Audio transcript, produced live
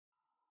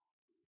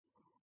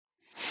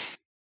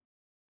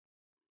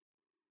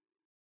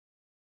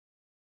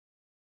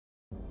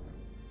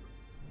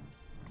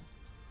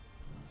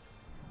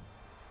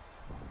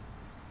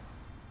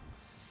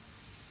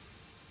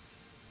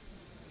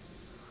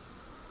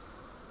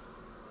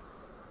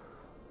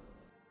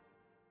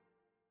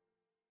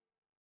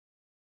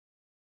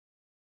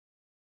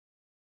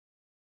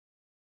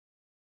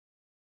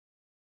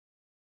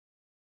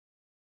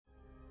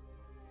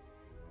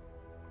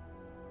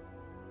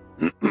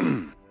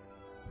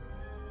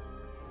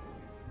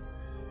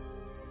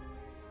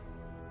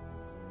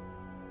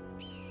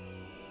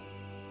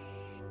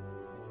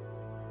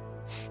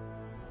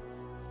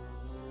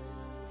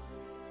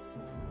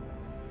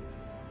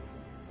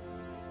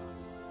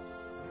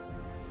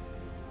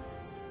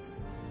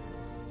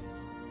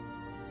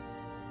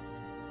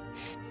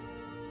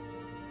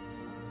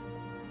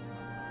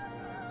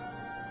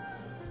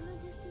From a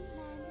distant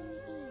land in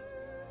the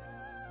east,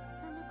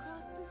 from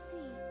across the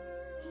sea,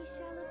 he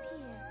shall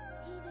appear.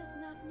 He does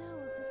not know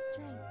of the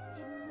strength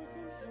hidden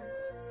within him.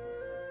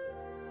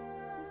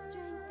 The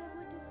strength that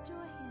would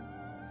destroy him.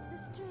 The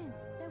strength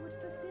that would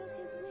fulfill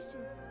his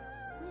wishes.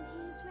 When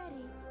he is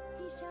ready,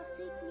 he shall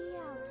seek me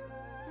out,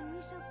 and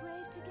we shall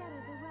brave together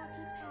the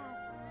rocky path.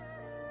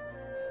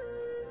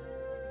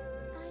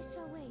 I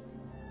shall wait.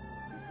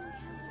 This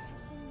encounter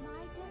has been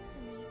my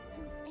destiny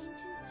since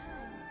ancient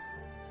times.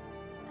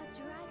 A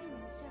dragon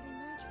shall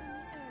emerge from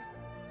the earth,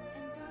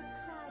 and dark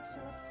clouds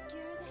shall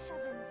obscure the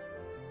heavens.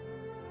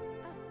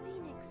 A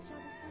phoenix shall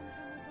descend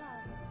from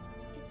above.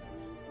 Its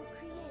wings will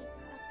create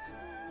a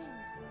purple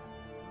wind.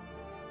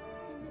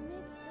 In the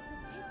midst of the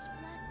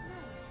pitch-black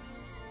night,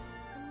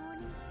 a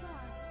morning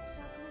star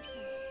shall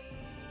glisten,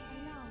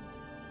 alone.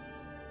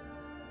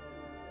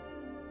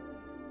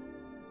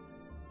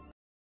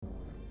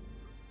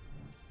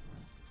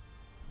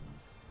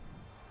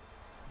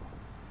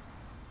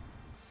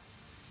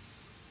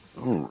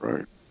 All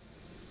right.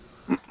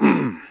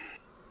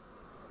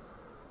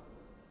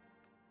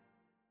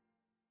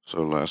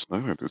 So last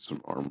night I did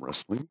some arm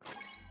wrestling,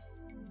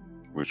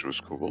 which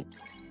was cool.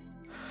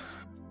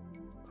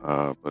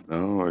 But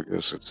now I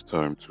guess it's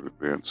time to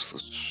advance the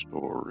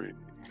story.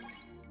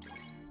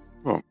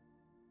 Well,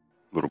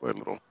 little by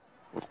little,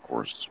 of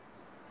course.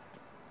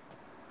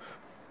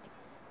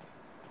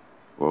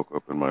 Woke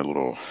up in my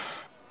little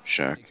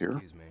shack here.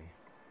 Excuse me.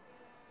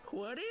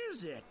 What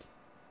is it?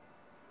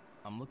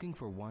 I'm looking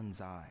for one's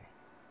eye.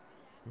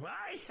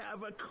 I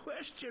have a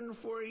question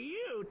for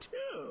you,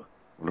 too.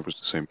 I wonder if it's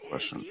the same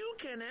question. If you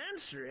can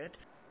answer it,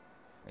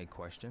 A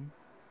question?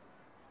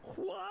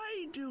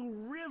 why do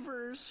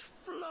rivers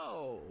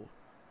flow?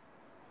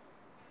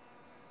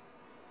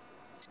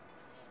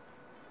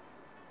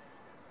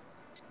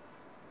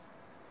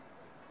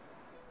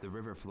 The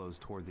river flows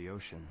toward the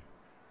ocean.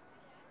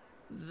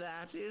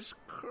 That is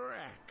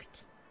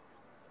correct.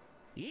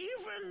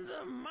 Even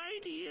the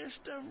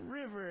mightiest of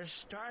rivers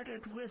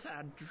started with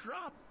a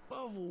drop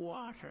of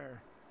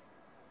water.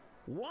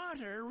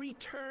 Water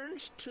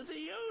returns to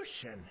the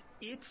ocean,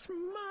 its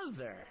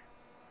mother.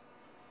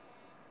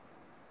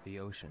 The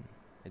ocean,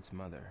 its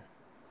mother.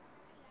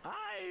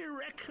 I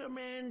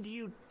recommend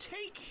you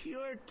take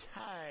your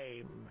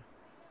time.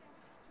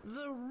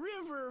 The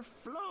river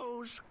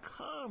flows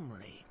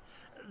calmly.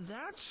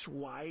 That's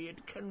why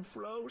it can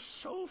flow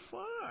so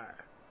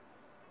far.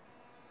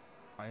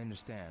 I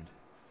understand.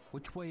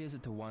 Which way is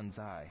it to one's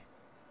eye?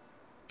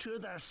 To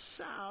the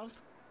south,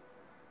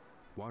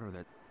 Water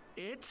that...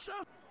 it's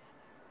a...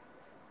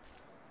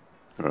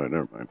 Alright,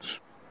 never mind.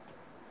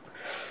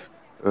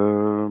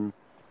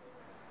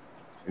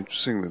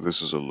 Interesting that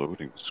this is a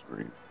loading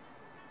screen.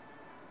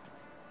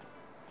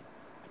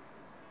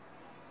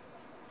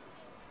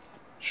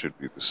 Should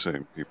be the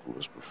same people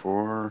as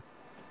before,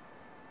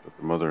 but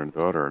the mother and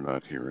daughter are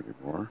not here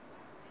anymore.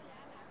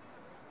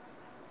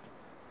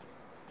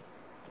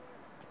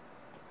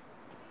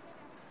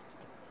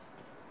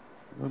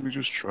 Let me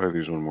just try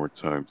these one more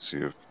time to see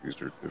if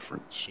these are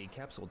different. A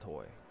capsule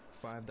toy.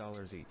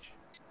 $5 each.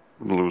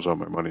 I'm gonna lose all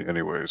my money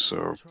anyway,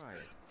 so Try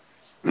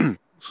it.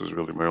 this is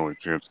really my only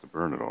chance to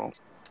burn it all.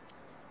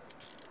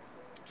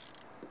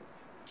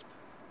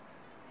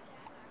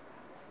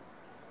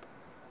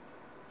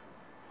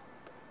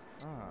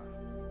 Ah.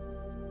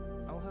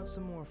 I'll have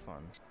some more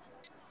fun.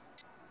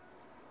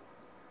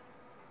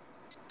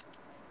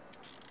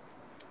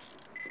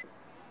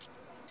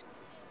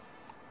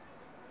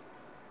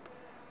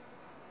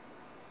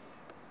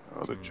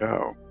 Oh, the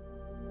Chow.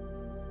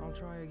 I'll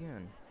try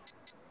again.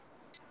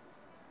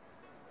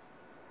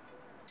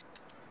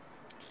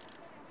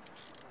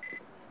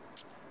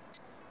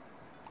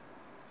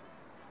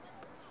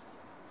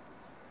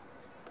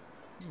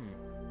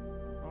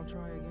 I'll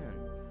try again.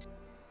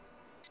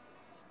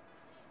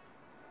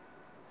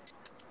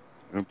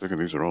 I'm thinking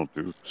these are all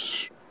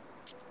dupes.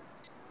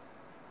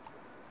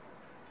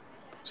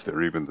 Is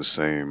there even the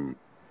same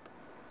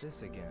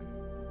This again.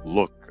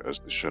 look as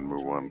the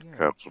Shenmue 1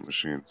 capsule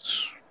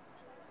machines?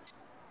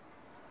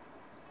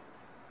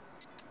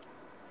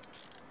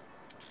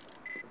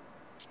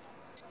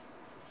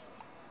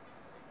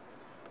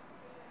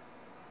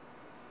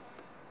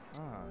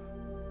 Ah.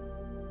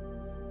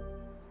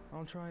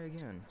 I'll try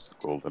again. It's the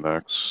Golden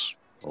Axe,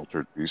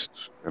 Altered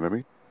Beast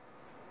enemy.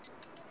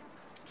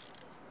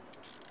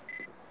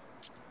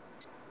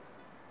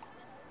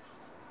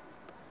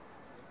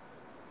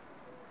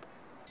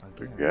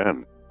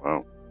 Again.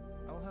 Wow.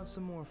 I'll have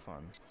some more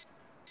fun.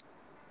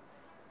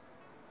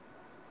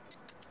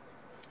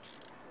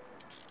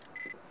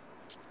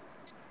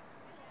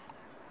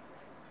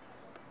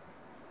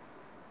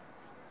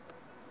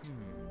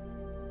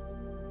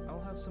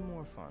 I'll have some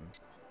more fun.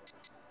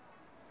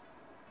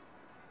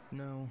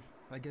 No,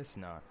 I guess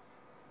not.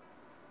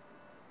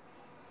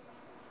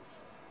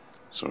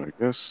 So I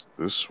guess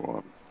this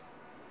one.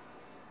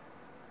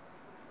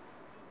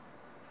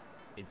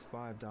 It's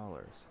 $5.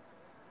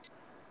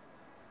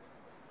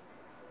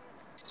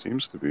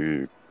 Seems to be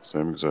the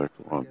same exact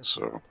one, Guess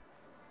so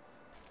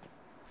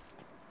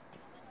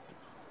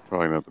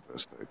probably not the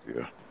best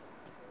idea.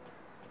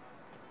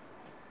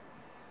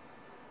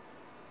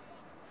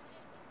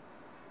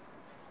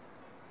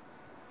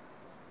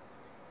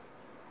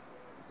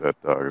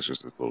 That dog is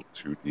just a little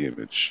 2D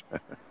image.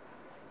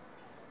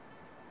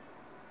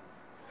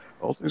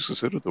 All things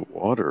considered, the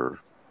water,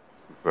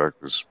 in fact,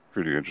 is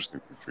pretty interesting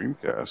for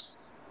Dreamcast.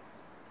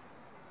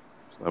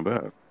 It's not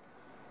bad.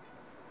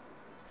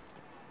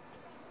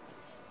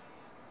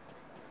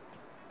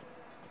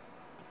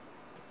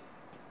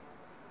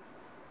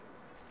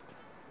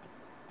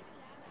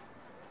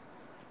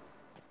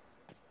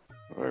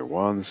 Alright,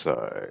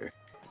 Wansai.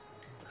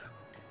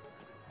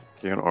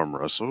 Can't arm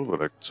wrestle, but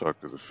I can talk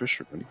to the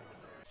fisherman.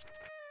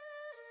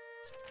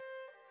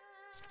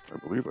 I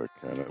believe I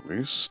can, at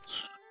least.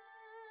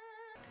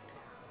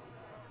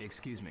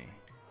 Excuse me.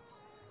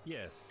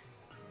 Yes.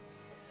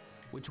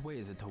 Which way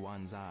is it to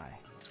Wanzai?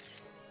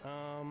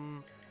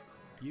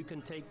 You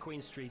can take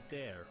Queen Street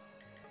there.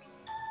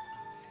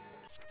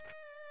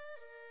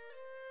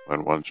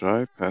 On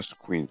Wanjai, past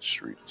Queen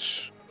Street.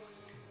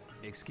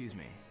 Excuse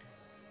me.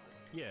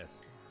 Yes.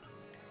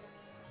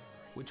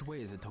 Which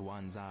way is it to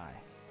Wanzai?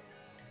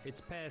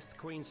 It's past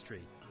Queen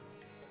Street.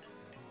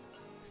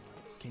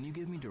 Can you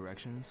give me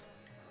directions?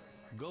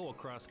 Go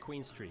across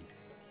Queen Street.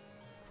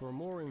 For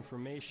more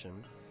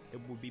information, it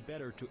would be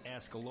better to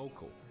ask a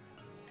local.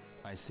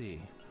 I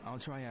see. I'll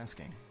try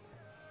asking.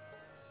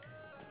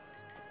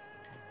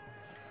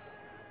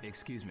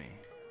 Excuse me.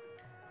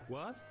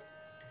 What?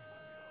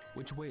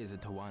 Which way is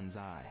it to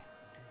Wanzai?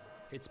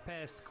 It's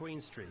past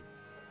Queen Street.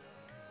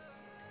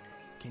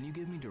 Can you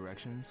give me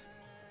directions?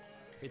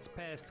 It's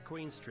past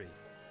Queen Street.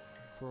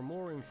 For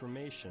more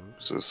information,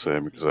 It's the same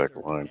it would be exact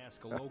better to line.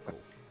 ask a local.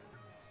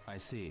 I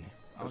see.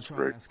 I'll That's try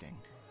great. asking.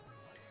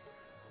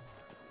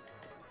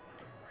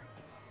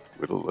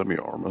 Wit'll let me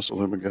arm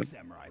wrestle him again?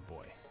 Samurai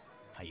boy,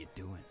 how you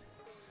doing?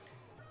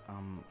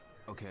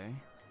 Okay.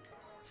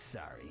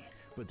 Sorry,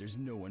 but there's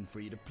no one for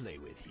you to play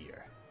with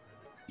here.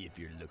 If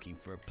you're looking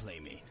for a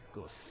playmate,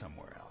 go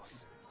somewhere else.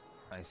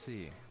 I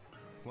see.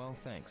 Well,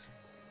 thanks.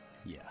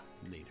 Yeah,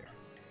 later.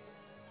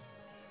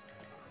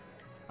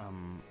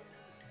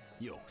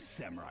 Yo,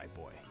 samurai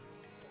boy.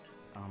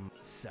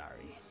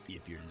 Sorry,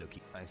 if you're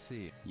looking... I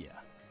see. Yeah.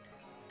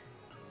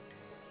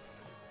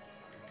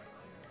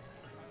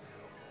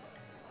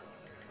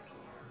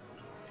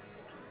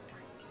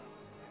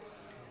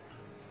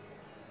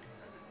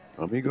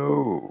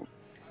 Amigo!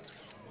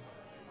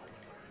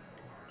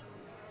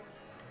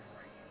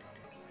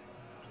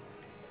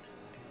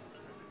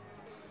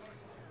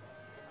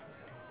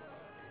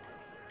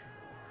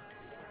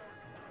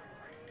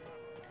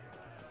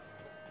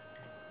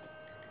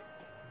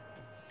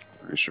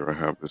 Pretty sure I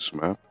have this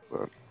map,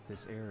 but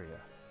This area.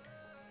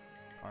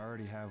 I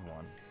already have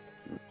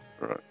one.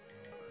 right.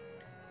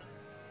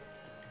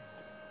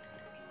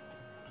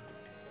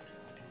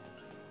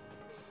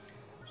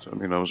 So I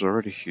mean, I was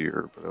already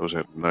here, but I was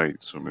at night,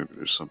 so maybe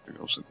there's something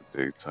else in the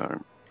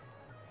daytime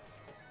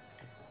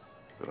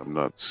that I'm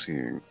not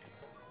seeing.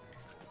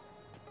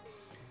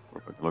 Or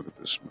if I can look at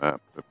this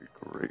map, that'd be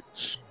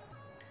great.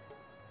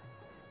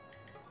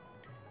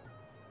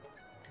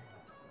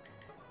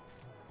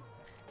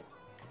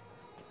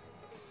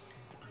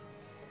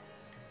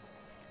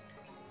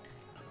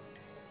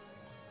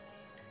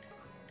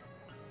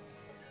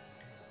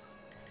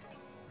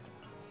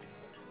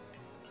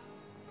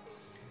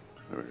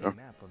 There we A go.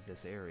 map of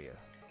this area.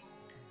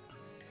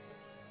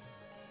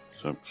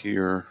 So I'm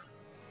here.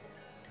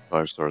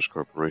 5 Stars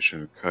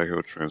Corporation,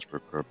 Kaiho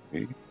Transport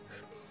Company,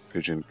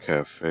 Pigeon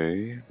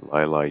Cafe,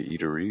 Lai Lai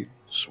Eatery,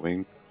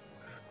 Swing,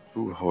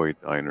 Fu Hoi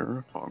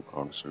Diner, Hong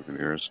Kong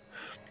Souvenirs.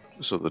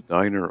 So the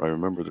diner, I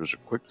remember there's a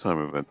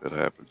QuickTime event that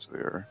happens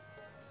there.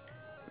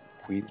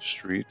 Queen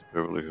Street,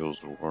 Beverly Hills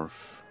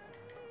Wharf.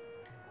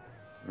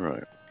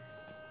 Alright.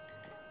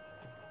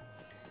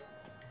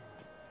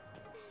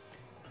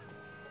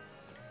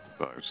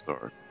 Five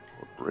Star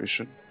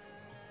Corporation.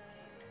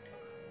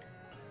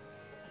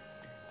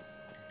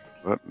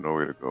 But no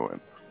way to go in.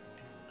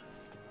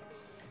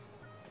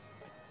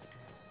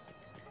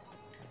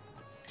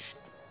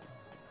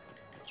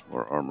 There's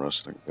more arm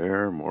wrestling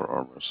there, more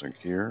arm wrestling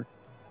here.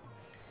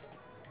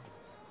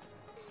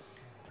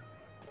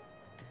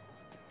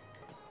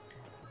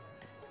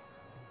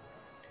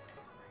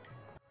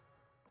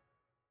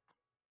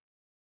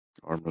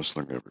 Arm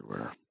wrestling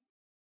everywhere.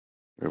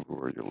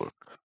 Everywhere you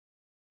look.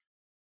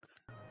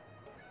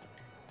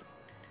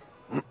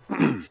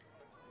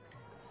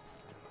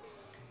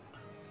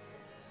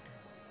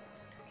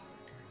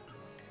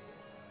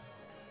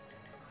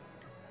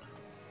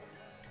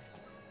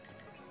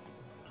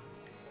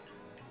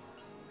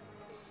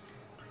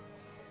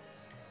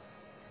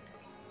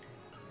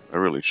 I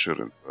really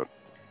shouldn't, but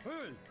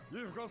Hey,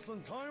 you've got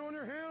some time on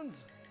your hands?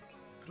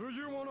 Do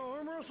you want to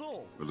arm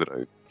wrestle? did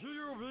I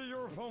You be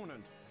your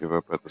opponent. give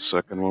up at the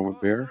second one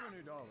with Bear?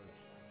 $70.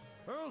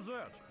 How's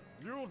that?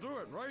 You'll do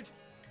it, right?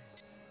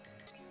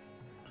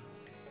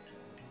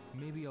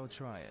 Maybe I'll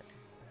try it.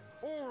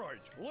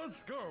 Alright,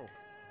 let's go!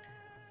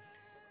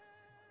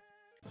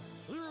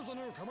 Here's a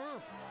newcomer,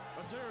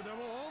 a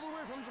daredevil all the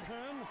way from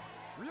Japan,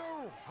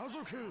 Ryo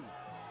Hazuki,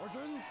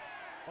 against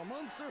a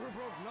monster who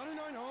broke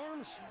 99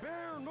 arms,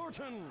 Bear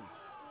Norton!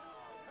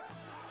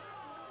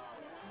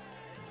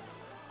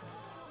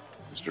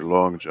 Mr.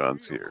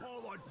 Longjohn's here.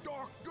 Call a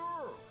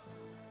doctor?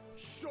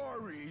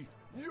 Sorry,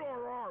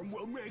 your arm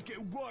will make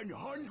it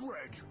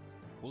 100.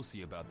 We'll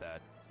see about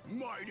that.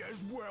 Might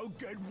as well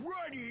get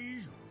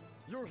ready.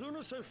 You hear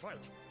me say fight.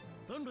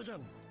 Then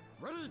begin.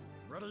 Ready?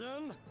 Ready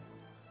and...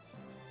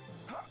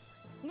 Ha!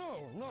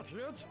 No, not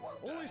yet.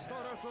 Only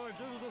start after I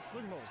give you the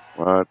signal.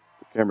 What?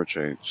 The camera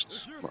changed.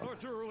 If you Come on. start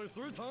too early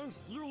 3 times,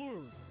 you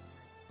lose.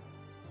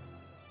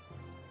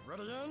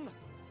 Ready and...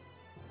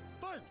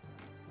 Fight!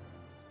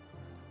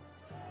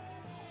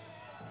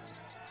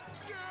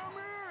 Damn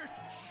it!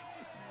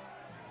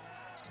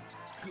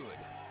 Good.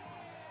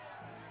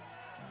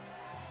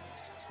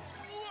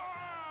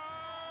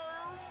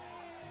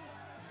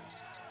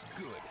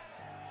 Good.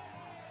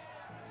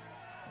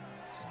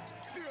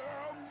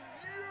 Damn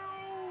you!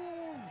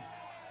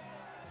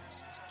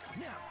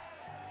 Now.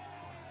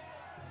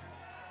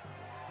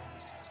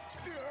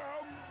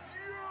 Damn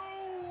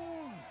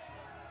you!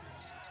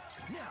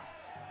 Now.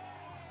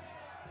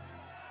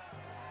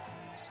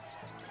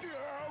 Damn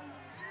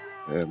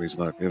you! Damn, he's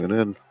not giving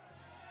in.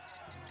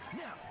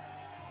 Now.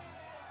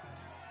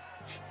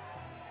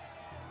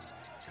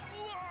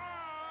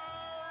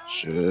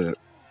 Shit.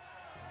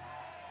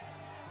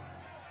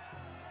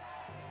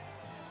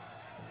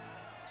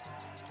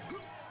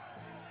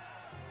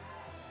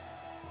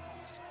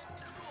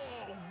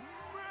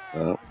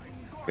 No,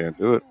 can't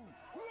do it.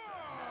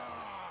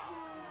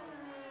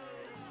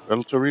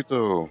 El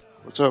Torito,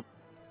 what's up?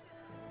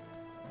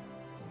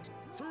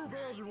 Too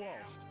bad you lost.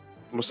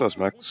 ¿Cómo estás,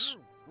 Max?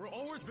 We'll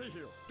always be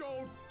here.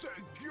 Don't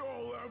think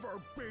you'll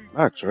ever beat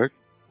Max, right?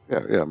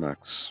 Yeah,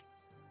 Max.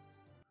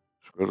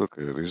 Recuerdo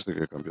que dijiste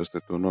que cambiaste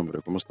tu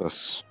nombre. ¿Cómo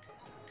estás?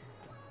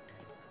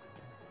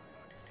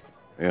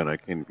 Man, I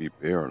can't beat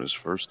Bear on his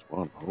first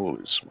one.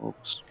 Holy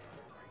smokes.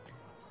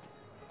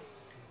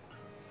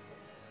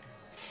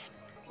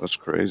 That's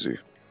crazy.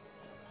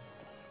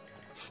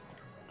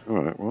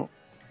 Alright, well.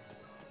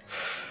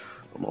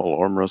 I'm all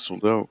arm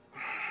wrestled out.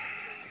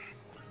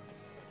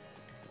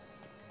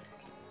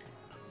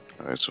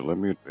 Alright, so let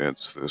me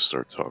advance this,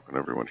 start talking to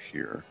everyone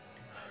here.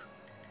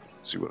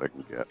 See what I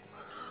can get.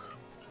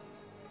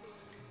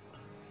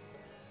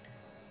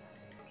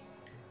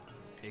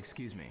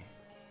 Excuse me.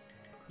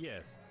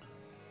 Yes.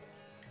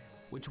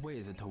 Which way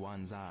is it to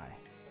Wanzai?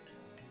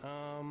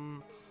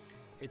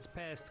 It's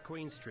past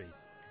Queen Street.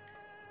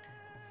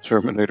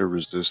 Terminator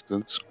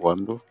Resistance,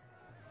 ¿cuándo?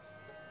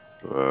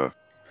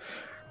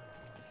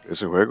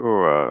 Ese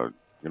juego,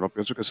 yo no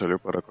pienso que salió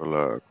para con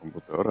la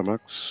computadora,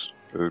 Max.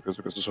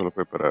 Pienso que esto solo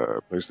fue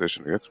para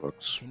PlayStation y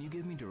Xbox. Can you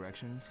give me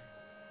directions?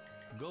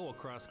 Go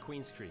across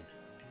Queen Street.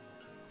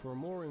 For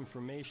more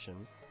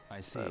information, I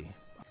see.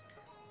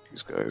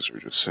 These guys are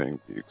just saying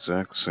the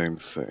exact same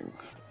thing.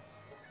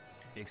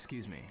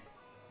 Excuse me.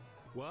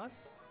 what?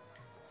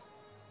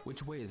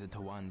 Which way is it to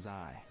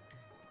Wanzai?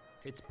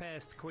 It's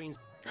past Queen.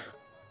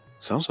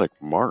 Sounds like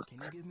Mark. Can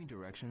you give me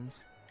directions?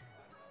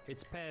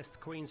 It's past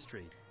Queen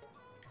Street.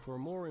 For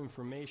more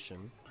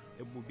information,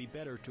 it would be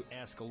better to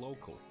ask a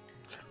local.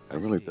 That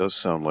really does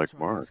sound like That's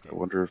what I'm Mark. I asking.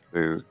 wonder if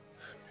they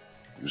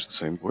used the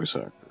same voice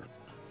actor.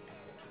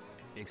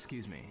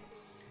 Excuse me.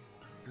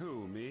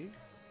 Who, me?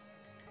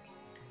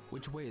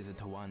 Which way is it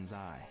to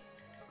Wanzai?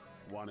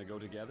 Want to go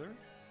together?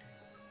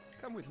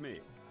 Come with me.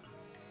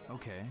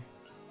 Okay.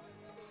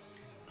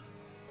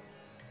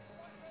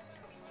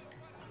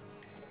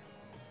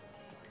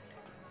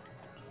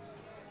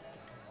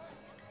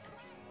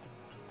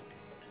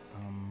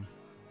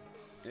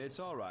 It's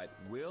all right.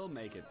 We'll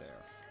make it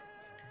there.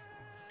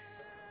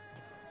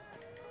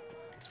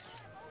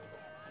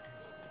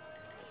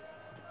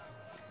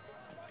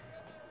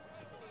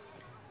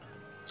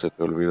 Se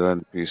te olvida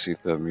en PC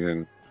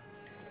también.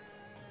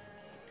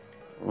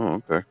 Oh,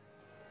 okay.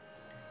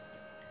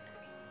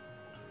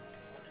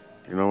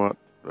 You know what?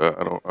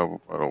 I don't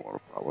want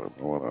to follow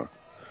him.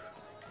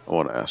 I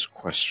want to ask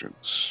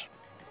questions.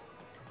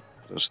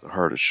 That's the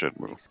hardest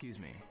Shenmue. Excuse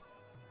me.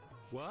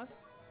 What?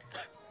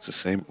 It's the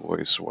same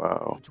voice.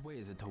 Wow. Which way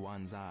is it to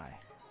Wanzai?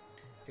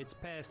 It's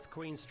past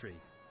Queen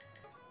Street.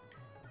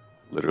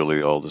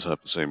 Literally all just have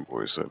the same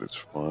voice. That it's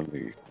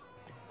funny.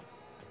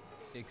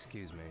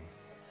 Excuse me.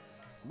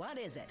 What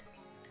is it?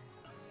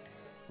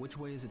 Which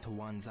way is it to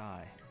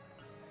Wanzai?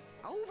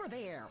 Over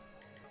there.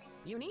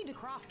 You need to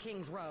cross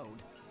King's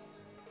Road.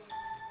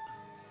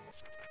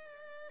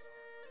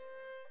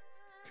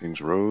 King's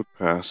Road,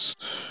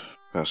 past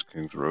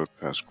King's Road,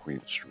 past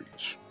Queen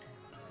Street.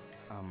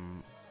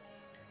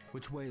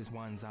 Which way is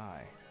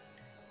Wanzai?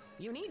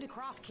 You need to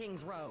cross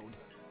King's Road.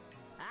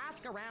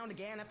 Ask around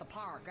again at the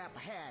park up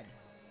ahead.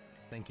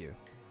 Thank you.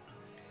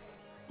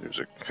 There's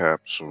a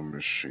capsule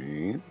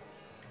machine.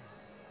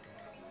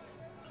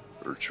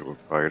 Virtual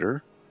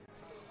fighter.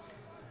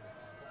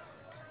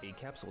 A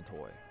capsule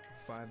toy.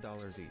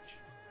 $5 each.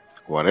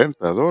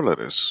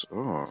 $40.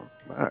 Oh,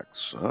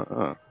 max.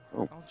 Oh.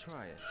 I'll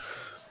try it.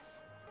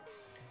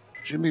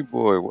 Jimmy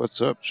boy,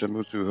 what's up?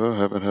 Shenmue II, huh?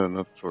 Haven't had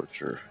enough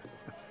torture.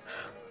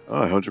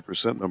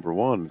 100% number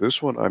one.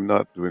 This one, I'm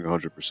not doing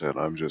 100%.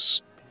 I'm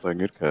just playing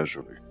it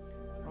casually.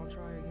 I'll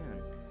try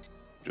again.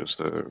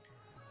 Just,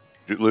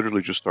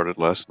 literally just started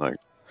last night.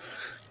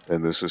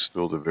 And this is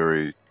still the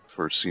very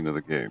first scene of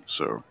the game,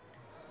 so.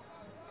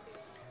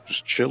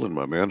 Just chilling,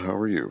 my man. How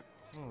are you?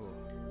 Oh,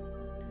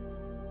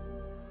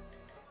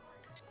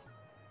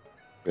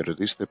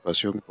 Perdiste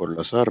pasión por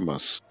las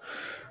armas.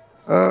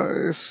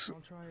 Es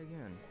I'll try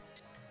again.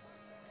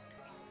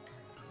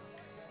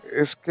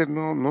 que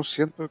no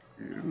siento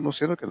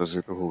que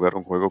necesito jugar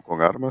un juego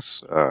con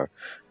armas,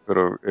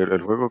 pero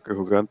el juego que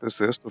jugué antes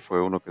de esto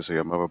fue uno que se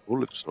llamaba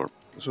Bulletstorm.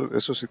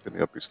 Eso sí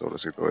tenía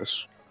pistolas y todo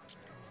eso.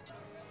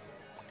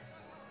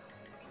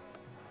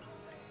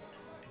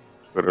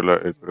 Pero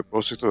el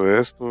propósito de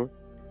esto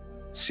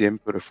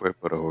siempre fue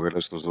para jugar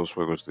estos dos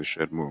juegos de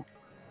Shenmue.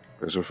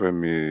 Eso fue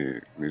mi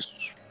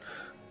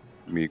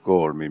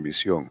goal, mi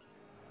misión.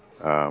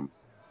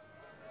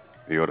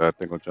 Y ahora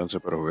tengo chance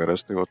para jugar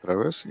este otra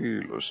vez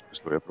y los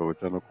estoy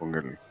aprovechando con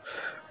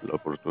la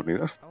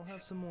oportunidad. I'll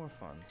have some more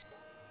fun.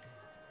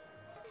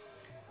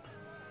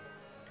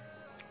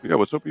 Yeah,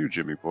 what's up with you,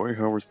 Jimmy boy?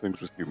 How are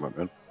things with you, my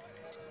man?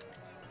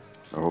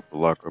 I hope the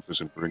lockup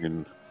isn't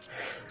making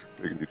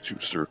you too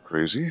stir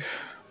crazy.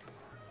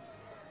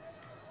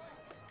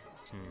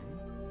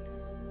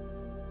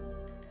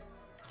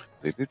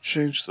 They did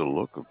change the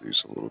look of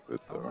these a little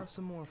bit, I'll though. have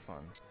some more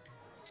fun.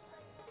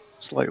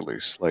 Slightly.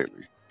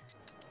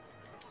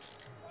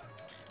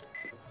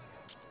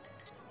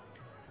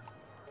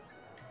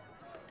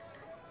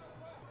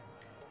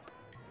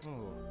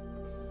 Oh,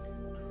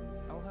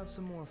 I'll have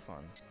some more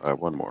fun.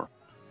 One more.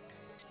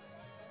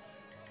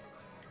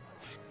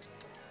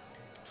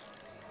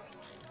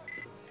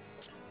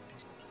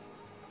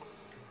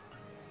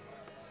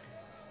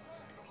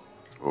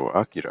 Oh,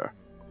 Akira.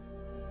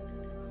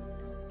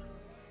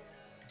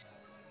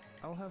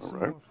 I'll have All some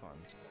right. more fun.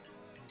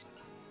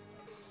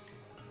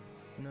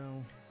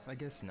 No, I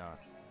guess not.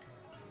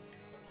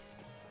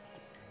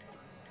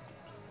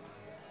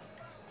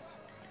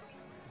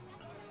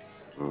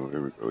 Oh,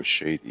 here we go,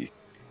 Shady.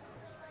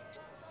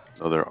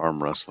 Another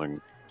arm wrestling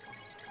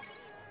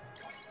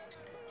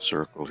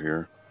circle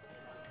here.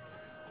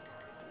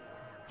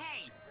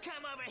 Hey,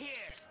 come over here!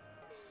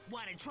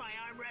 Want to try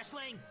arm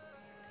wrestling?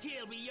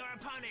 He'll be your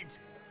opponent.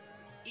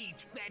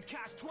 Each bet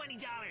costs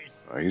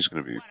 $20. He's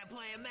gonna be Want to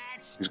play a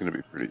match? He's gonna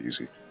be pretty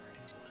easy.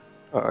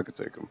 I could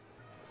take him.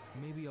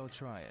 Maybe I'll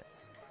try it.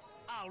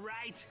 All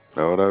right.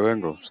 Ahora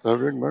vengo. Está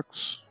bien,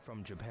 Max.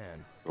 From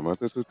Japan.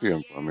 Tómate tu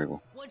tiempo,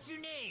 amigo. What's your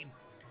name?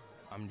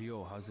 I'm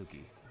Ryo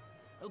Hazuki.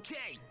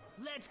 Okay,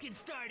 let's get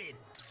started.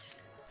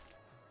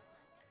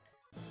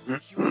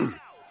 Here's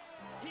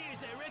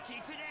a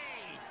rookie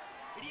today,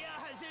 Ryo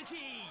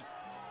Hazuki,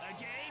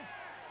 against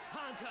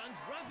Hong Kong's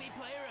rugby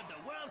player of the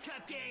World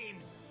Cup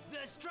Games,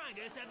 the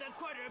strongest of the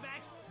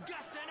quarterbacks,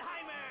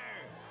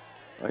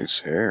 Gustenheimer. Nice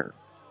hair.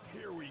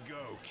 Here we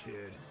go,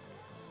 kid.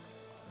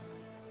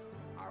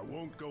 I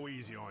won't go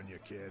easy on you,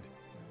 kid.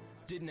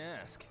 Didn't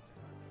ask.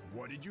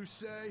 What did you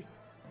say?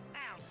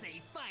 I'll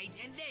say fight,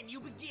 and then you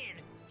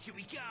begin. Here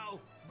we go.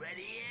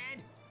 Ready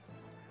and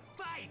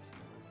fight!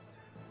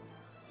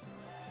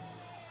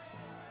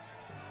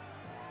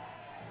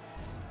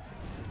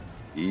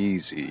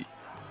 Easy.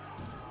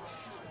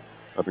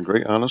 I've been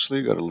great,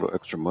 honestly. Got a little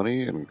extra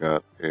money and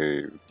got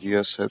a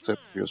DS headset,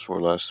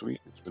 PS4 last week.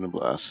 It's been a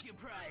blast. Your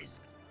prize.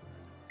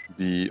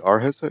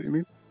 VR headset, you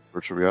mean?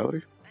 Virtual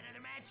reality?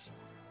 Another match?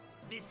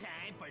 This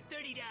time for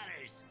 $30.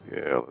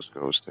 Yeah, let's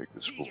go. Let's take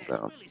this He fool gets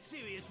down. really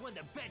serious when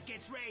the bet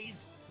gets raised.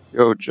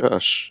 Yo,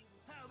 Josh.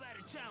 How about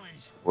a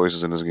challenge?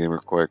 Voices in this game are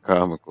quite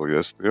comical.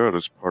 Yes, they are.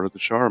 That's part of the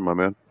charm, my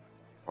man.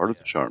 Part of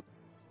the charm.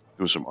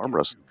 Do some arm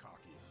wrestling. Too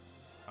cocky.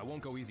 I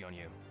won't go easy on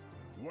you.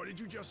 What did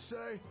you just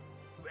say?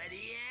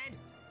 Ready and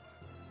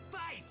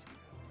fight!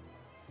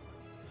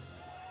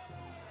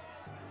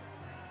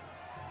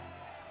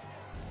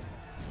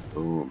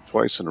 Boom.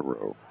 Twice in a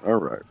row.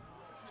 All right.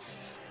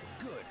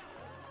 Good.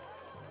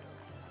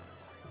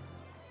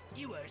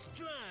 You are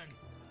strong.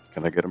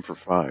 Can I get him for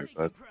 5? Take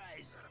your That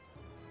prize.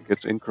 it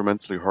gets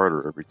incrementally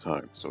harder every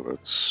time, so Another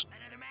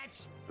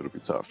match? it'll be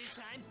This tough.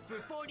 time for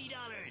 $40.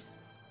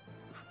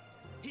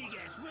 He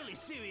gets really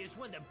serious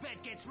when the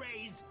bet gets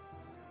raised.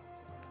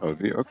 Oh,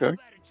 How okay. about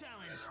a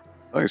challenge?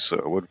 Nice.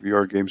 What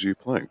VR games are you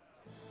playing?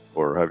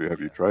 Or have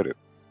you tried it?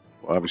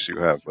 Well, obviously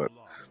you have, but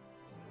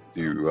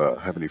do you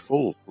have any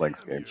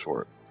full-length games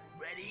for it?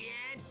 Ready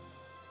and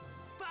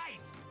fight!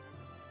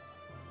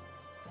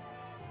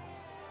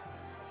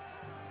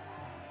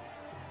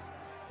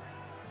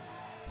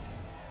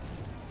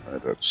 All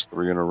right, that's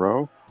 3 in a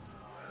row.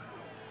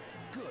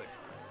 Good.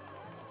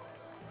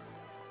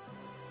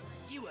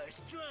 You are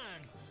strong.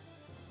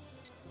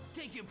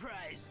 Take your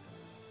prize.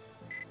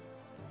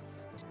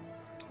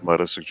 Might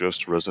I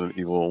suggest Resident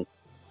Evil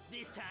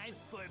This time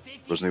for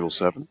 $50. Resident Evil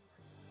 7?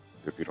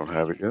 If you don't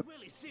have it yet.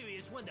 Really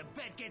serious when the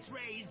bet gets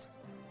raised.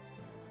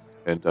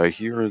 And I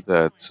hear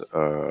that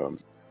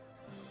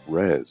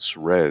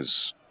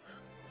Res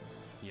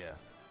Yeah.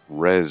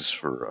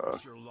 for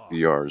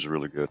VR is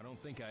really good. I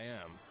don't think I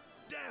am.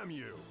 Damn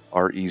you!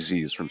 REZ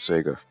is from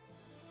Sega.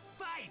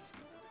 Fight!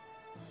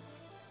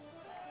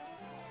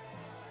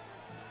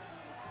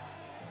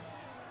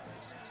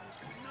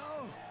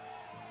 No!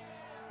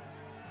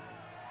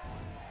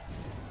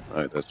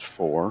 Alright, that's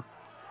 4.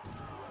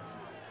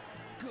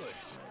 Good.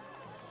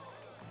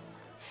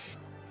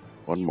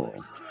 One more.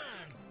 Strong.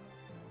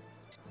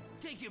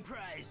 Take your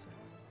prize.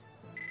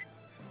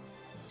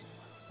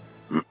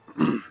 Want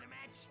a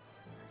match?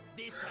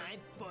 This time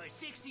for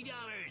 $60.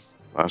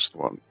 Last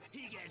one.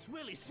 He gets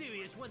really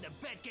serious when the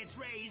bet gets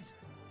raised.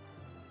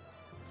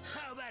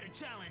 How about a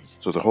challenge?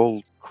 So the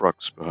whole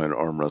crux behind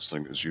arm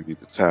wrestling is you need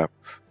to tap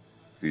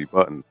the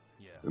button,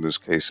 in this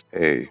case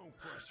A, Don't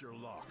press your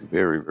luck.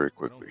 very, very I don't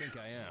quickly, think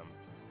I am.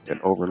 and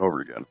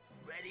over again.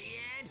 Ready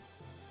and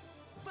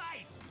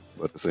fight!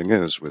 But the thing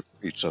is, with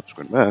each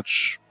subsequent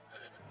match,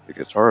 it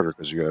gets harder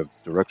because you have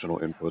directional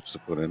inputs to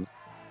put in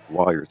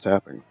while you're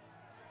tapping.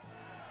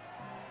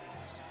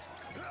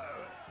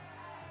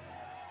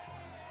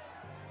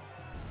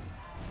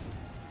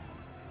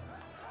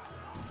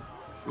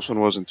 This one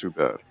wasn't too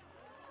bad,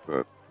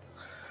 but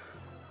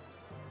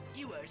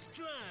You are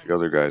strong. the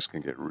other guys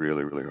can get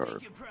really, really hard.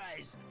 Take your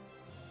prize.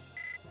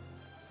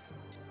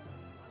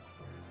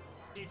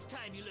 It's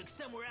time you look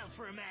somewhere else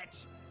for a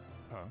match.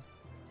 Huh?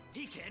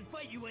 He can't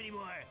fight you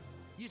anymore.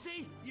 You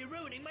see, you're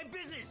ruining my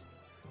business.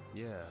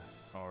 Yeah,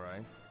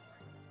 alright.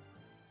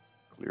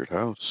 Cleared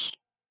house.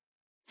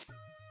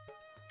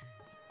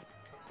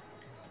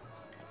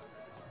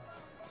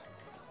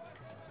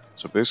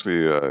 So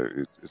basically,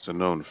 it's a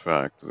known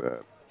fact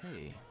that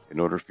Hey, in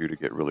order for you to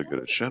get really good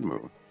at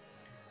Shenmue,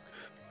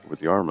 with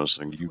the arm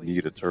wrestling, you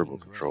need a turbo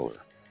controller.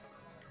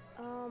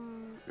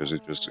 Because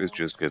it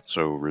just gets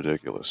so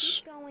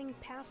ridiculous. Keep going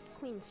past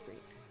Queen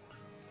Street.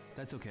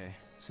 that's okay.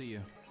 See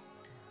you.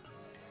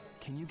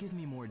 Can you give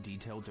me more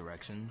detailed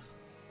directions?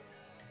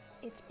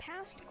 It's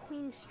past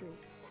Queen Street.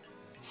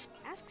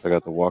 Ask I got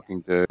The someone-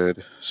 Walking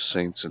Dead,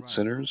 Saints and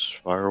Sinners,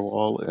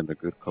 Firewall, and a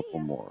good couple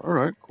more.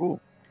 Alright, cool.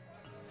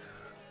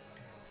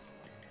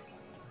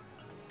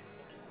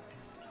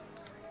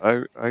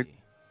 I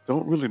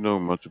don't really know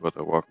much about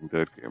the Walking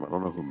Dead game. I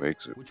don't know who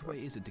makes it. Which way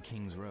is it to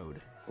King's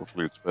Road?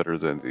 Hopefully it's better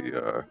than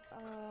the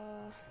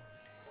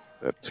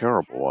that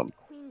terrible one.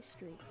 Queen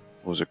Street.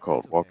 What was it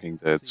called? Walking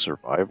Dead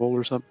Survival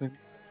or something?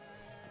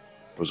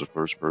 It was a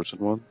first-person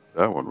one?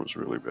 That one was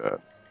really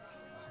bad.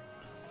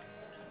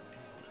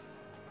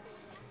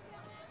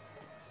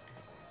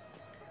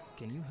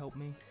 Can you help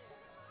me?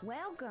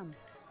 Welcome.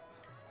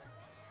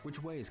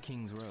 Which way is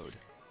King's Road?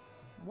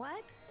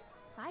 What?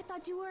 I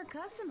thought you were a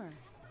customer.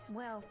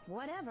 Well,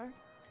 whatever.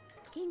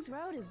 King's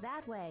Road is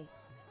that way.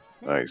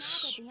 There's a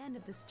Nice. map at the end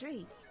of the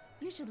street.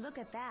 You should look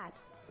at that.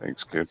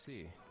 Thanks, kid.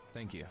 See.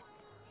 Thank you.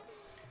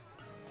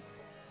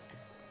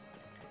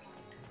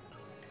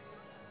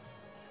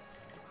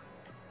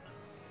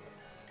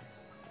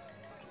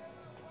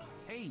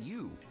 Hey,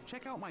 you!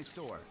 Check out my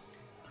store.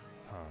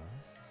 Huh?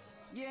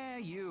 Yeah,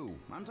 you.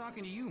 I'm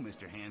talking to you,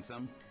 Mr.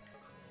 Handsome.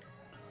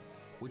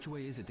 Which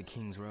way is it to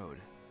King's Road?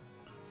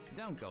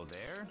 Don't go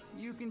there.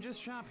 You can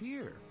just shop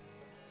here.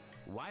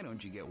 Why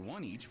don't you get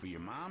one each for your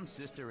mom,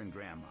 sister, and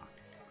grandma?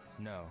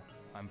 No,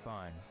 I'm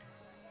fine.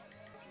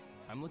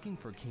 I'm looking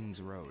for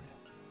King's Road.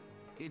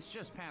 It's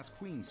just past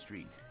Queen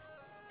Street.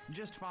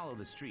 Just follow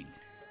the street.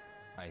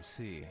 I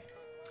see.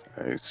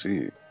 I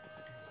see.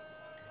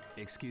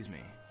 Excuse me.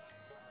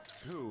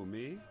 Who,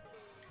 me?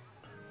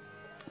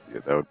 Yeah,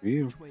 that would be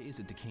you. Which way is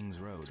it to King's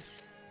Road?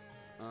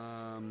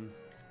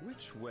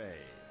 Which way?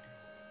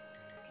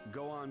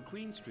 Go on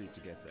Queen Street to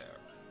get there.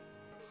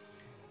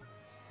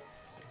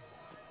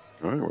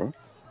 Alright, well.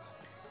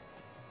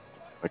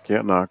 I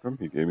can't knock him.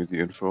 He gave me the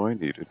info I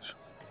needed.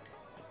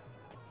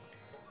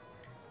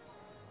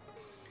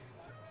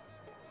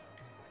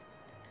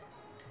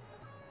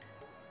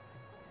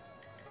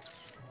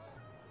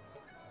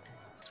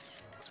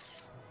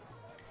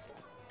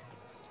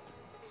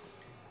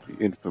 The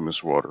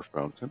infamous water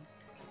fountain.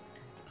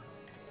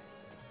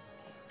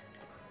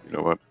 You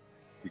know what?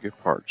 You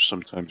get parched.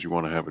 Sometimes you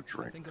want to have a I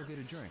drink. think I'll get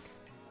a drink.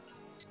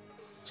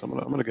 So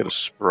I'm gonna get a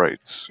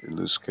Sprite. In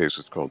this case,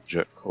 it's called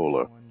Jet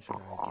Cola Which one should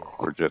I get?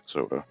 or Jet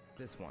Soda.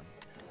 This one.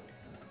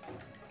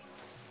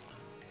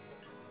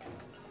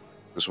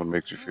 This one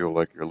makes you feel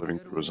like you're living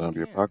through a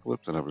zombie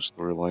apocalypse and have a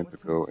storyline to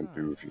go and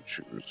do if you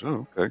choose.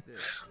 Oh, okay.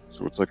 This.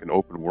 So it's like an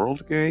open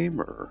world game,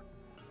 or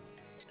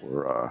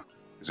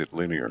is it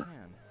linear? Can.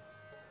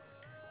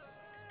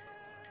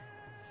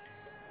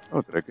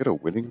 Oh, did I get a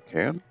winning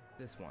can?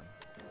 This one.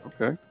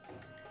 Okay.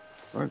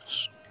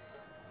 Nice.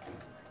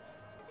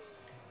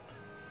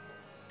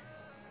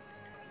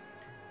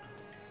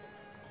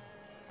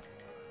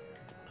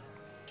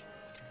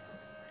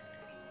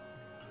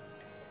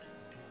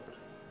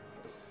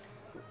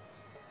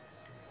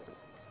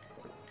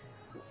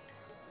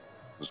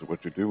 This is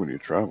what you do when you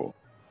travel.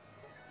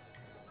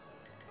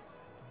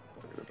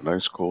 You have a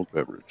nice cold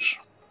beverage.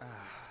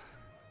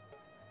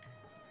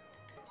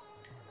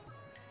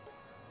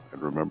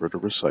 and remember to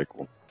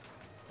recycle.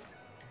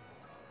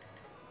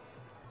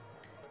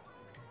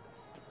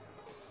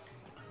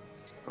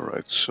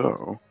 Alright,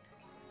 so...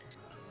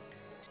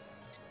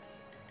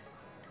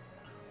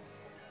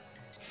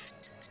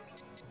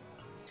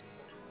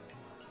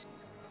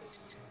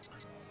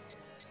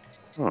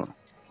 Huh.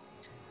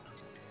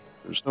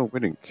 There's no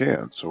winning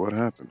can, so what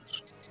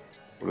happens?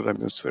 What did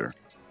I miss there?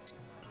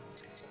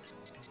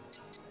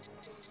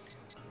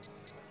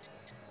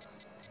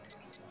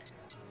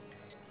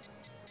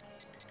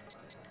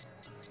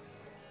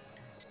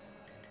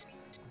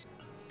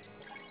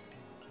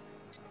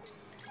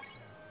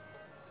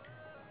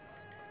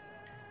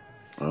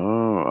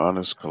 Oh,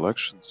 honest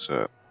collection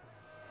set.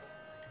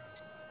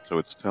 So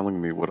it's telling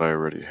me what I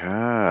already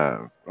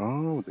have.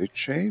 Oh, they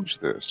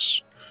changed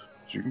this.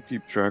 So you can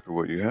keep track of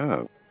what you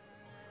have.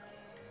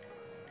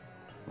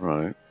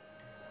 Right.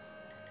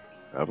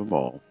 Have them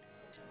all.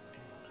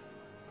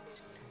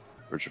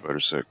 Virtua Fighter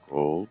set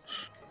gold.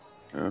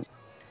 Yeah.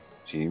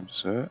 Team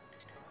set.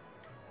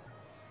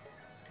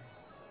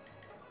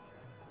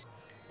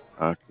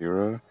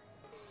 Akira.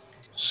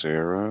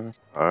 Sarah.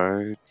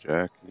 Pai.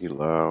 Jackie.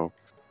 Lau.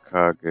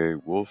 Kage.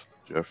 Wolf.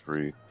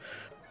 Jeffrey.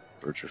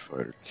 Virtua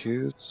Fighter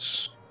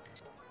Kids.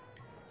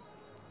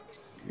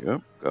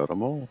 Yep, got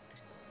them all.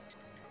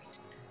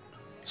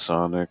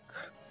 Sonic.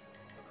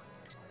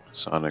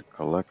 Sonic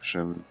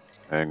Collection.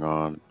 Hang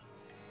on.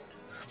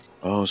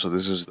 Oh, so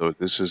this is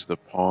the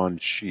pawn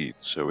sheet.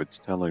 So it's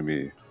telling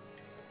me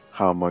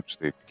how much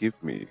they'd give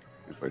me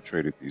if I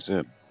traded these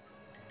in.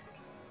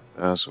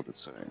 That's what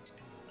it's saying.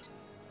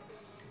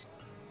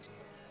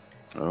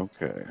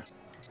 Okay.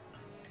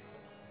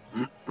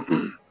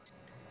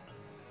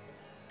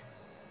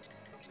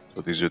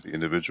 So these are the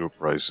individual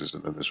prices,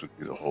 and then this would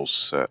be the whole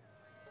set.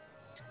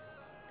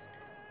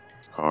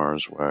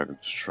 Cars,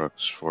 wagons,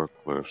 trucks,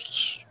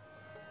 forklifts.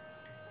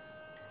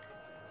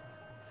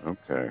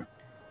 Okay.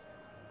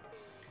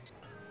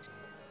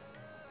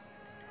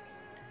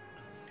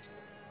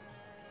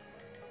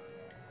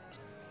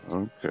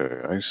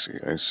 Okay, I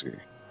see.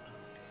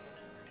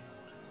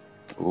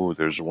 Ooh,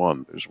 there's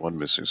one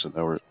missing, so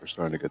now we're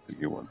starting to get the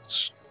new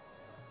ones.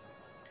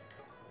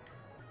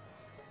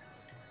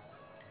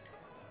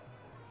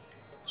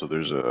 So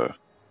there's a...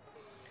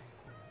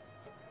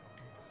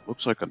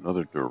 Looks like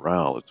another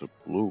Doral. It's a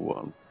blue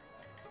one.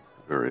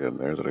 Very in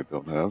there that I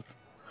don't have.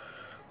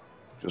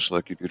 Just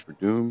like you did for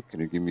Doom, can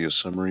you give me a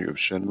summary of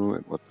Shenmue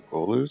and what the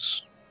goal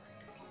is?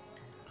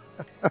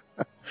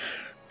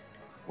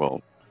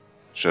 Well,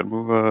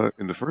 Shenmue,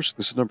 in the first...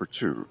 This is number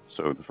 2.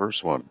 So the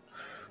first one,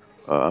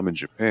 I'm in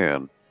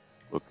Japan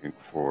looking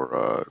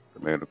for the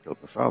man who killed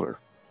my father.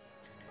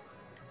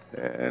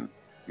 And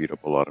beat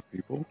up a lot of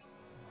people.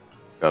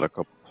 Got a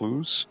couple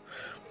clues.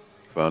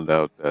 Found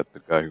out that the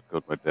guy who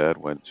killed my dad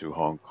went to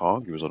Hong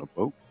Kong. He was on a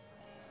boat.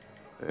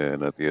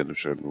 And at the end of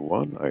Shenmue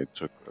 1, I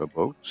took a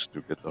boat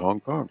to get to Hong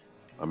Kong.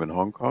 I'm in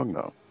Hong Kong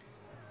now.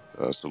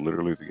 So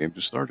literally the game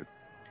just started.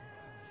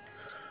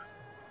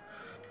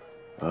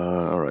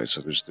 Alright,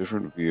 so there's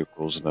different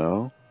vehicles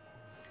now.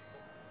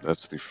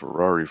 That's the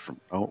Ferrari from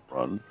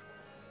Outrun.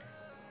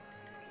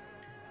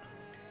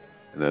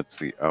 And that's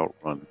the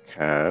Outrun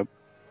cab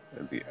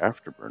and the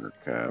Afterburner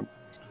cab.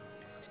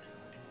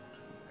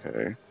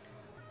 Okay.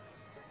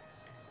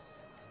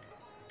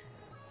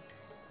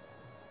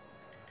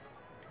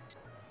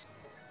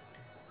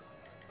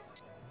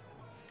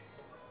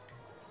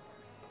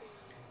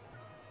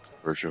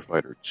 Virtua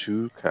Fighter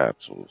 2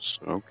 capsules.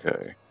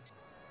 Okay.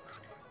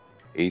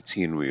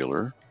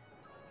 18-wheeler,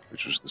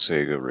 which was the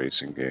Sega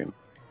racing game.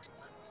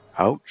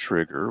 Out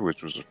Trigger,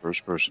 which was a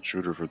first-person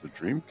shooter for the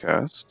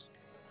Dreamcast.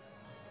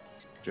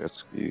 Jet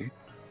Ski.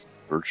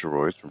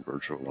 Virtuoids from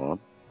Virtual On.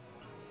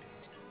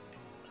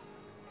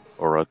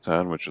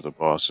 Oratan, which are the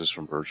bosses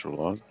from Virtual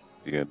On.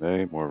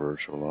 DNA, more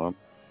Virtual On.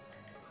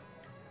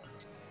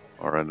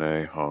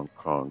 RNA, Hong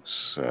Kong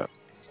set.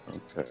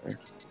 Okay.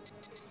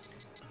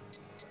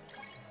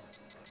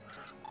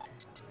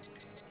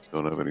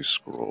 Don't have any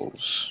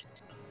scrolls.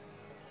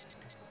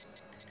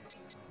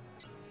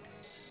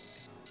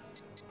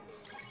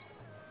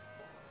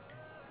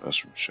 That's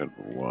from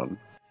Shenmue 1.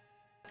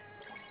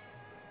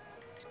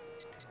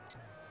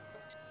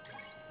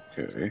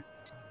 Okay.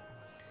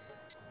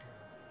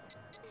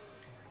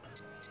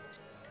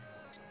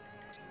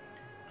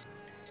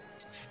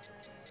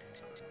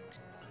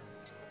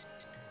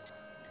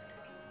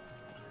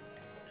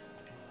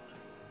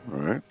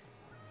 Alright.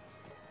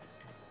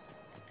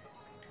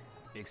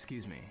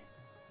 Excuse me.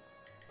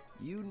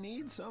 You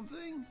need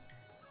something?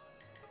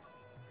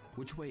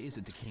 Which way is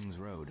it to King's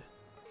Road?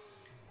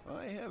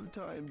 I have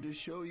time to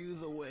show you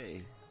the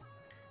way.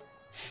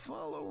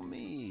 Follow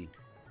me.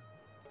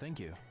 Thank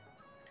you.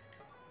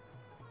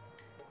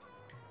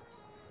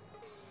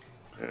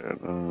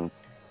 And,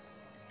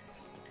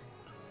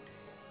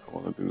 I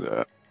want to do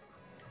that.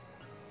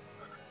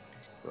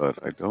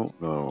 But I don't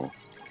know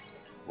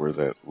where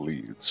that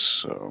leads,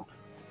 so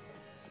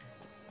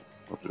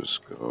I'll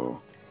just go.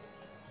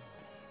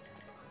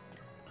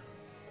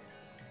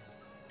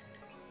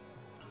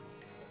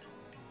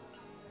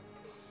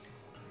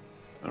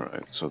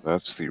 Alright, so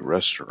that's the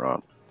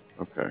restaurant.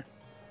 Okay.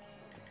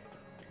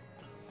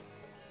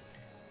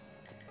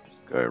 This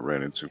guy I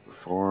ran into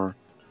before.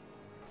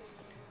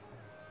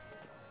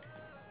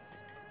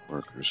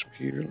 Workers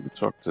Peter. Let me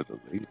talk to the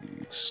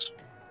ladies.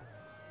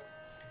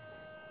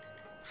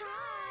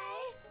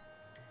 Hi!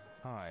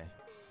 Hi.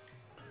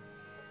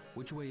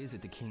 Which way is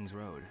it to King's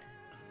Road?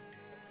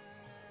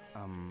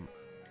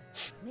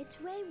 Which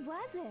way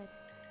was it?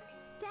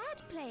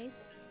 That place,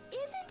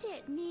 isn't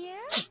it near?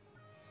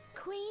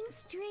 Queen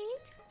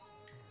Street?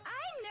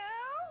 I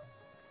know!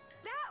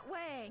 That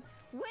way!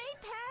 Way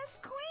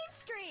past Queen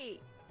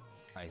Street!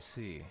 I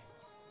see.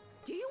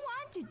 Do you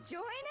want to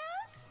join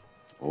us?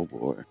 Oh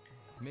boy.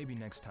 Maybe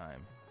next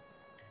time.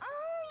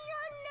 Oh,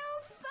 you're no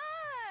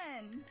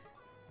fun!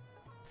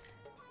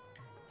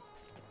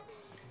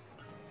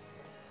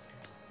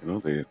 You know,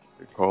 they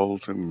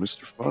called him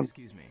Mr. Fun.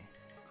 Excuse me.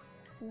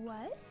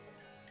 What?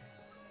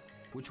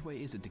 Which way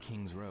is it to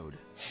King's Road?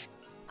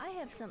 I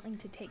have something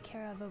to take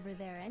care of over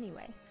there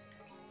anyway.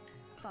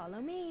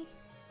 Follow me.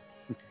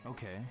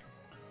 Okay.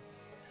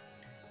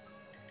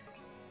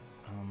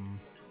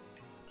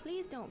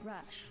 Please don't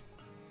rush.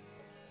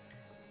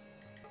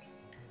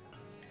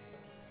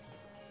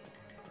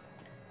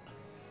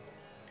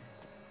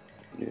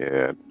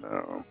 Yeah,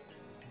 no.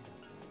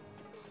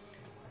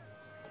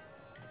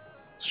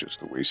 It's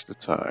just a waste of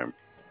time.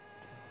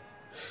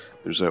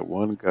 There's that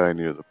one guy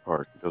near the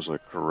park who does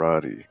like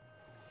karate,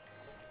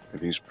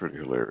 and he's pretty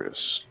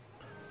hilarious.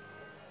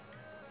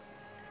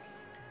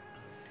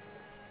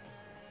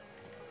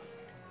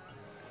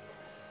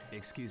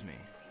 Excuse me.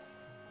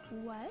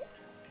 What?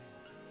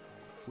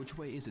 Which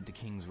way is it to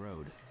King's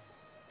Road?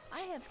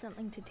 I have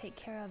something to take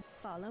care of.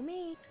 Follow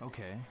me.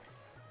 Okay.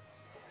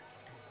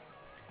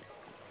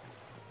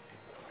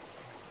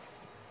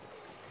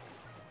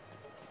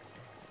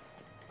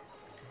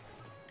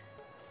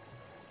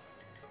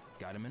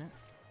 Got a minute?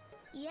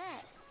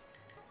 Yes.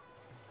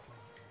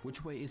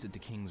 Which way is it to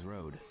King's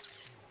Road?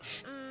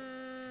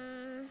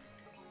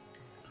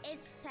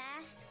 It's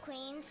past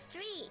Queen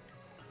Street.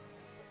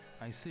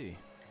 I see.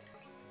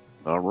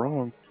 Not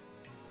wrong.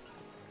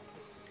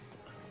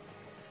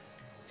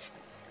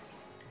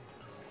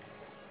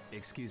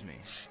 Excuse me.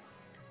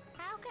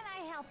 How can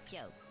I help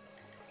you?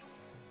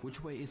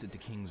 Which way is it to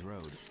King's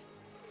Road?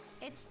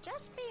 It's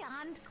just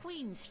beyond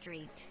Queen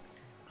Street.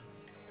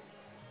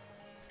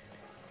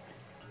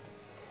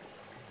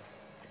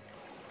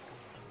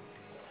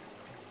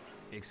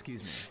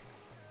 Excuse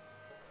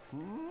me.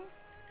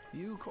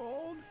 You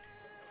called?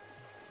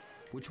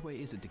 Which way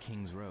is it to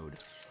King's Road?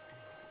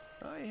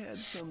 I had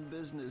some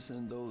business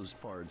in those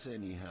parts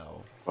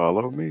anyhow.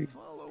 Follow me.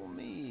 Follow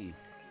me.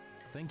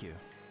 Thank you.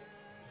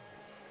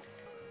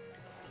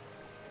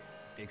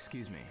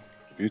 Excuse me.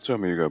 If you tell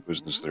me you got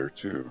business there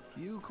too.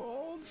 You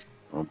called?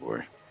 Oh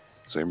boy.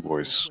 Same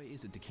voice. Which way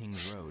is it to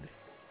King's Road?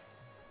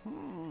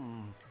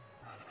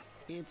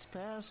 It's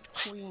past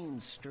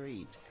Queen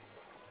Street.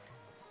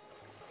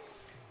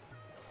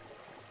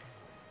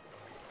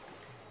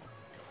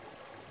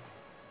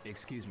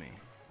 Excuse me.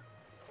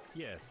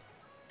 Yes,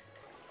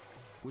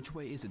 Which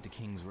way is it to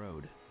King's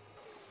Road?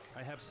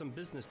 I have some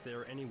business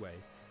there anyway.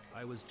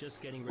 I was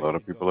just getting A ready lot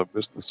of to people go. have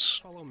business.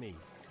 Follow me.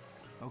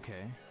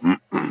 Okay.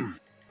 A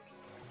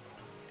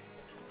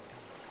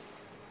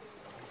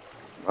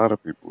lot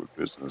of people with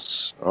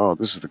business. Oh,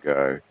 this is the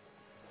guy.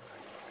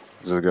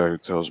 This is the guy who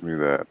tells me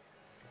that,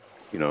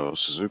 you know,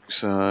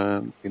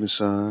 Suzuki-san,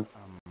 Inu-san.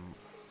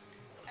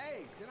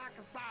 Hey,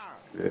 Tanaka-san!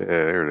 Yeah,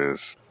 there it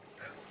is.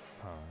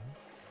 Huh?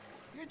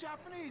 You're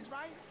Japanese,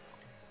 right?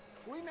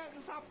 We met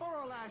in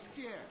Sapporo last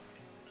year.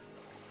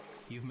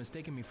 You've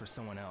mistaken me for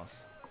someone else.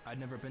 I'd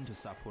never been to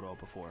Sapporo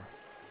before.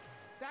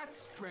 That's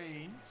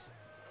strange.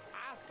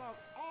 I thought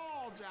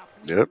all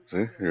Japanese Yep, were see,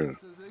 either yeah.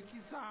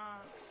 Suzuki-san,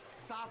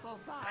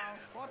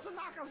 Sato-san, or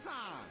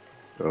Tanaka-san.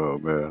 Oh,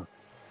 man.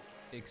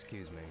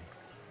 Excuse me.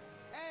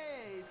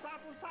 Hey,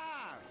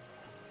 Sato-san!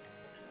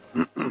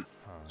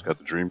 He's got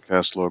the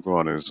Dreamcast logo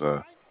on his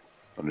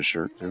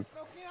shirt, We too. met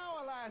in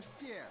Okinawa last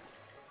year.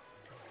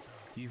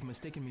 You've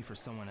mistaken me for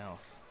someone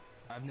else.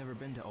 I've never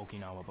been to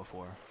Okinawa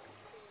before.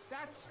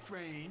 That's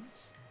strange.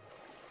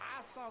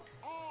 I thought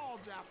all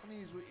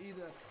Japanese were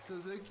either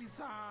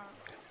Suzuki-san,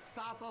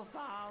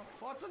 Sato-san,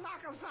 or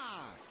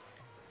Tanaka-san.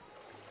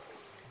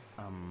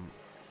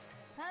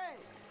 Hey,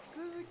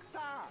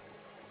 Suzuki-san!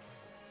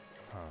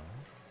 Huh?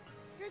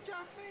 You're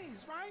Japanese,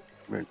 right?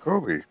 Man,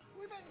 Kobe.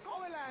 We met in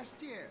Kobe last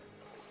year.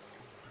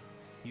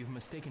 You've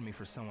mistaken me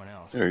for someone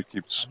else. Yeah, he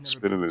keeps I've never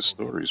spinning been his to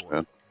Kobe stories, before.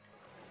 man.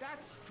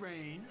 That's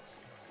strange.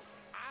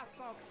 I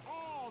thought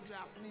all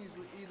Japanese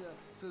were either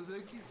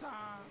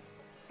Suzuki-san,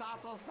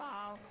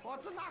 Sato-san, or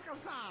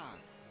Tanaka-san.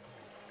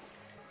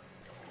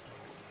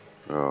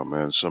 Oh,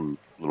 man, some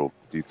little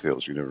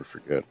details you never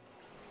forget.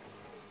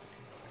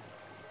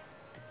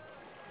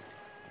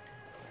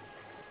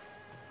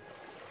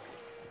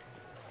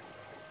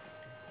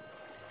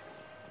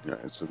 Yeah,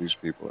 and so these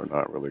people are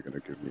not really going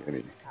to give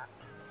me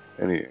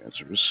any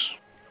answers.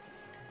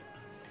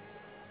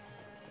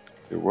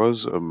 There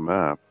was a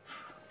map.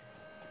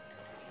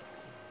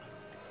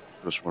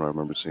 First one I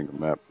remember seeing a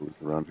map booth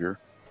around here.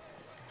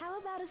 How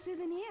about a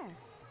souvenir?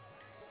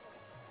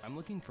 I'm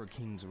looking for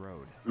King's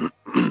Road.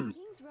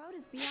 King's Road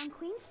is beyond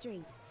Queen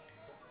Street.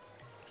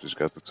 Just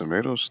got the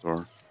tomato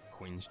store.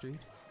 Queen Street?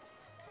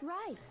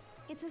 Right.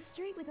 It's a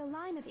street with a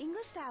line of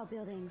English-style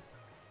buildings.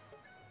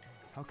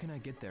 How can I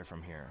get there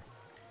from here?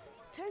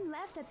 Turn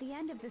left at the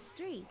end of the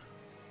street.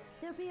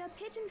 There'll be a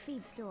pigeon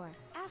feed store.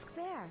 Ask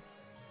there.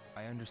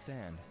 I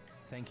understand.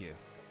 Thank you.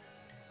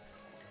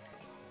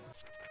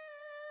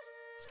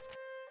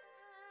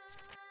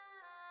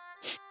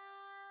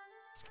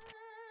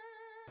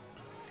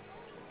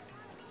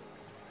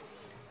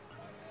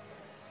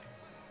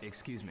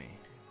 Excuse me.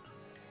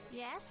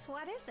 Yes,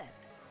 what is it?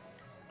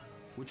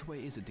 Which way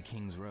is it to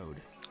King's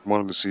Road? I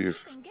wanted to see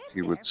if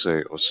he would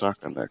say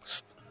Osaka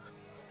next.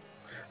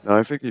 No,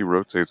 I think he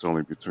rotates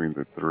only between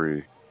the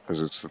three,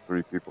 because it's the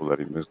three people that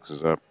he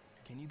mixes up.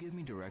 Can you give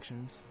me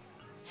directions?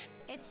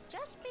 It's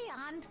just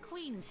beyond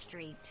Queen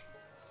Street.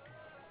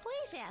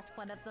 Please ask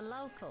one of the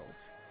locals.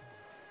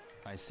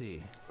 I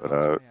see.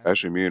 But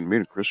actually, me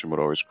and Christian would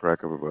always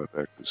crack up about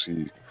that, because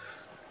he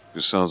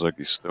just sounds like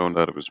he's stoned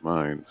out of his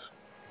mind.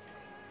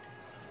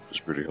 It's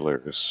pretty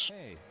hilarious.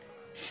 Hey.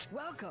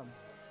 Welcome.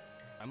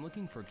 I'm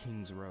looking for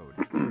King's Road.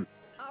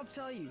 I'll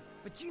tell you,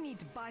 but you need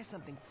to buy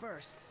something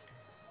first.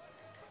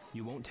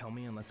 You won't tell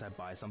me unless I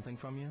buy something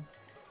from you?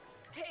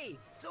 Hey,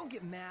 don't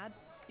get mad.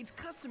 It's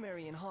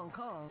customary in Hong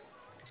Kong.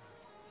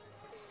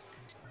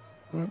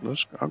 Well,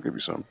 I'll give you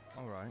some.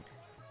 Alright.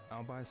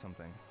 I'll buy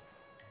something.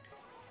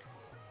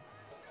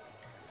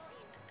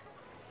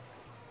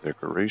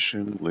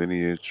 Decoration,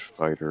 lineage,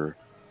 fighter,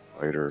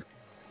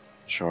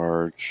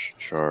 charge,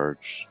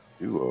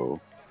 duo,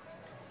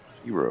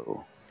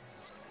 hero.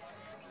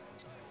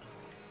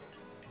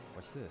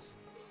 What's this?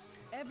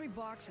 Every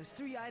box has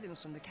 3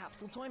 items from the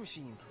capsule toy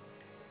machines.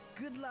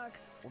 Good luck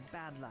or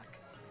bad luck.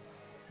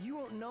 You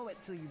won't know it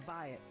till you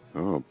buy it.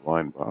 Oh,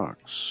 blind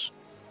box.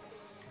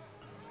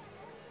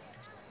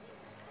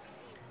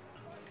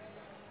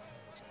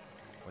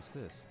 What's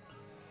this?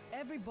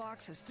 Every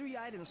box has 3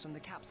 items from the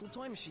capsule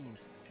toy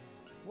machines.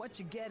 What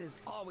you get is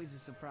always a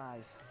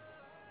surprise.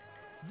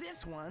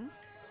 This one...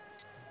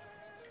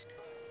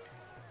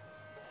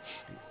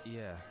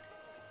 Yeah.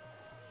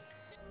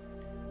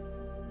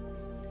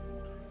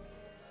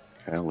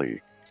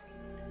 Callie.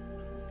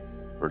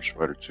 Virtua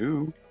Fighter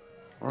 2.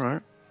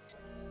 Alright.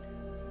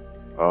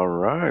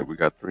 Alright, we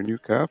got 3 new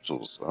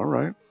capsules.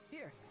 Alright.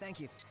 Here, thank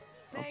you.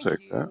 I'll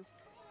take that.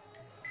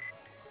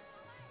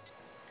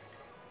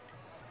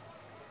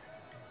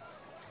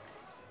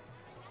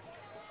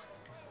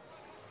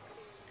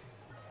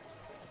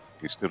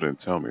 He still didn't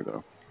tell me,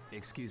 though.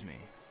 Excuse me.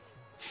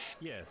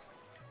 Yes.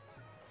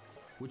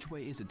 Which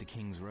way is it to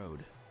King's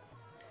Road?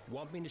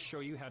 Want me to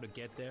show you how to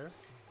get there?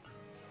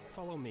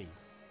 Follow me.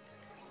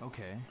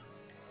 Okay.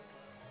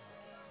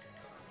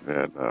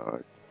 Yeah, no,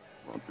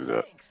 I won't do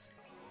that. Thanks.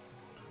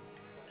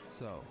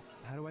 So,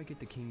 how do I get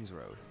to King's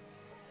Road?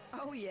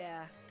 Oh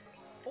yeah.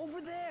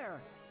 Over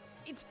there.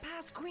 It's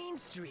past Queen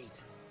Street.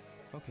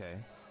 Okay.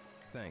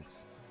 Thanks.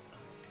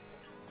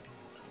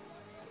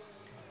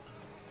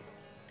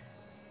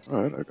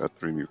 Alright, I got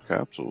 3 new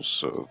capsules,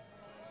 so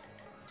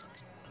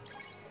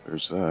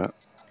there's that.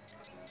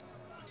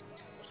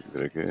 So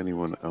did I get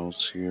anyone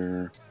else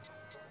here?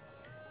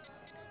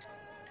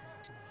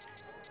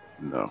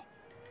 No.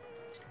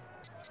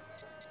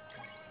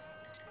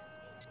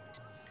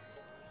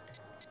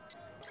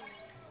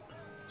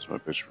 It's my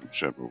bitch from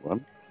Shenmue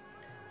 1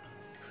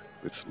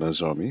 with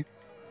Nozomi.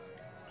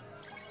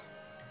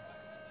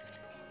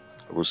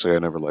 I will say I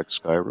never liked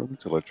Skyrim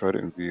until I tried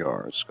it in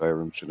VR.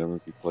 Skyrim should never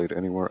be played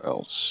anywhere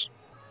else.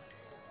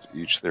 To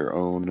each their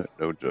own,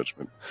 no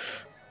judgment.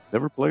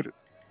 Never played it.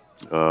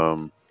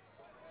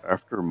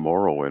 After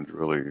Morrowind,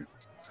 really,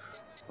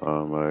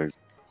 I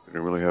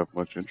didn't really have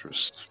much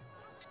interest.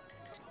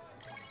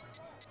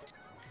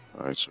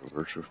 Alright, so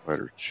Virtua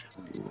Fighter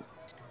 2.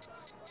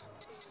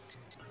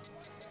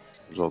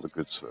 There's all the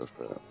good stuff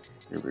at.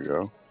 Here we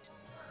go.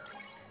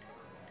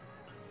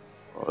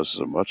 Oh, this is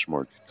a much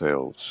more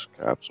detailed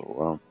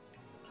capsule.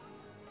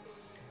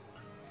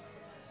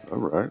 Wow.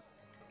 Alright.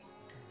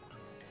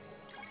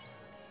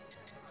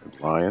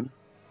 Lion.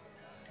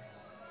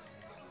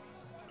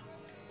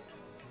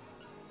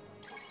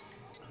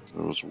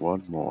 There was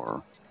one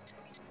more.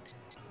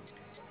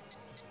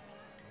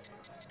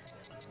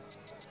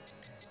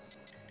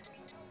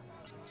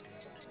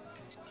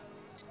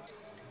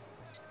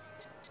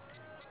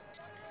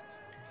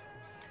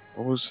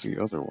 What was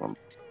the other one?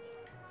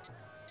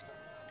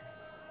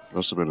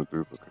 Must have been a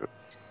duplicate.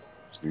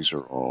 These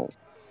are all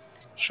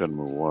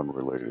Shenmue 1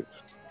 related.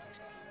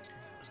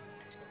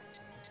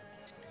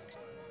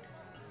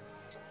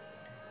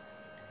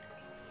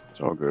 It's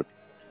all good.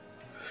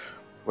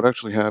 What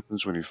actually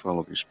happens when you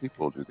follow these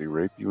people? Do they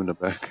rape you in the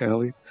back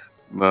alley?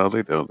 No,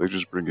 they don't. They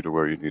just bring you to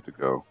where you need to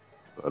go.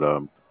 But I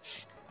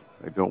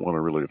don't want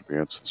to really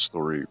advance the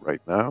story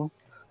right now.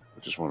 I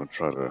just want to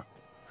try to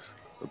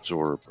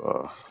absorb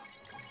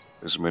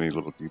as many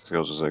little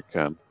details as I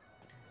can.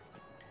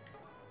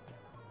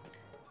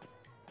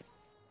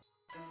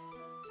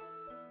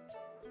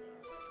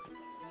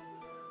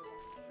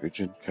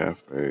 Pigeon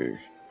Cafe.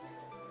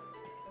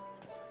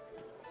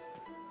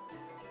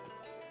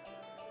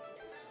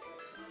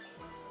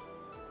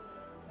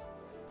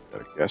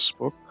 Got a guest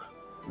book?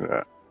 Look at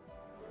that.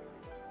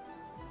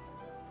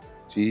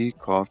 Tea,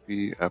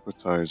 coffee,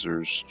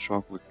 appetizers,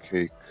 chocolate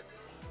cake,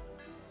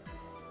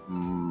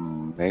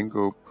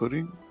 mango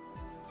pudding?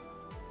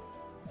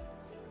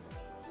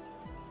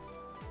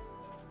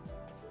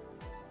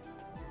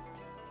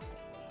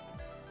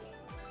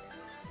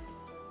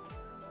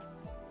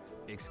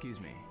 Excuse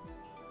me.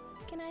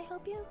 Can I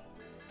help you?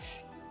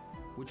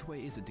 Which way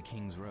is it to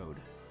King's Road?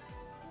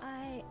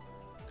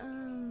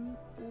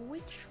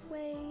 Which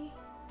way?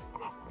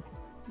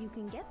 You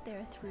can get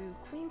there through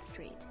Queen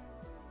Street.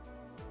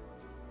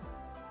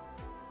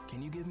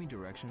 Can you give me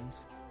directions?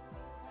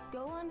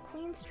 Go on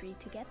Queen Street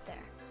to get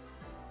there.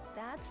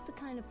 That's the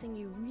kind of thing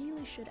you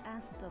really should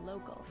ask the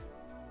locals.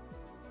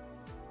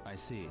 I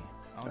see.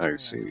 I'll I try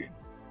see. asking.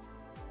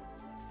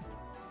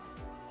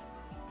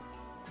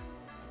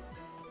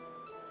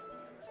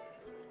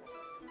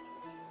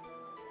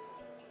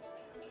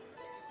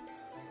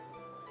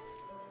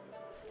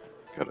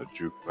 Got a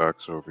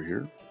jukebox over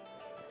here.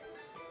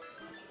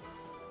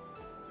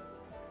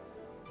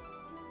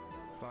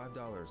 $5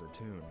 a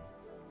tune.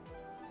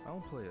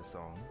 I'll play a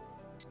song.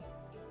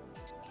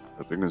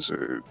 The thing is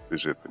it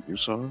the new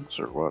songs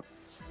or what?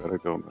 That I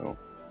don't know.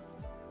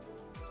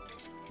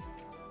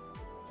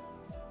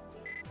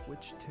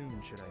 Which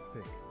tune should I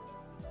pick?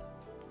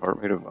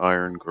 Heart Made of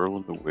Iron, Girl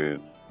in the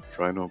Wind,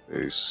 Trino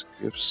Bass,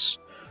 Gifts,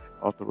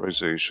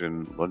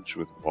 Authorization, Lunch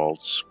with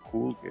Waltz,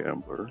 Cool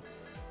Gambler,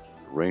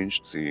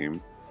 Arranged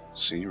Theme,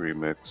 C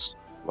Remix,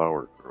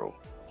 Flower Girl.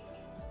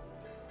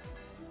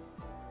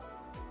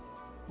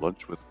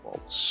 Lunch with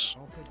Waltz.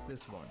 I'll pick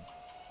this one.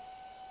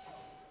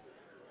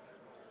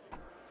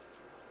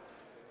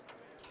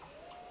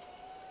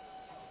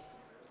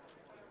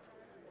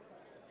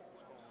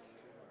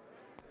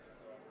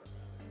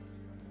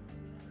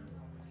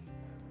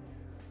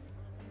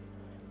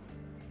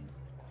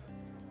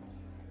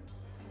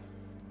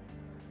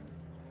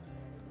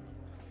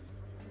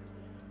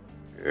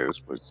 Yeah,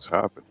 this place is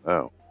hopping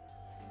now.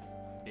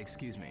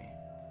 Excuse me.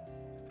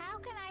 How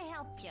can I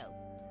help you?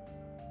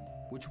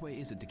 Which way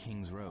is it to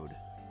King's Road?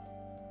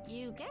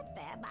 You get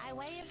there by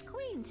way of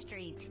Queen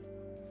Street.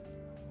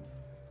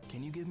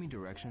 Can you give me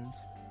directions?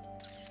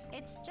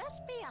 It's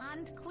just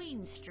beyond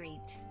Queen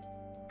Street.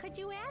 Could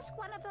you ask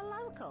one of the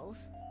locals?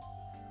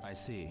 I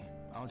see.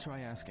 I'll try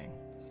asking.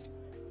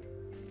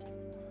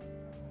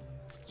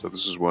 So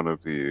this is one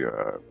of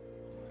the,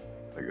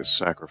 I guess,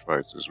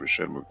 sacrifices with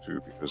Shenmue II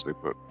because they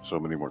put so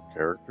many more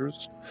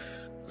characters.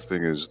 The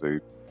thing is,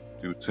 they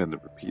do tend to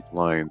repeat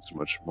lines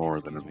much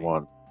more than in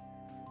one.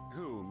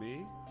 Who,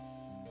 me?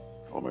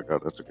 Oh my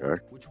god, that's a guy.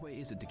 Which way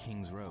is it to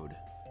King's Road?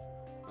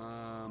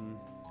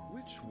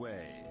 Which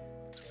way?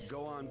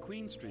 Go on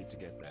Queen Street to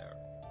get there.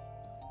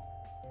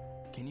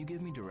 Can you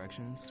give me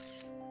directions?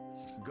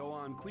 Go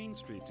on Queen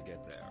Street to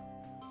get there.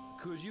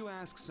 Could you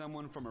ask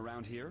someone from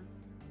around here?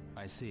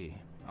 I see.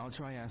 I'll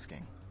try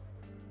asking.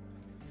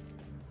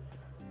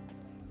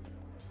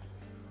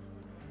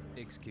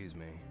 Excuse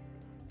me.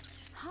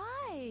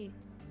 Hi!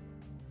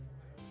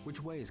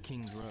 Which way is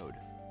King's Road?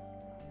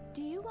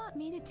 Do you want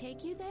me to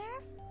take you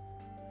there?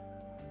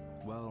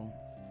 Well,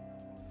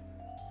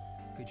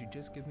 Could you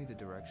just give me the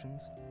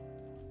directions?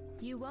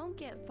 You won't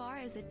get far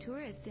as a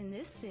tourist in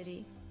this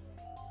city.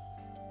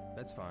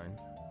 That's fine.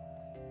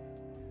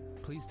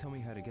 Please tell me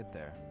how to get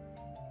there.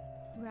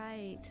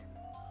 Right.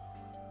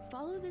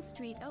 Follow the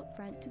street out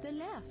front to the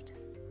left.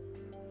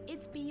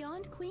 It's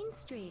beyond Queen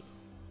Street.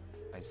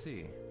 I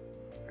see.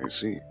 I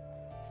see.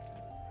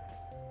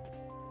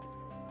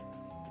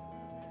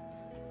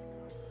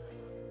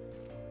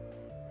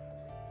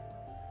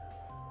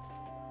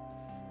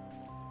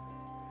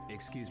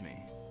 Excuse me.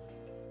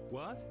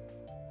 What?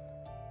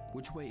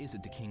 Which way is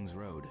it to King's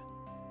Road?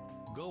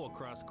 Go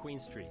across Queen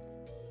Street.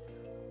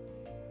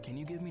 Can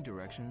you give me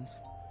directions?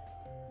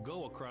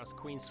 Go across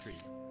Queen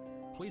Street.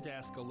 Please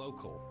ask a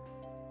local.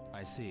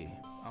 I see.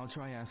 I'll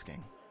try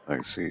asking.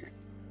 I see.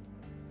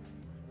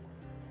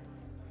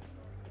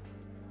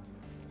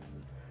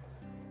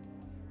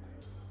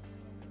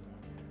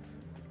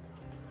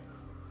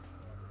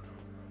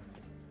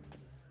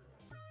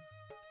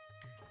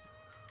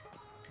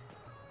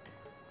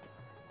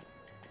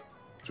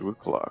 Two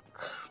o'clock.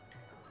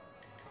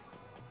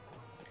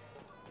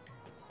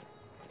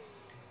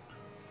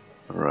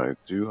 Alright,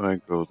 do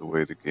I go the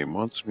way the game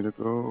wants me to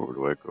go, or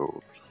do I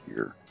go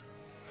here?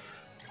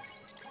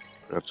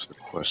 That's the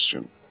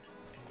question.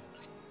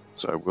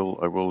 So I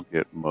will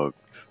get mugged.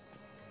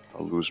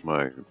 I'll lose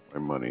my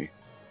money.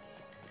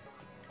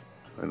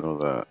 I know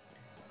that.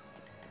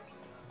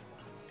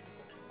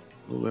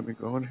 Will it let me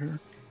go in here?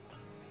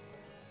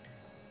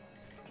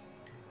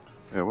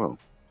 Yeah, well,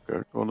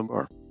 gotta go in the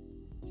bar.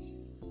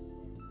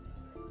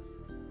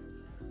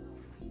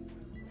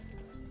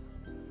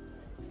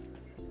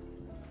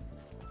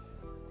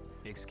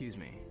 Excuse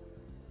me.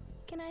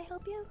 Can I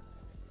help you?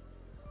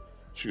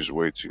 She's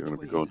way too young to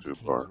be going to a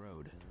bar.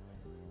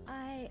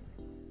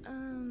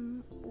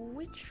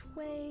 Which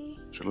way?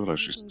 She looks like You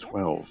she's can get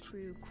 12. there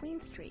through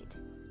Queen Street.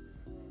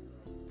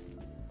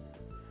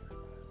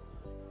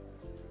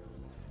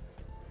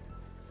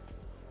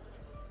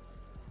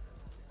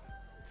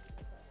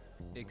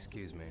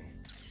 Excuse me.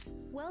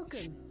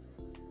 Welcome.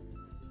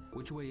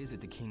 Which way is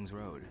it to King's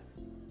Road?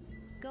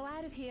 Go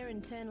out of here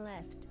and turn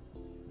left.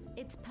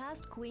 It's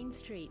past Queen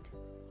Street.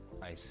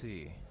 I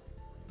see.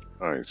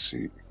 I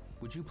see.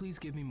 Would you please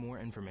give me more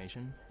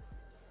information?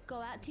 Go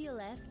out to your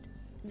left,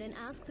 then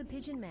ask the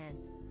Pigeon Man.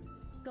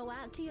 Go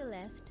out to your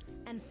left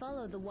and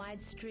follow the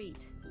wide street.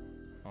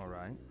 All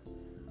right.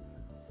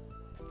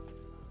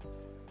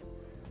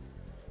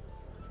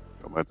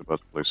 Am I about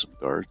to play some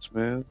darts,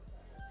 man?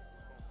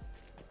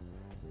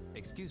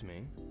 Excuse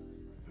me.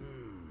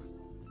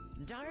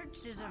 Darts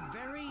is a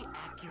very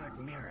accurate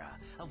mirror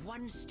of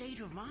one's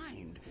state of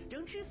mind,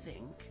 don't you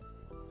think?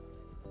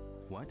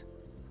 What?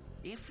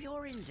 If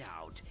you're in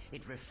doubt,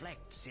 it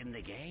reflects in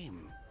the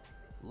game.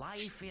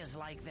 Life is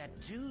like that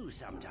too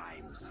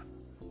sometimes.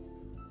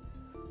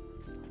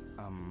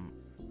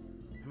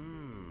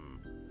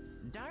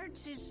 Darts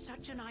is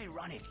such an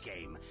ironic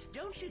game,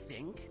 don't you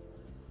think?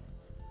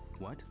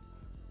 What?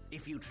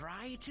 If you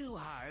try too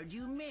hard,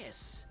 you miss.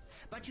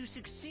 But you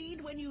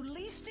succeed when you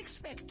least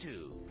expect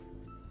to.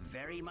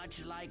 Very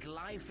much like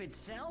life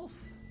itself.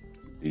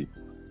 Deep.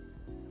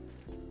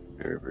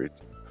 Very, very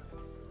deep.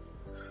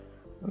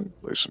 I'll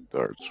play some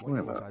darts. Why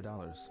not?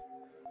 $5.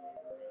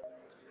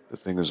 The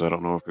thing is, I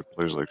don't know if it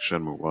plays like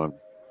Shenmue 1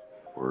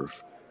 or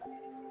if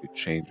it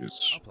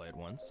changes. I'll play it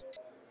once.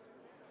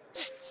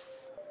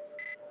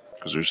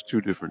 Because there's two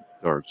different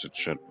darts at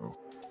Shenmue.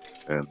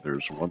 And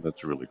there's one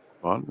that's really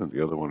fun, and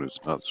the other one is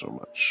not so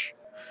much.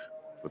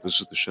 But this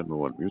is the Shenmue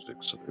 1 music,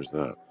 so there's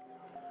that.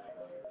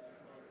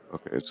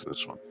 Okay, it's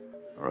this one.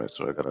 Alright,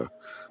 so I gotta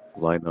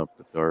line up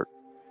the dart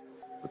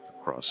with the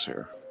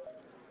crosshair.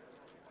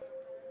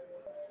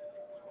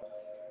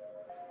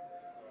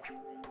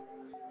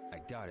 I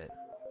got it.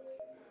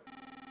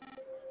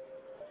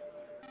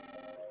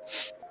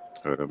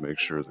 I gotta make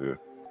sure the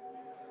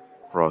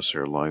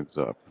crosshair lines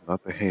up.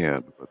 Not the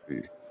hand, but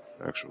the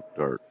actual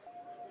dart.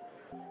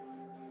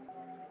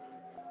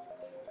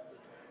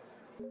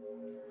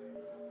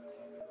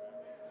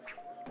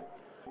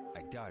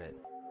 I got it.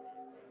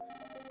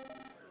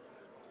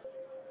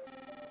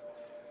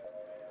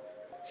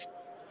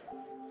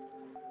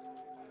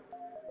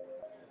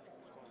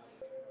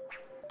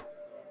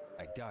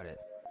 I got it.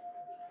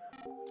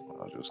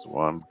 Just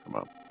one. Come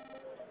on.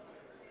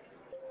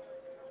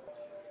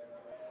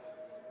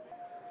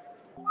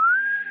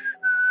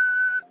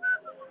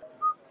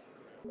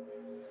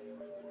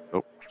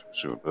 Nope, too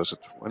soon. That's a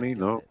 20?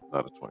 No,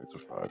 not a 20. It's a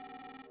 5.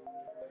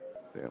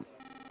 Damn.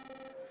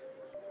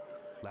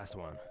 Last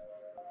one.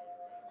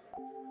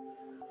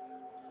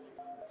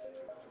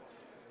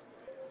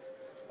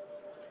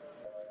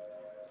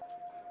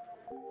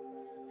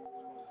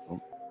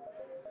 Oh.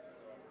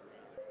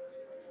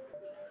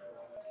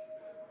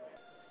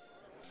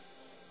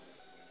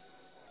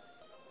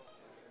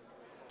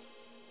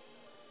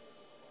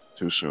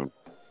 Too soon.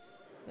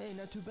 Hey,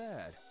 not too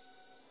bad.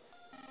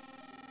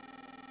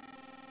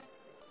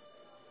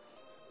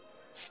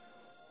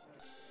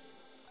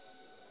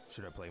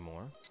 Should I play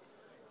more?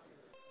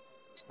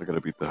 I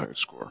gotta beat the high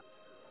score.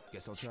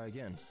 Guess I'll try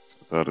again.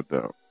 Without a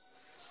doubt.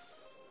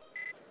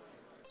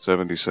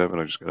 77,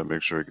 I just gotta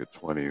make sure I get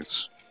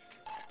 20s.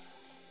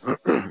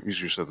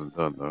 Easier said than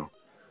done, though.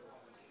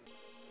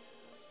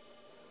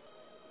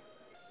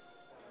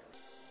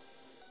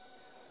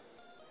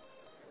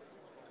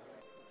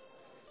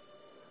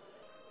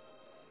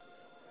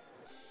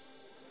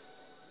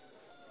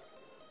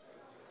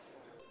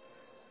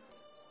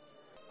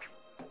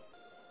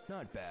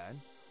 Not bad.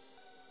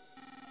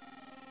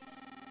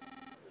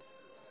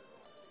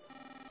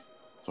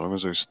 As long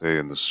as I stay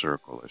in the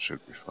circle, I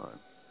should be fine.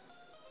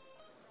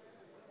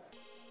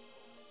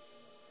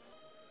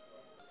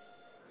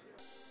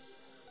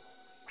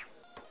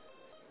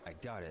 I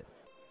got it.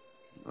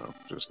 No,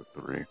 just a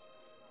 3.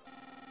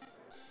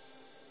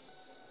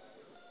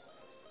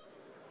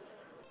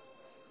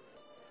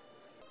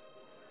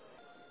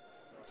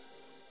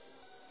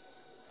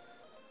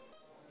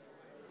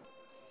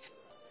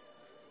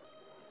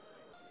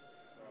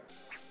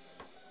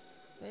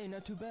 Hey,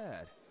 not too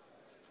bad.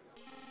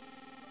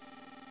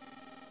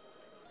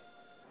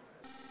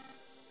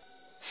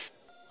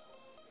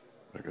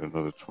 I got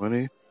another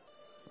 20.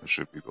 I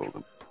should be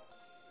golden.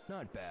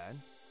 Not bad.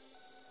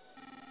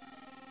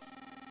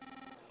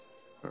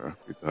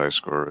 Beat the high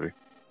score already.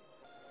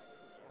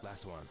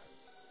 Last one.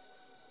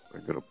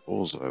 If I get a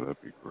bullseye,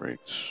 that'd be great.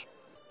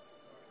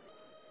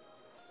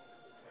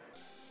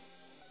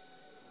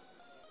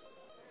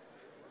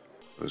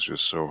 It's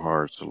just so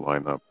hard to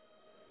line up.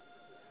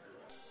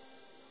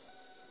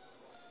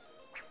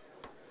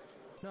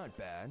 Not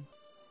bad.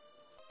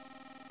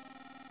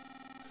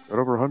 Got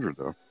over 100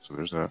 though, so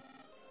there's that.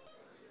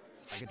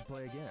 I get to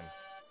play again.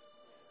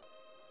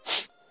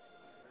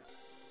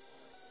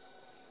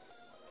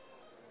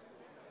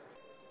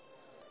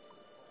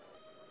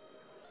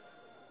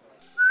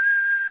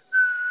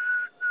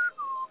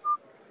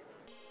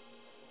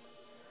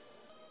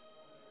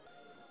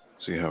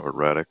 See how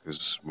erratic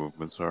his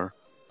movements are?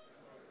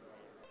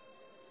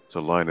 To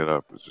line it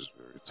up is just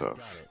very tough.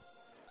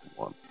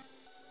 One.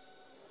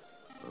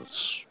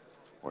 That's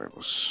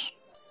pointless.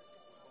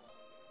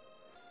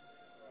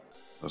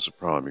 That's the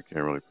problem, you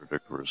can't really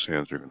predict where his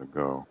hands are going to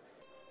go.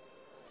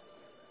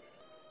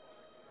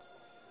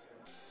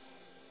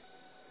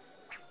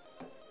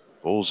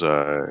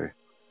 Bullseye.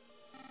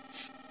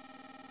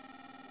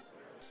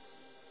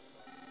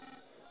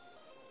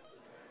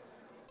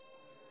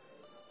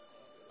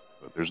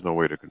 But there's no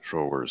way to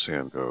control where his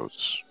hand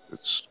goes.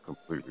 It's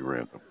completely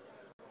random.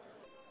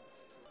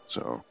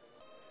 So,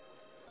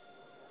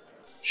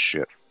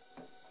 shit.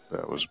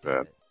 That was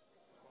bad.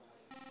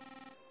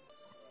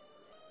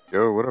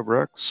 Yo, what up,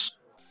 Rex?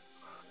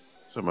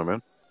 What's up, my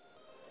man?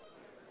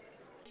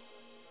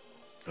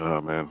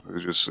 Oh, man.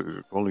 It's just,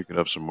 if only you could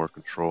have some more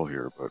control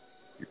here, but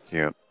you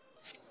can't.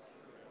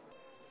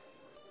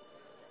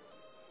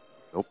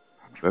 Nope.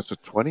 That's a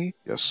 20?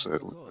 Yes,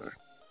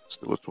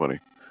 still a 20.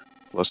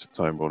 Plus the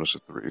time bonus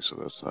of 3, so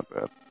that's not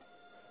bad.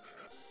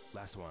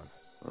 Last one.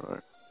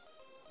 Alright.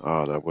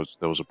 Ah, that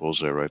was a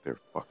bullseye right there.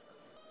 Fuck.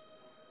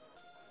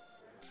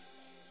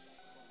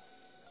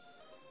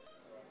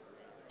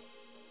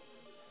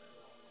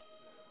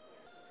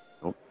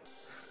 Nope.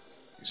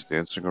 He's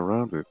dancing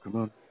around it. Come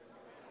on.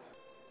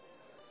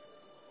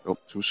 Nope,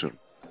 too soon.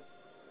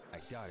 I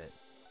got it.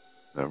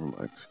 Never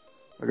mind.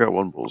 I got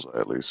one bullseye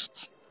at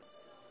least.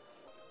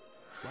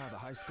 Wow, the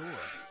high score.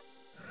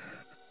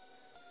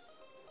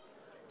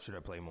 Should I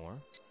play more?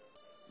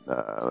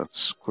 Nah,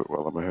 let's quit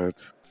while I'm ahead.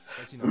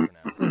 That's enough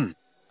for now.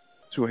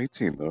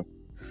 218 though.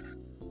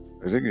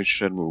 I think in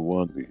Shenmue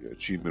 1 the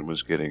achievement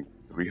was getting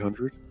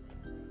 300.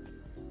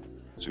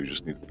 So you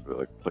just need to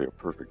like play a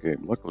perfect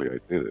game. Luckily I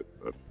did it,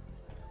 but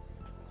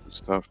it's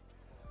tough.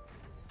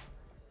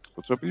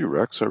 What's up with you,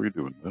 Rex? How are you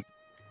doing, man?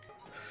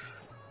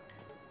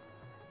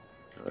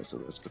 Alright, so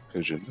that's the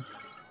pigeon.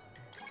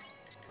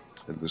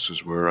 And this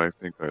is where I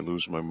think I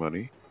lose my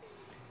money.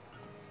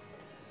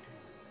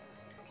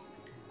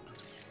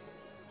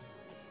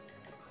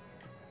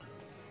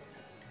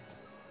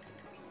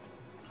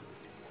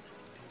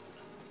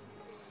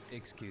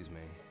 Excuse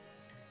me.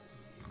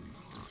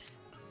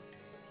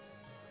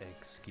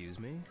 Excuse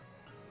me?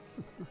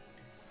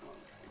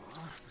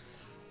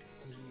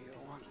 You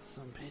want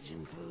some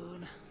pigeon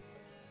food?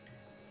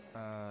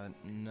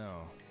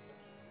 No.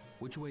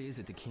 Which way is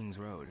it to King's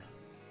Road?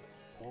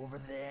 Over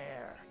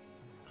there.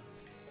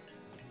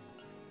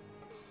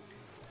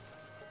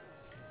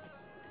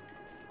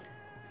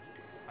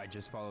 I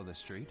just follow the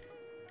street?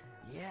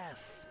 Yes,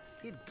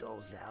 it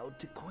goes out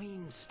to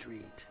Queen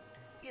Street.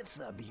 It's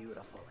a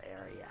beautiful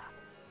area.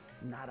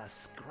 Not a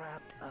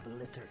scrap of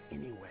litter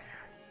anywhere.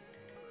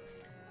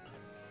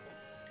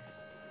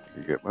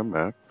 You get my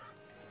map.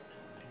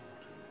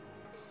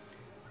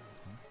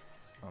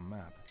 A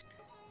map.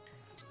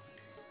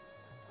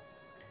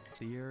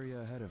 The area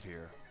ahead of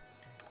here.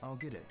 I'll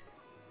get it.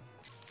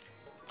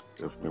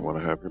 Definitely want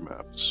to have your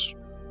maps.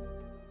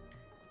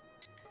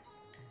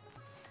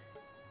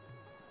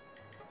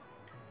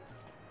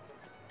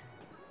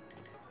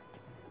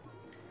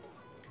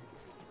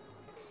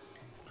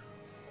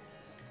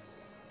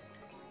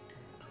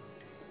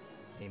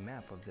 A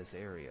map of this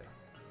area.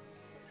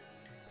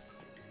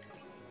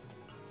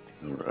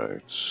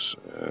 Alright,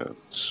 and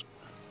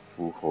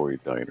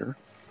Fuhoi Diner.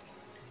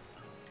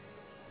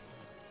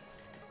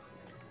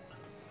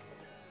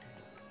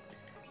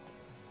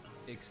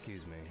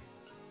 Excuse me.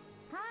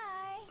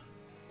 Hi.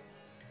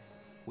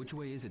 Which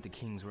way is it to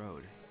King's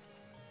Road?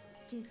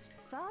 Just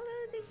follow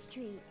the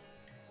street.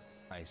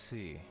 I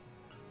see.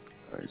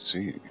 I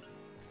see.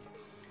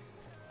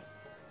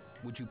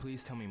 Would you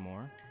please tell me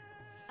more?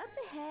 Up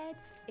ahead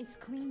is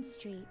Queen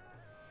Street.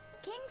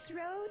 King's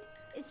Road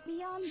is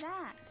beyond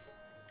that.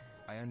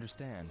 I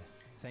understand.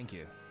 Thank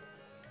you.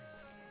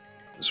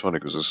 It's funny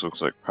because this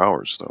looks like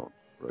Power Stone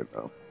right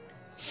now.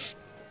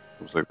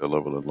 Looks like that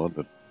level in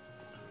London.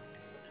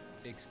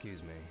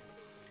 Excuse me.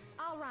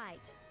 All right.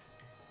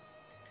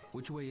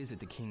 Which way is it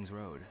to King's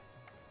Road?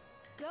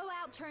 Go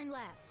out, turn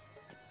left.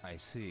 I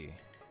see.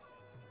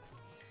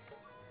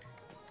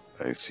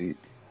 I see.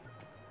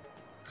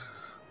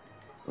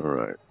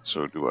 Alright,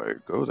 so do I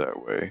go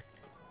that way?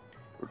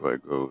 Or do I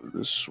go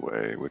this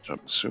way? Which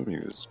I'm assuming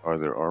is, are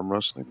there arm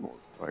wrestling or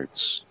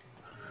fights?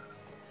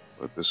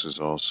 But this is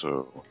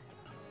also...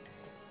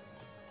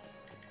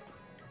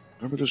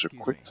 Remember there's a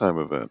quick time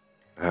event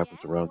that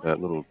happens around that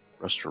little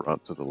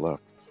restaurant to the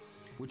left.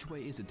 Which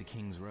way is it to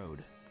King's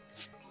Road?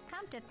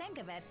 Come to think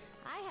of it,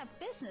 I have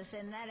business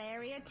in that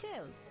area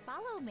too.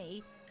 Follow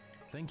me.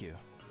 Thank you.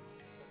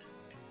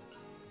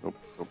 Nope,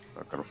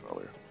 not gonna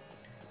follow you.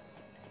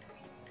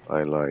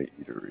 I Lie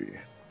Eatery.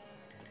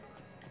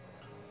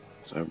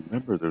 So I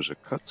remember there's a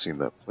cutscene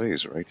that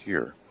plays right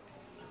here,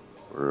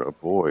 where a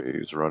boy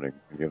is running,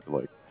 and you have to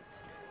like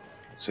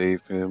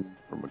save him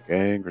from a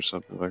gang or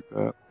something like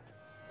that.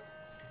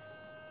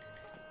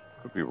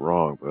 Could be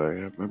wrong, but I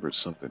remember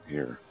something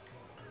here.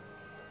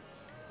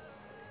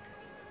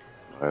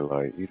 I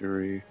Lie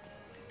Eatery.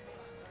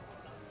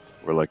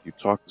 where like you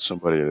talk to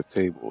somebody at a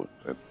table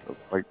and a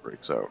fight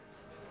breaks out.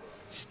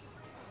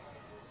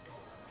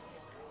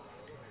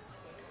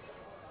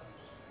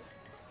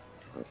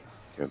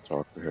 Can't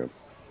talk to him.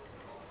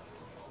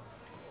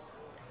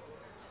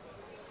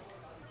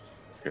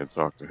 Can't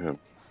talk to him.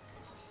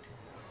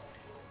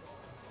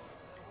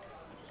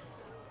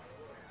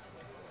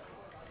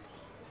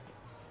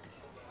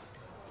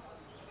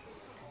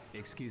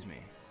 Excuse me.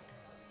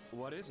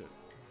 What is it?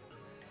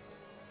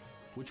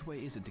 Which way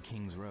is it to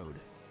King's Road?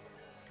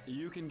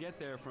 You can get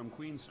there from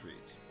Queen Street.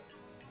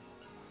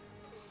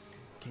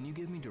 Can you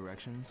give me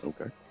directions?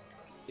 Okay.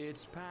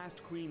 It's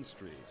past Queen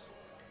Street.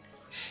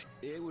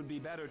 It would be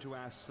better to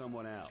ask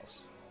someone else.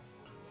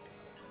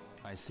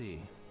 I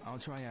see. I'll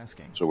try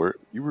asking. So were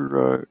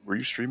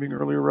you streaming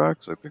earlier,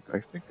 Rax? I think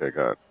I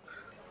got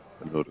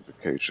a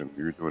notification.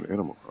 You were doing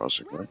Animal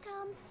Crossing, right?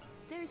 Welcome.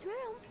 There's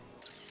room.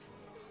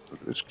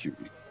 Look at this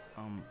cutie.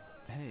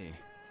 Hey.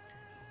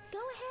 Go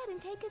ahead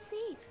and take a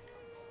seat.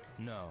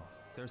 No,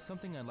 there's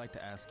something I'd like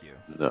to ask you.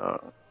 Nah.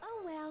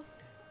 Oh, well.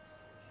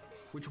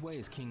 Which way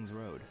is King's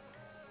Road?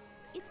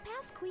 It's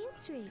past Queen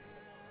Street.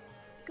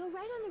 Go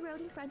right on the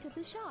road in front of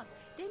the shop.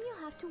 Then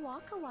you'll have to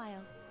walk a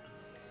while.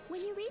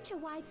 When you reach a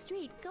wide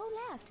street, go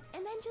left,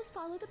 and then just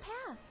follow the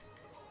path.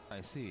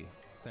 I see.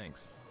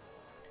 Thanks.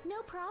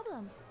 No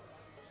problem.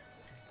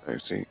 I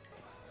see.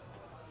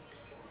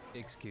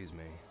 Excuse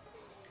me.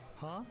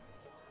 Huh?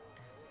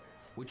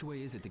 Which way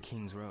is it to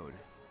King's Road?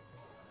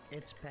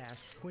 It's past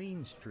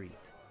Queen Street.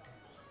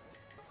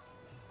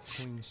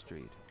 Queen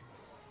Street.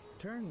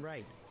 Turn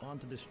right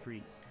onto the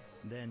street,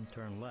 then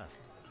turn left.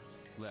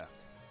 Left.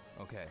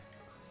 Okay.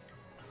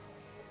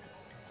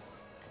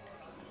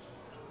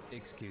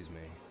 Excuse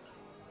me.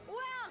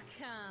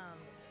 Welcome!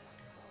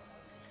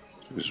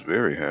 She was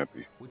very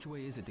happy. Which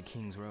way is it to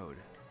King's Road?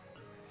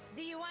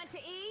 Do you want to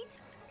eat?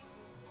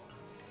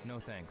 No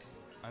thanks.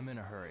 I'm in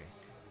a hurry.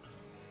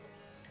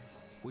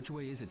 Which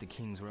way is it to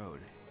King's Road?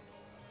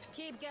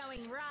 Keep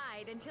going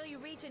right until you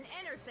reach an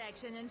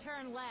intersection and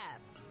turn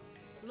left.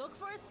 Look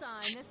for a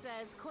sign that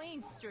says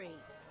Queen Street.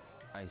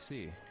 I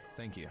see.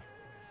 Thank you.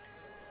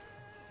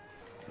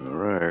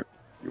 Alright.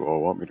 You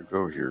all want me to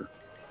go here.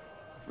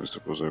 I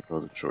suppose I have no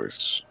other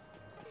choice.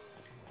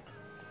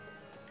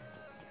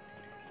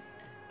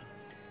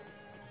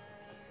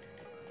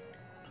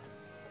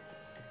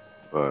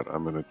 But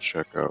I'm gonna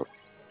check out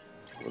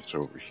what's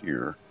over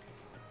here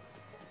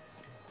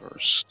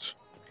first.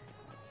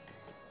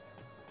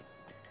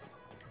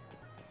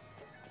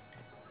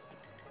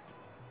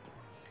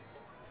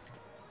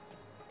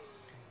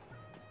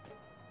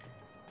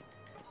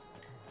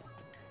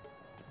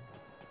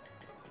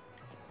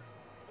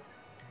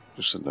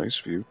 Just a nice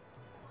view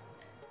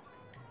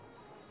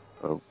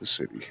of the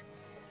city.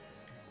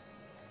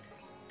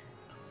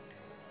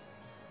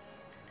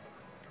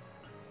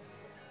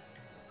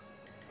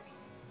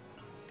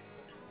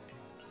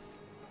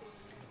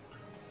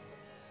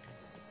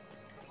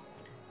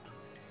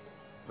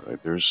 All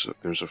right, there's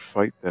a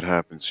fight that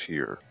happens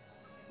here.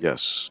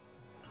 Yes,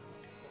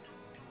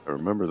 I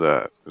remember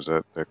that because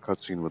that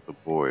cutscene with the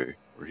boy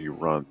where he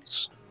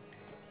runs.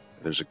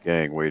 And there's a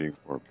gang waiting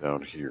for him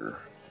down here.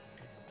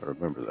 I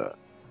remember that.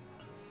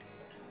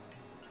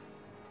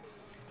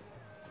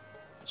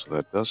 So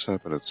that does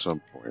happen at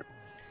some point.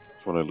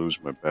 That's when I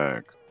lose my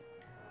bag.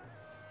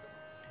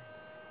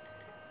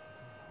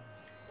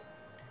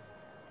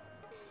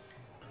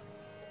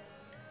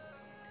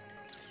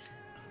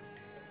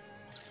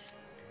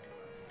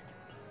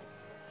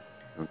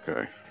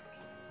 Okay.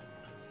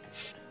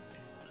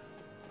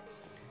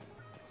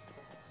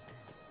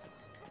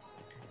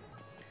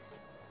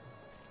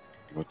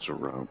 What's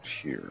around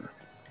here?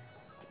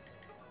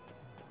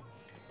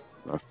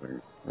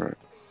 Nothing. All right.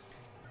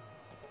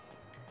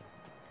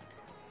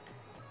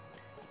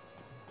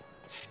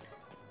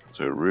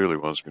 So it really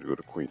wants me to go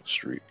to Queen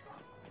Street.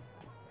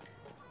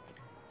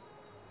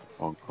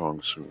 Hong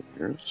Kong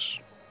souvenirs.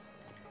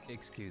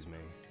 Excuse me.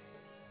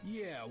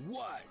 Yeah,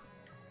 what?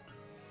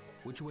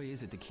 Which way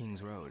is it to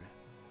King's Road?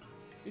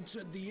 It's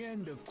at the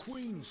end of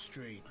Queen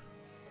Street.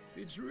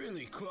 It's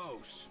really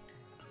close.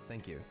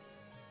 Thank you.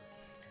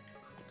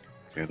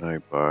 Can I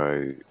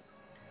buy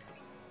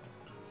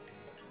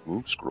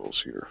move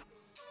scrolls here?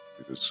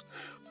 Because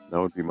that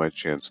would be my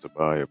chance to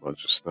buy a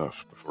bunch of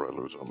stuff before I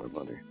lose all my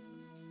money.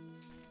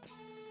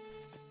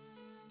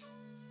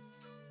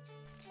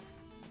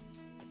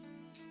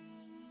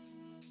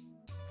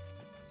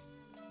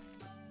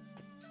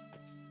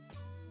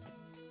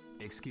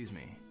 Excuse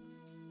me.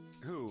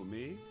 Who,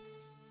 me?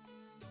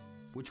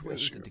 Which way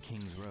Yes, is you. it to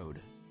King's Road?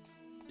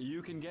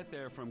 You can get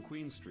there from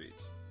Queen Street.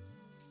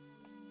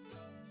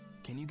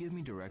 Can you give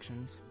me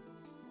directions?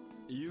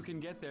 You can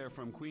get there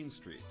from Queen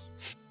Street.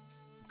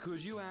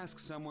 Could you ask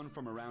someone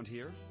from around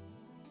here?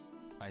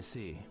 I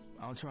see.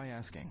 I'll try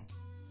asking.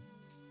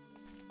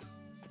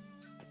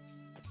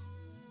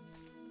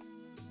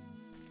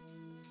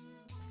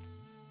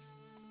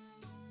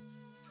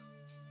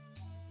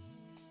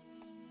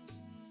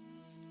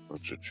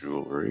 Bunch of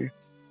jewelry.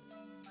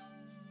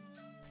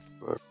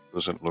 But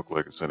doesn't look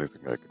like it's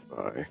anything I can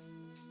buy.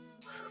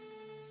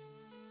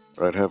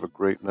 All right, have a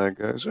great night,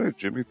 guys. Hey,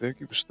 Jimmy, thank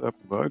you for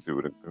stopping by,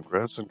 dude, and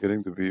congrats on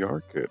getting the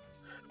VR kit.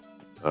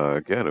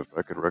 Again, if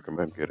I could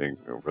recommend getting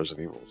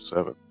Resident Evil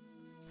 7,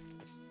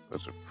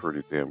 that's a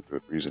pretty damn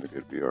good reason to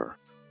get VR.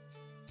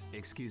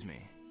 Excuse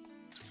me.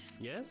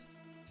 Yes?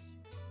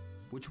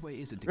 Which way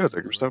is it to Yeah,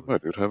 thank you for stopping by,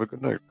 dude. Have a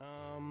good night.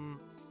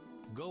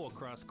 Go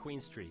across Queen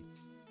Street.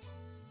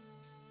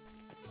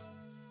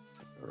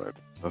 All right,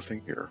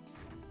 nothing here.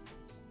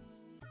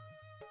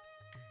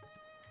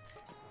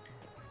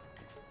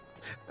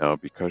 Now,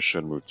 because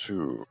Shenmue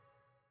II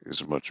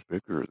is much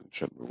bigger than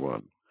Shenmue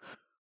 1,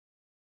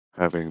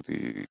 having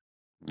the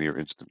near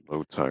instant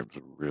load times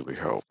really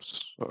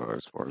helps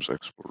as far as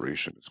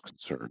exploration is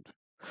concerned.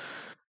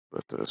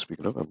 But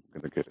speaking of, I'm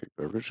going to get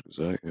a beverage because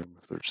I am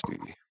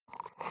thirsty.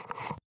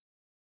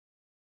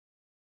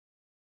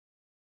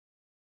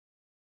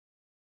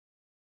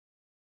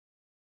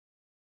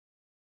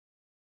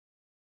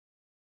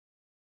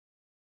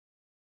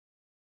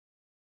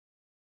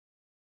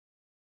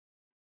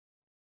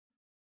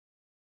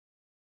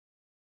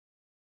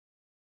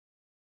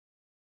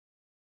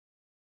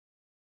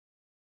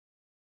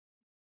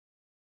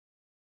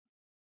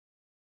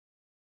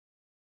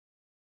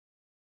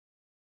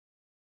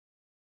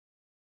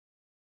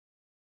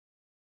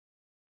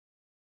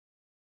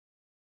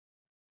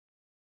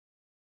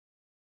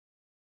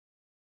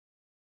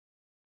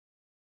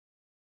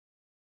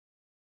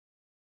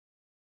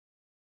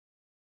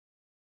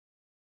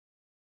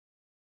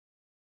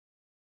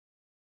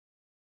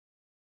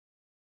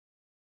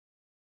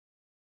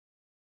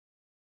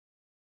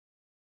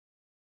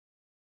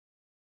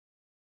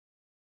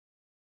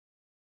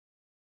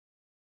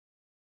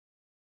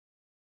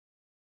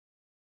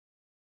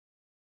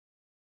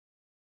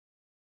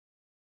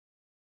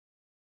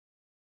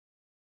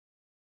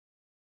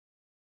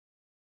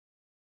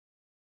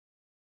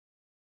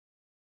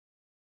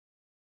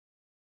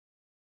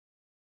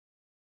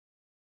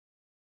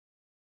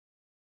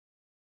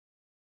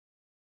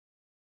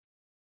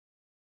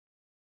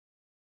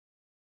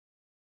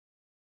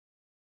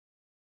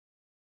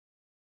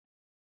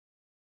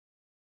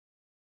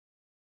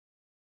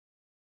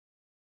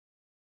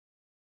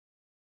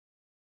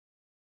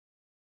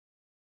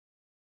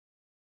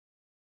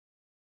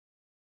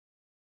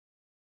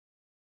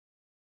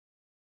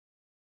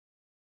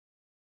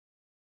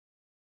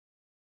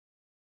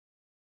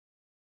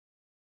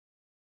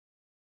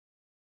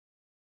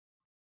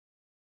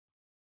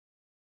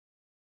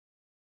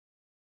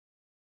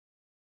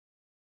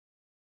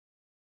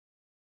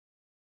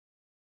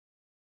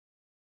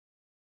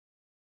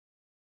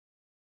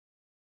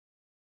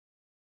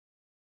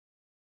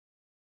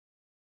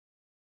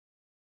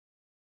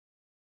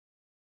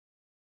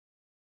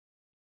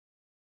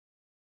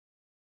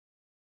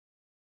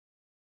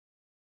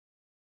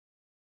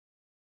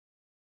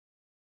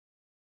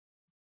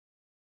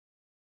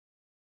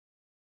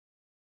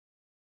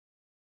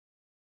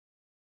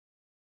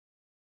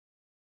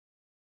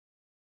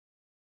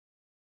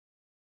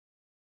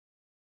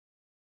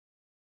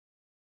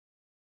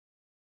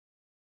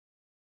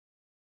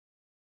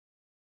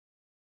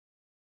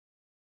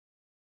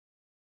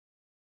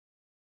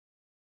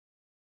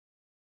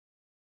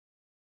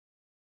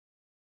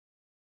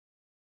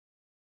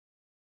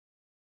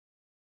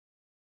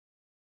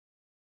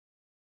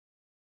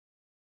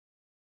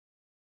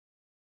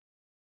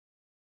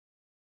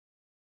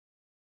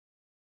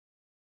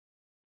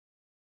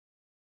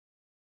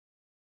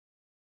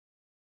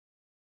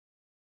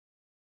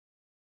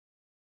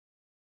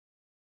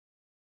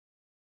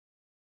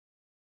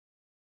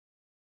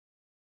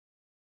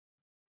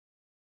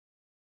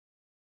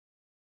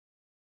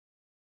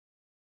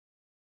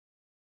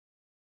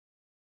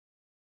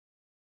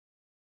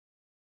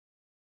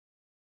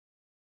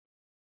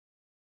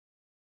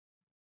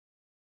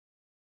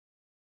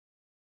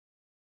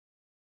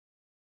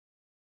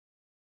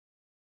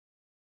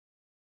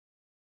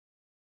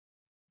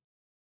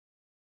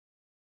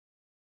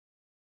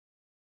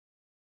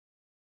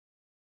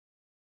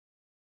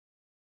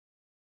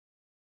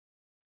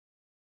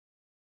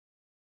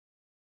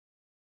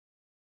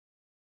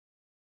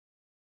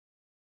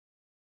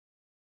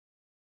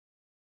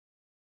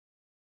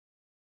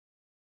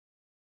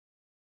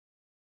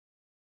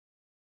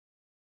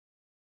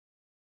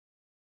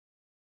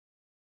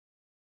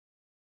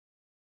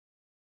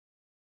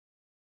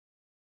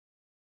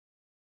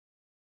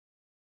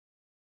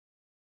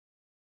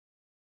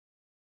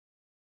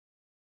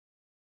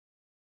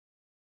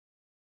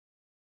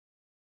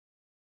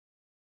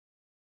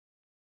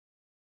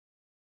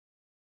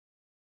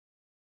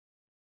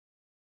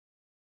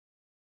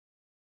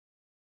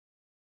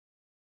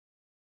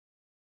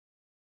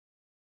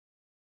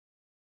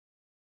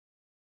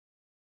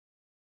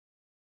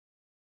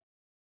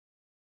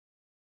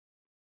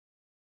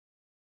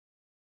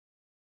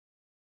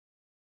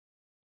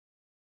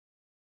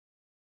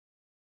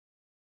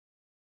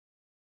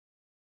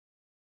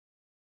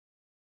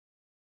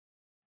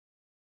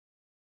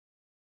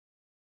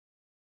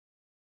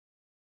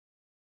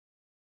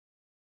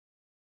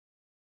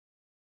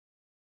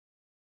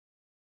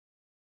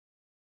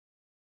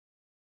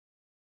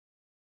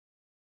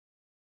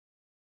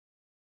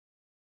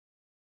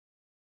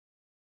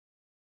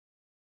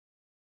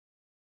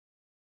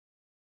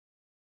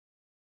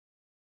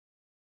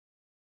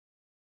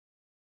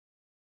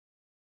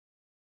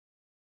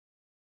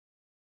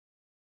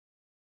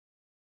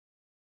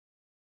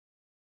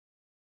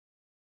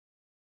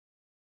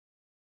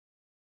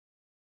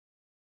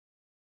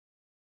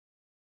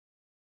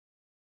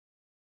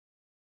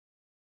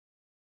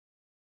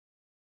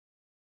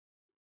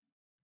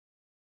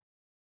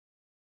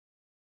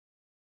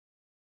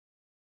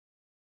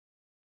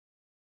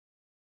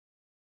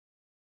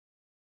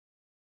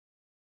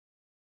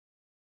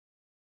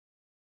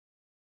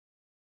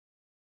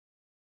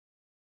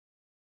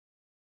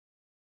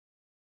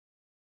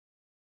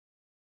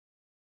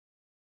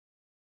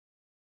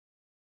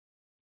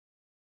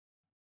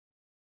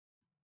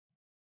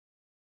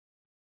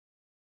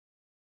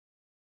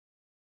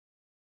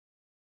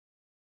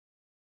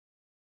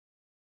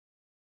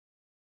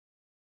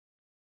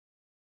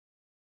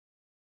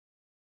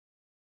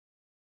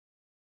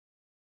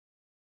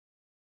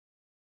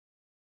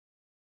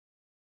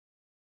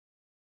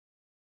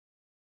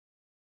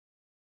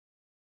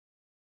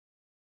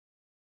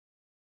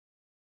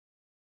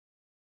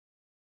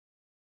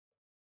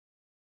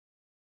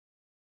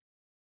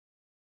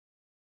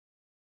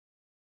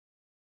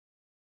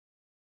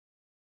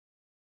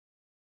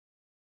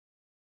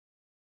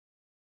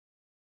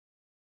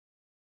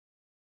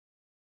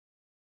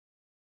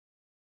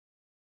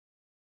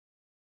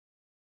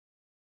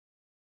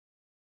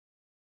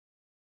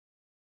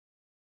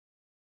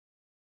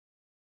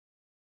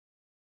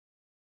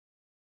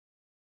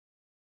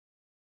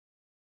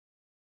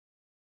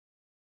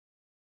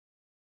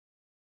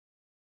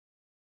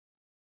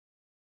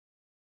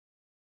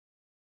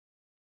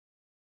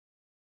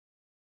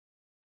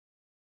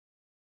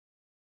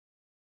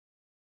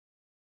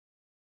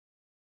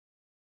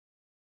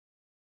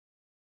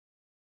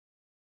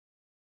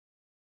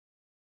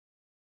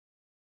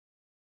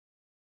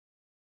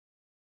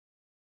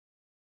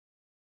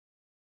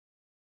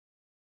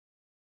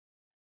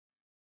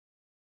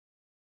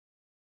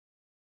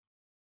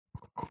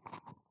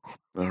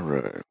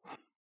 Alright.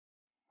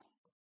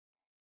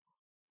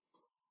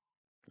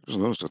 Just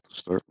notice at the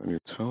start menu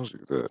tells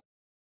you that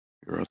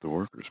you're at the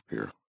workers'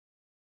 pier.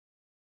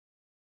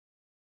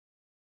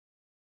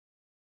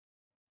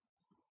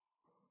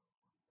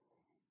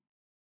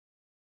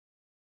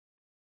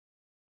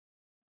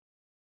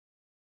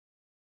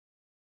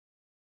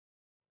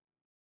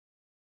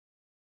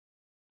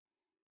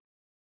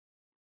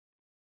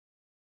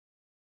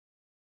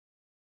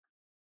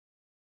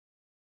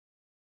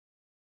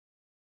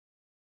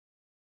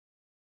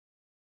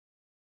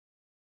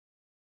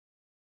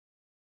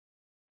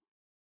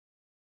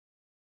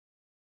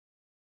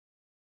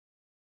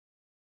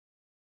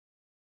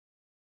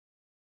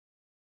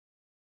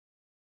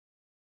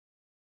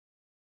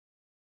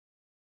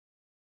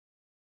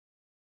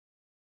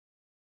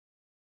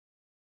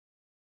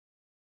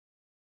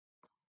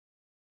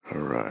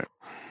 Alright.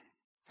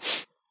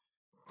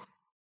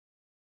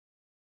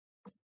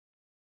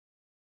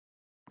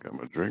 Got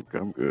my drink,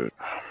 I'm good.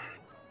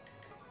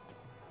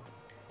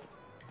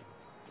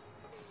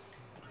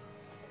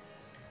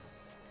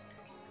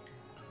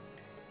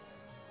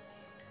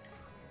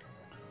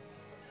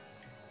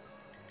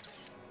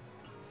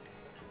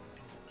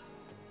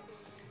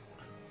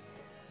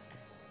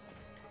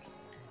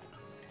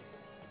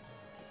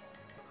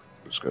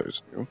 This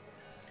guy's new.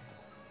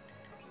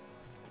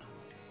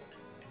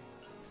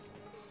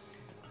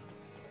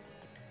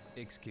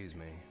 Excuse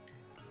me.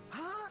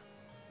 Huh?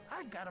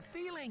 I've got a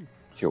feeling.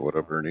 Yo, what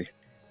up, Ernie?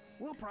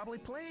 We'll probably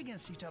play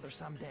against each other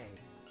someday.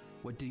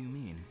 What do you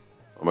mean?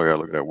 Oh my god,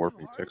 look at that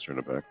warping texture in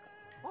the back.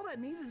 All that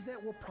means is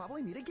that we'll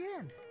probably meet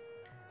again.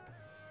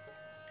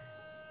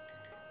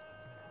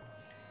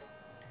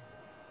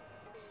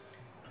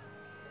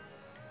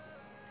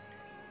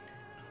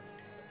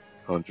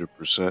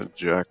 %100%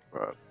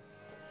 jackpot.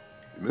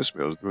 You missed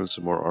me, I was doing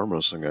some more arm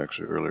wrestling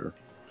actually earlier.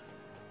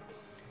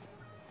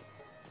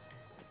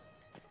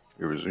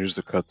 Here's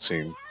the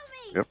cutscene.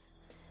 Yep.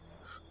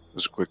 It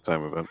was a quick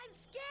time event. I'm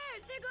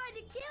scared. They're going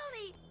to kill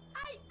me.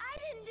 I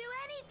didn't do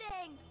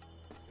anything.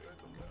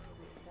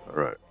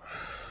 Alright.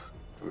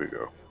 Here we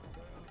go.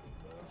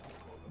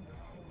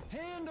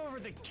 Hand over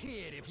the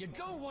kid if you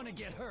don't want to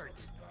get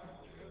hurt.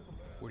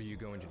 What are you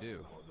going to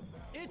do?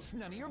 It's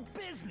none of your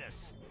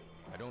business.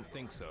 I don't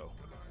think so.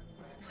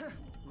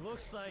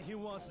 Looks like he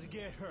wants to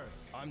get hurt.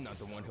 I'm not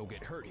the one who'll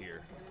get hurt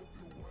here.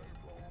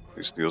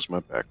 He steals my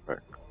backpack.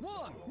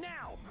 One,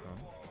 now!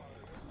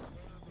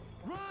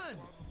 Run!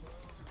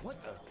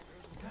 What the?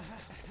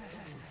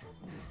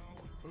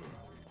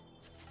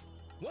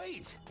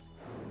 Wait!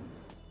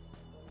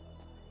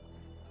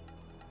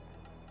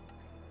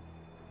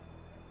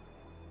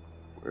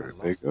 Where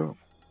did they go?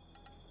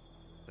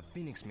 The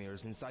Phoenix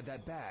mirror's inside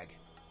that bag.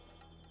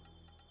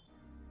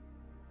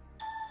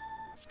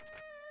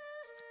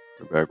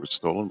 The bag was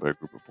stolen by a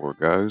group of 4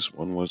 guys.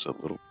 One was a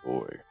little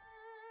boy.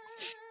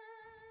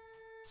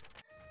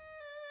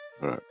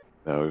 Alright,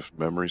 now if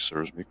memory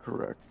serves me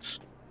correct,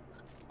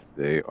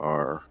 they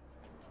are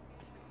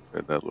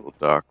at that little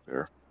dock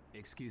there.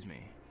 Excuse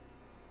me.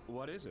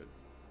 What is it?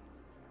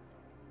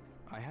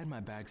 I had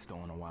my bag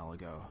stolen a while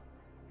ago.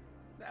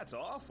 That's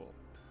awful.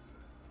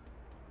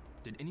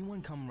 Did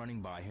anyone come running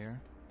by here?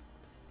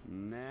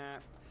 Nah,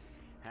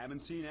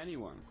 haven't seen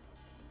anyone.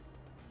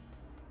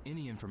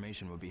 Any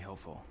information would be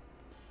helpful.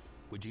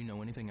 Would you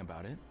know anything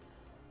about it?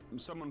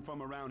 Someone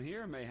from around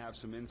here may have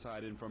some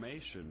inside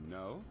information,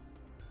 no?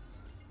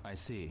 I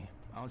see.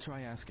 I'll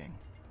try asking.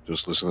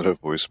 Just listen to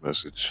that voice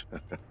message.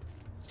 It's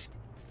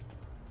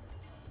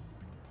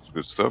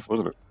good stuff,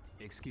 wasn't it?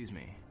 Excuse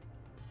me.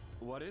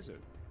 What is it?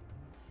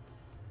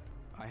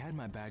 I had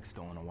my bag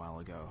stolen a while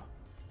ago.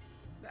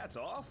 That's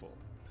awful.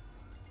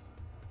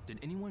 Did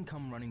anyone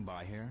come running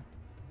by here?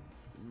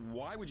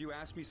 Why would you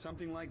ask me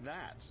something like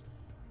that?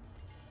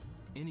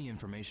 Any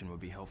information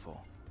would be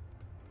helpful.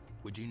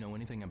 Would you know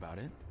anything about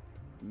it?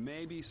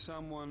 Maybe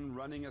someone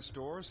running a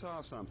store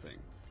saw something.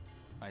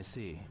 I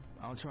see.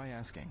 I'll try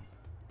asking.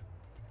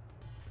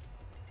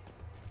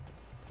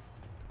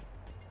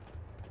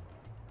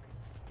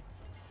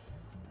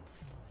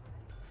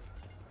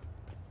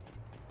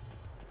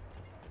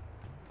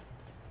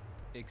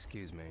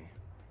 Excuse me.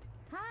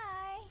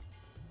 Hi.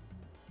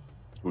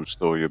 Who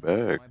stole your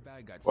bag?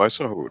 Well, I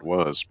saw who it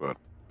was, but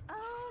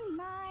Oh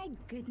my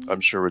goodness.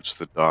 I'm sure it's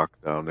the dock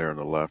down there on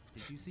the left,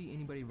 Did you see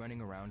anybody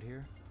running around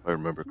here? if I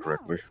remember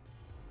correctly.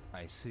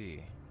 I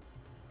see.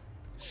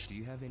 Do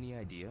you have any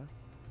idea?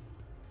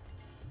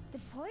 The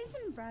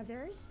Poison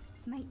Brothers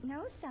might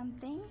know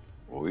something.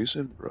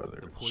 Poison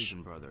Brothers. The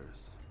Poison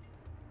Brothers.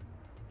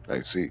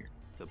 I see.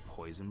 The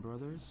Poison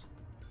Brothers?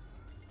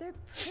 They're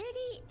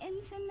pretty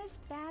infamous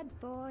bad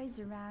boys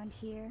around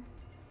here.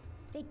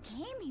 They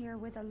came here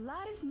with a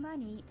lot of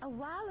money a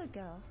while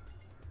ago.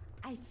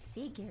 I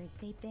figured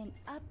they've been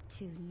up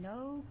to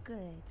no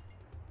good.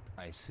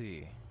 I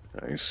see.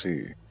 I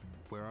see.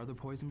 Where are the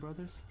Poison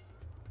Brothers?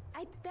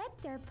 I bet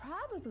they're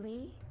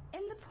probably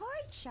in the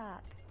pork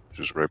shop.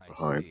 Just right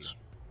behind.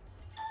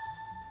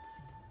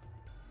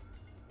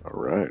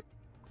 Alright.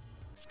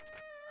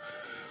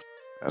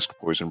 Ask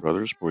Poison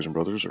Brothers. Poison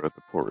Brothers are at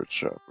the porridge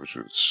shop, which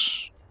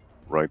is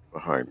right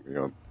behind me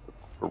on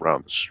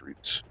around the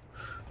street.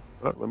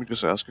 But let me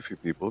just ask a few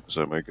people because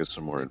I might get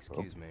some more info.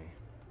 Excuse me.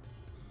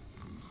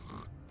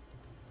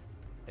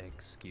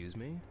 Excuse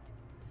me?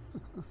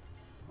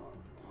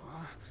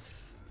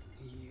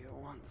 You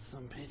want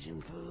some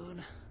pigeon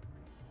food?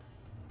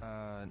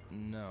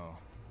 No.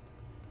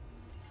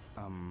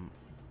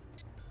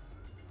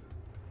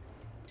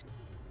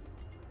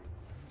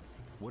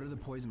 What are the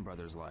Poison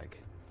Brothers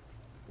like?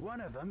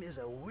 One of them is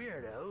a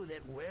weirdo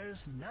that wears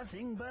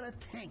nothing but a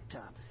tank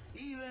top,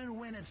 even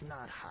when it's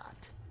not hot.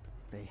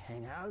 They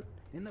hang out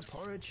in the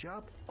porridge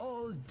shop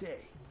all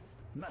day.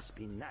 Must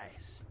be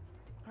nice.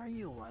 Are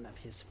you one of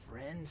his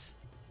friends?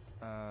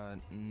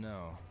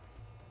 No.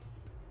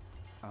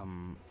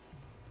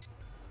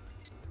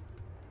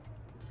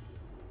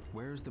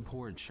 Where's the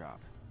porridge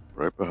shop?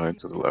 Right behind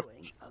to the left.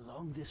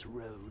 Along this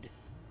road.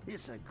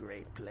 It's a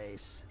great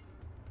place.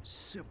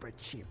 Super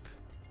cheap.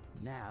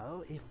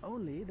 Now, if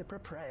only the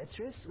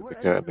proprietress Did were the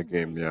cat in the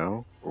game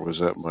meow? Or was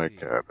that my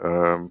cat?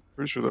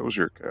 Pretty sure that was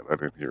your cat. I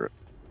didn't hear it.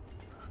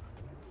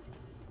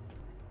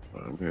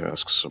 Let me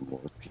ask some more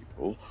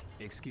people.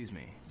 Excuse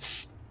me.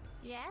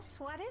 Yes,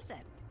 what is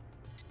it?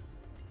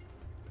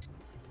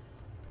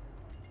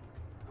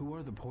 Who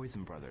are the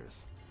Poison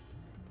Brothers?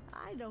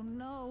 I don't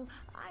know.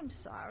 I'm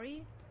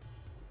sorry.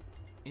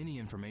 Any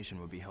information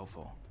would be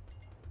helpful.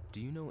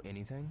 Do you know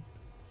anything?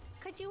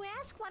 Could you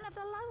ask one of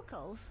the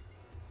locals?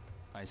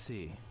 I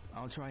see.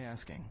 I'll try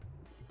asking.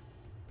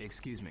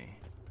 Excuse me.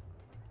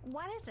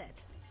 What is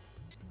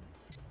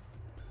it?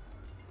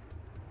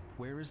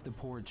 Where is the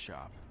porridge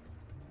shop?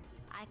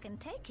 I can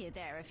take you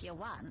there if you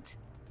want.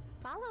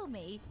 Follow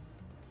me.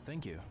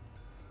 Thank you.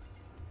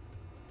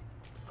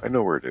 I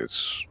know where it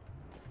is.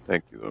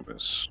 Thank you, though,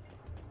 miss.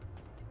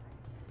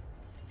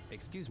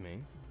 Excuse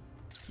me.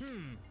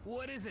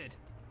 What is it?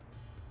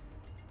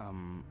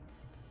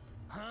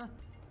 Huh?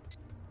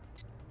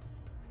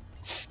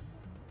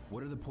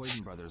 What are the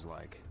Poison Brothers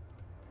like?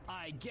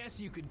 I guess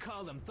you could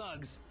call them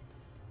thugs.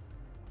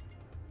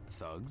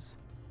 Thugs?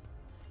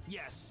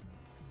 Yes.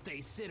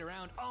 They sit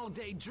around all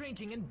day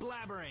drinking and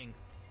blabbering.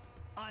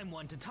 I'm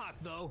one to talk,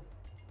 though.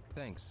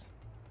 Thanks.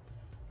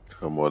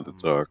 I'm one to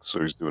talk,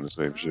 so he's doing the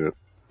same shit.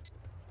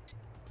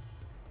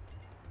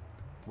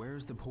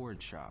 Where's the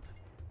porridge shop?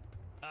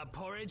 A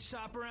porridge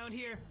shop around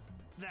here?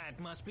 That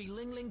must be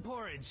Ling Ling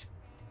Porridge.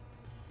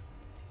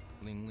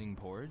 Ling Ling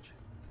Porridge?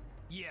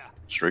 Yeah.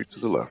 Straight to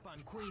the left.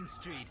 On Queen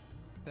Street.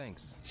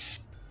 Thanks.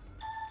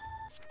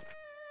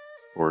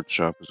 Porridge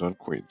shop is on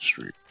Queen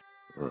Street.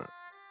 Alright.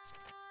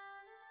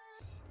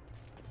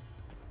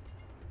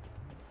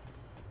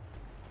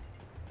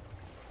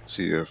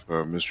 See if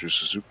Mr.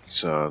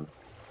 Suzuki-san...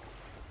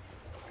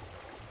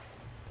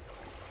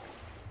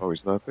 Oh,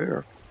 he's not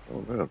there.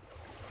 Oh, man.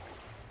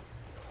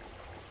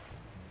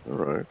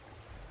 Alright.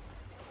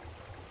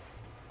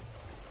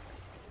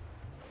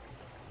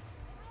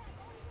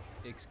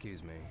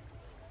 Excuse me.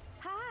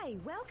 Hi,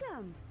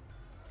 welcome.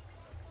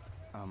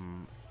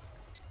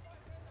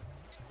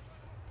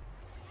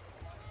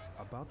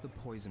 About the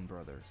Poison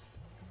Brothers.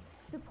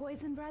 The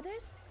Poison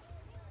Brothers?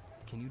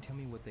 Can you tell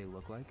me what they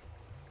look like?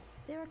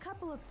 They're a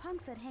couple of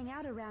punks that hang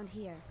out around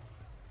here.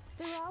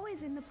 They're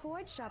always in the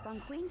porridge shop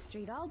on Queen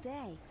Street all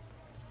day.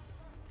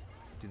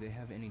 Do they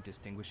have any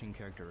distinguishing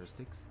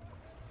characteristics?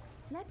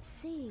 Let's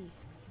see.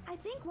 I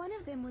think one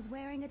of them was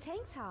wearing a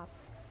tank top.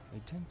 A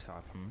tank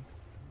top,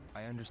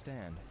 I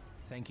understand.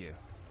 Thank you.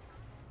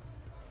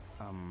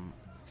 I'm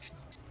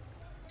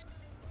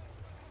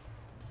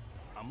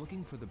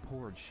looking for the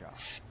porridge shop.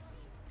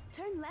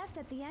 Turn left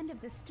at the end of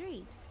the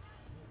street.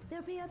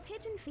 There'll be a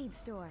pigeon feed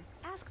store.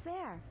 Ask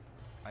there.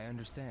 I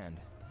understand.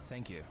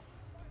 Thank you.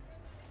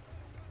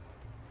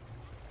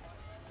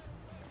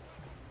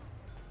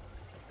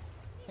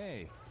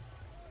 Hey.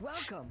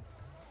 Welcome.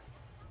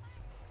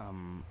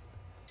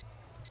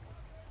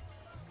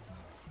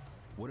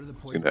 What are the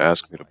He's Poison gonna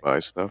ask me to buy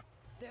stuff?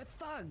 They're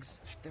thugs.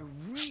 They're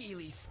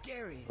really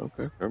scary.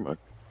 Okay, never mind.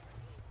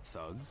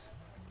 Thugs?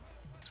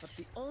 But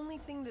the only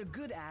thing they're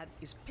good at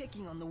is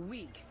picking on the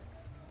weak.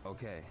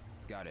 Okay,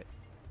 got it.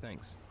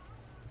 Thanks.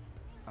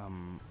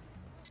 I'm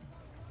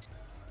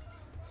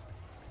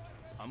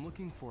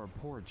looking for a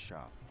porridge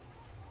shop.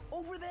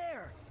 Over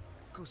there!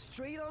 Go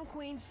straight on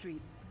Queen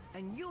Street,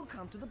 and you'll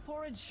come to the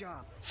porridge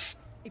shop.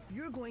 If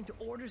you're going to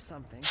order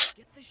something,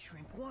 get the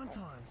shrimp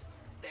wontons.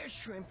 Their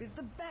shrimp is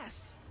the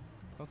best.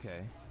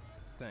 Okay,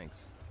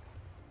 thanks.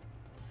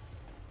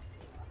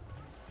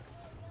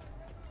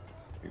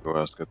 You go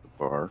ask at the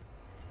bar.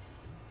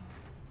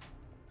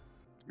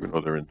 Even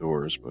though they're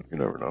indoors, but you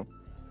never know.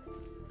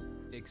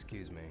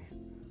 Excuse me.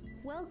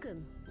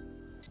 Welcome.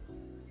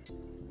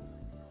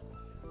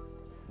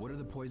 What are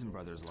the Poison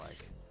Brothers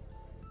like?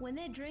 When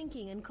they're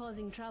drinking and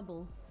causing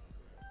trouble,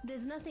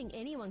 there's nothing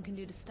anyone can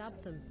do to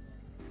stop them.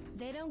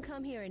 They don't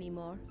come here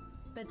anymore,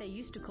 but they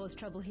used to cause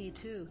trouble here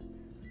too.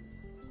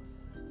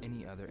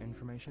 Any other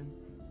information?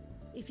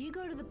 If you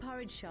go to the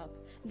porridge shop,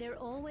 they're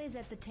always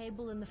at the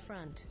table in the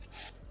front.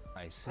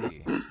 I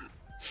see.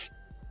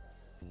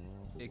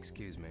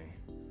 Excuse me.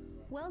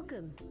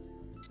 Welcome.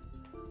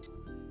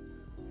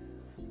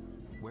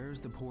 Where's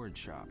the porridge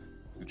shop?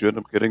 Did you end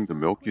up getting the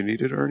milk you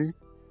needed, Ernie?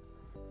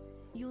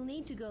 You'll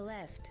need to go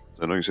left.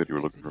 I know you said you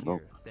were looking for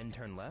milk. Then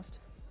turn left?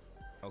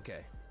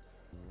 Okay.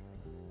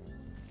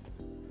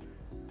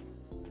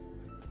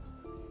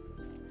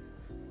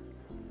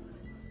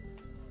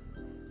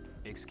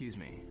 Excuse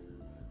me.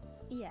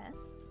 Yes?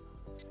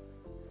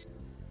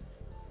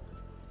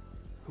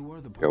 Who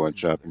are the I went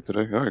shopping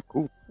today. Alright,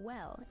 cool.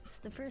 Well, it's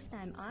the first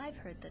time I've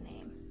heard the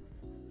name.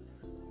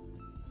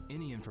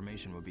 Any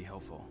information would be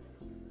helpful.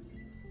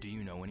 Do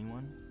you know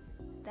anyone?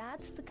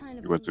 That's the kind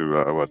of... You went to,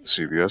 the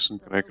CVS in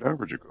Connecticut, or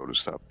did you go to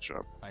Stop and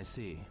Shop? I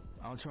see.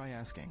 I'll try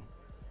asking.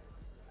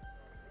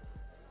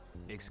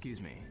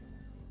 Excuse me.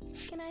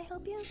 Can I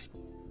help you?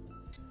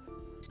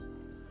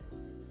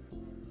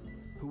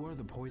 Who are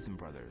the Poison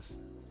Brothers?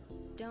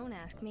 Don't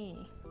ask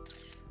me.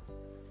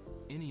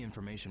 Any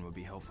information would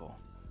be helpful.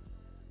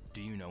 Do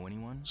you know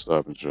anyone?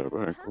 Stop and Shop,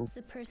 alright, Perhaps cool.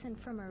 a person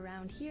from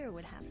around here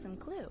would have some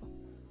clue.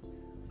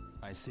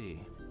 I see.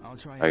 I'll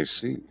try... I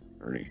see,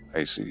 Ernie.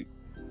 I see.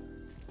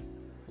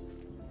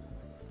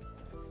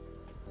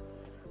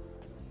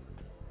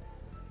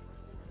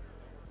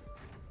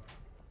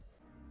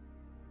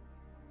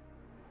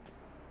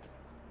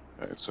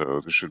 Alright,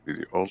 so this should be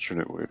the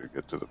alternate way to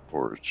get to the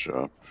porridge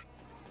shop.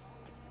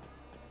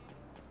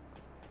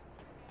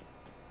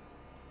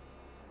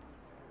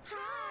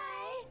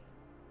 Hi!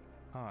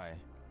 Hi.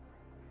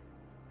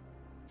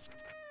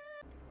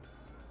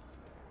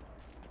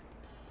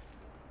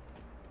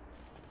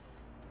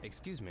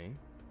 Excuse me.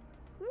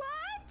 What?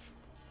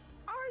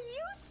 Are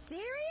you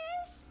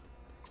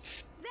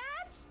serious?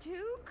 That's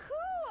too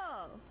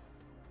cool!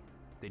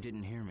 They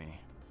didn't hear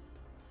me.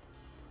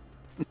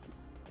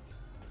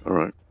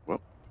 Alright,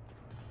 well.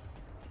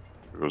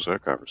 There goes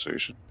that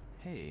conversation.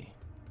 Hey.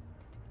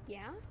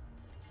 Yeah?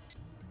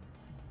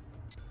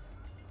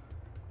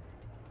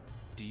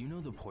 Do you know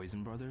the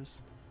Poison Brothers?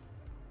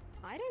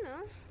 I don't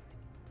know.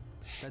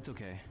 That's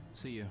okay.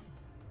 See you.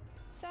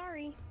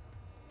 Sorry.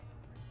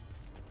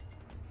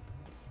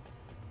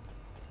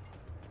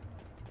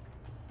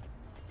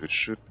 It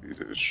should be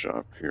this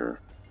shop here.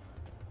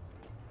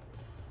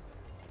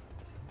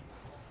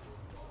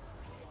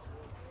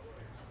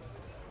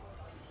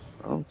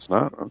 Oh, it's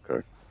not?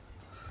 Okay.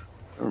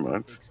 Never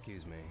mind.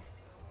 Excuse me.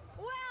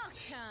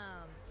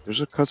 Welcome! There's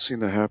a cutscene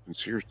that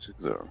happens here too,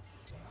 though.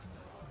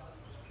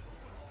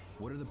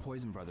 What are the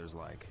Poison Brothers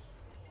like?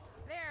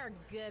 They're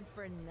good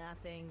for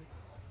nothing.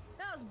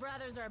 Those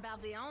brothers are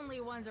about the only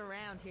ones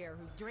around here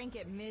who drink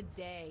at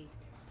midday.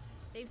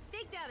 They've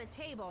staked out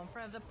a table in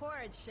front of the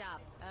porridge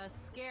shop. A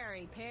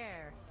scary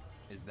pair.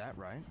 Is that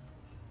right?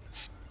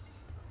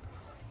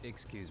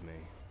 Excuse me.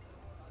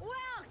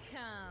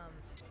 Welcome!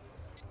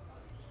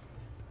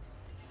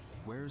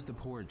 Where's the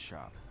porridge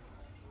shop?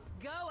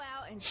 Go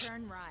out and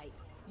turn right.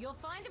 You'll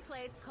find a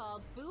place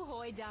called Fu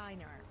Hoi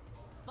Diner.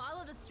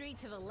 Follow the street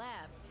to the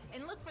left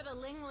and look for the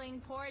Ling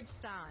Ling porridge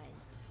sign.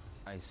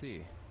 I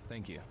see.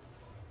 Thank you.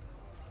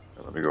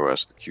 Now let me go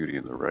ask the cutie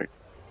in the right.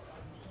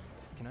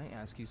 Can I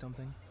ask you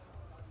something?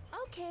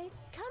 Okay,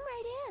 come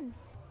right in.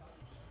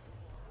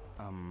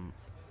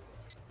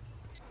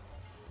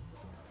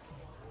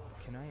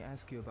 Can I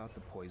ask you about the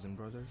Poison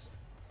Brothers?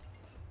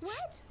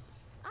 What?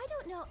 I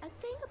don't know a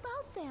thing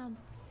about them.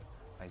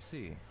 I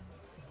see.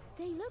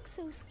 They look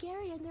so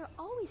scary and they're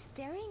always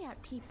staring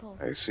at people.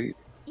 I see.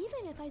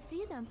 Even if I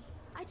see them,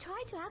 I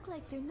try to act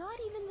like they're not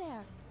even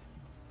there.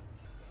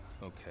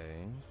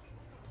 Okay.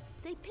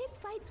 They pick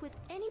fights with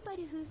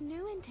anybody who's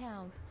new in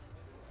town.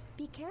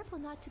 Be careful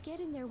not to get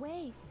in their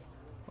way.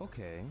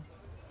 Okay.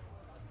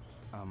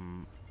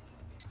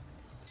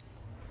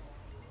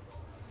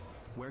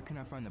 Where can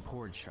I find the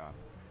porridge shop?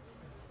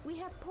 We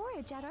have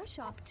porridge at our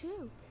shop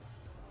too.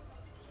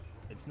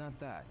 It's not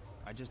that.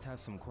 I just have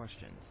some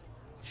questions.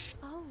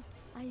 Oh,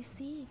 I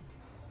see.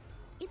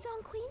 It's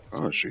on Queen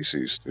Street. Oh, she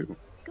sees too.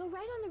 Go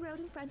right on the road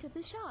in front of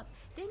the shop.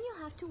 Then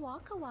you'll have to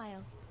walk a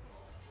while.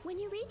 When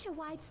you reach a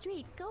wide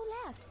street, go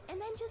left, and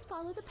then just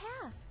follow the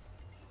path.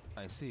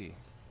 I see.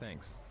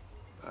 Thanks.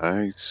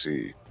 I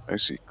see. I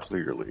see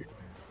clearly.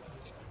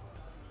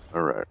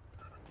 Alright.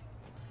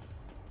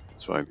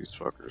 Let's find these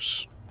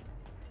fuckers.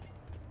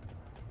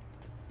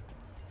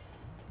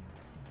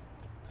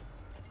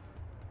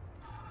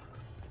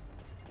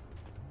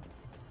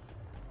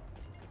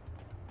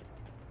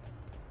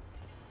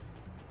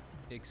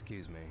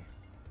 Excuse me.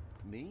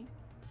 Me?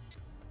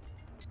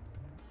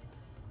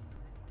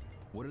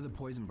 What are the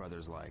Poison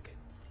Brothers like?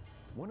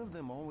 One of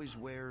them always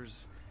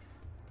wears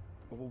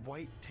a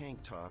white tank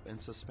top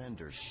and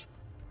suspenders.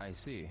 I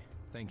see.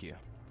 Thank you.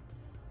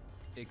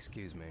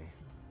 Excuse me.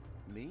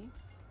 Me?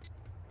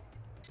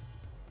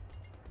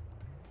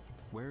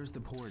 Where's the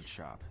porridge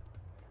shop?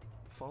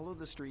 Follow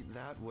the street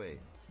that way,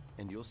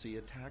 and you'll see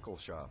a tackle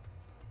shop.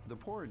 The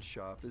porridge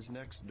shop is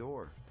next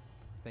door.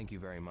 Thank you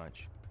very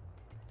much.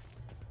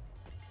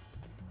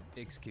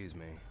 Excuse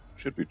me.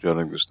 Should be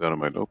jotting this down in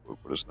my notebook,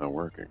 but it's not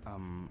working.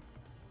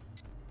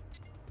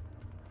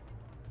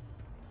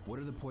 What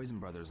are the Poison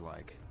Brothers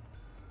like?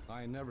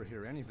 I never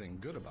hear anything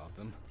good about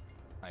them.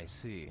 I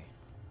see.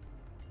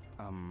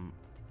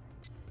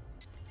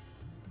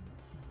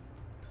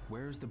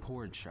 Where's the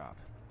porridge shop?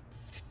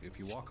 If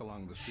you walk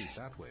along the street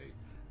that way,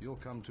 you'll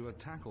come to a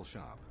tackle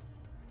shop.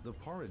 The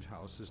porridge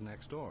house is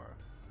next door.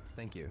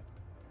 Thank you.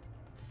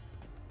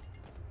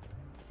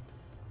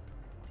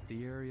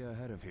 The area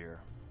ahead of here.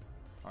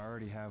 I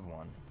already have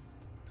one.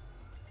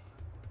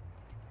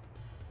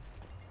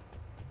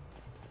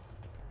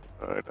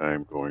 Alright,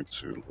 I'm going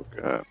to look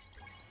at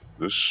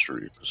this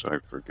street because I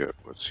forget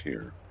what's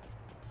here.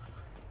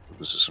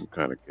 This is some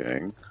kind of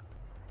gang.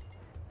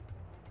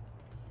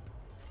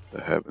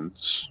 The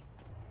heavens.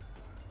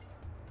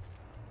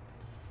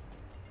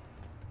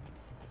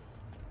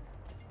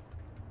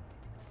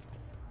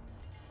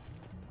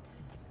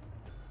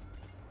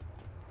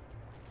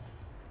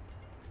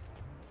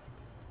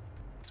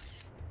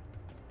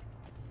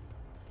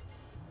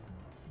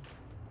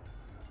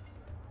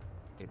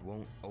 It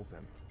won't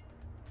open.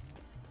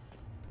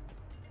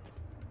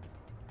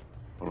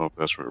 I don't know if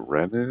that's where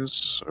Ren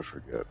is. I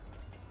forget.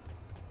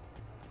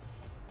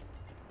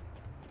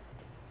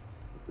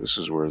 This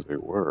is where they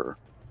were.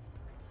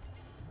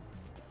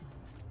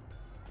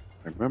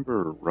 I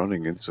remember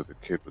running into the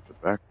kid with the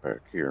backpack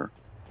here.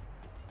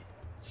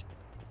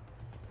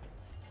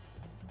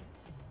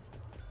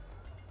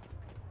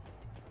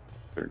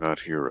 They're not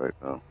here right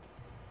now.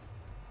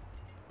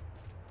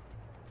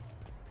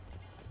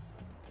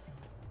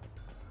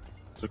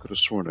 I could have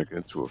sworn I got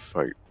into a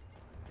fight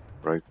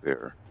right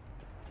there.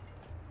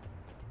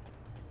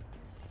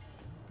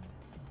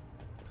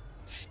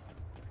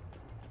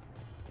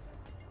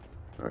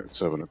 Alright,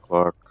 7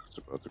 o'clock. It's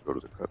about to go to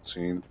the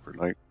cutscene for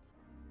night.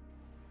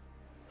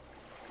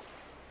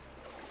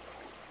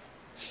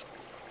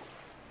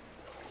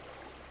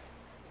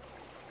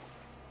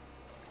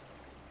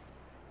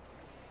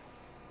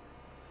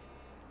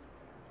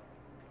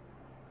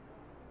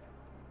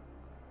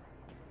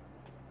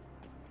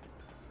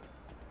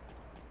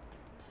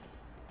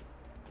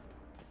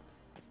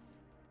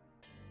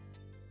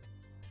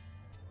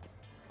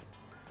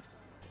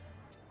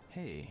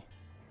 Hey.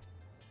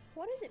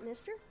 What is it,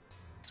 mister?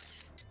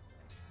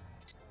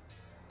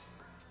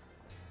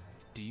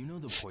 Do you know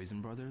the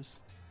Poison Brothers?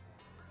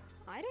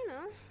 I don't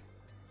know.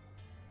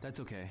 That's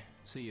okay.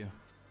 See you.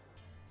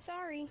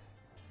 Sorry.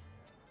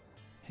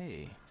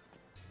 Hey.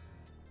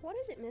 What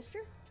is it, mister?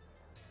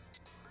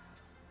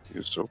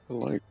 You're so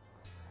polite.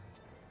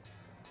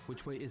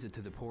 Which way is it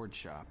to the porridge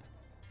shop?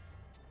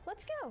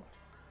 Let's go.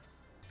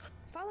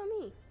 Follow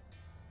me.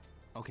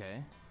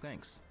 Okay,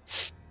 thanks.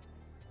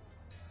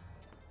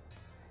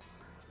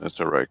 That's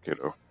alright,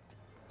 kiddo.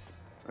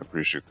 I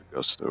appreciate the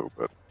gusto,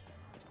 but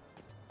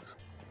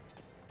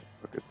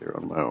I'll get there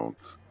on my own.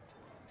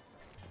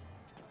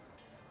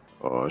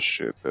 Oh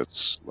shit,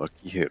 that's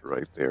lucky hit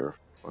right there.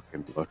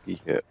 Fucking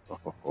lucky hit.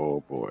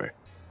 Oh boy.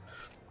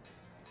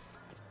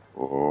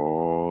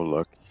 Oh,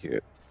 lucky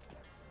hit.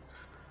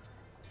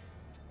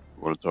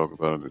 You want to talk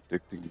about an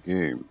addicting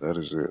game? That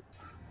is it.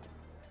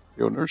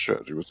 Yo, Nurse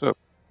Strategy, what's up?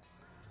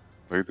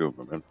 How you doing,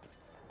 my man?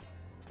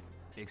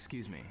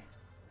 Excuse me.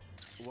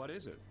 What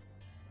is it?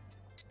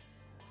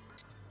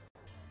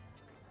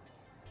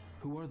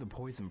 Who are the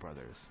Poison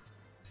Brothers?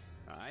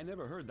 I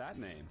never heard that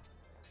name.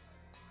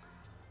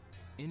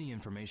 Any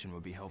information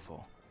would be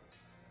helpful.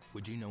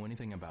 Would you know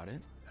anything about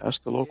it?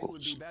 Ask the It would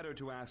locals. be better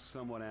to ask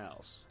someone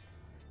else.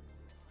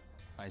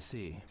 I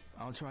see.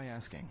 I'll try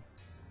asking.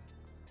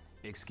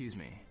 Excuse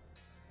me.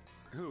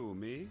 Who,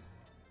 me?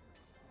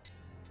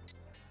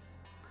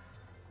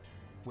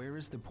 Where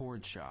is the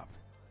porridge shop?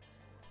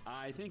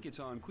 I think it's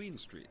on Queen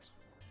Street.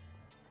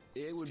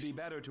 It would be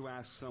better to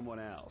ask someone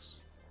else.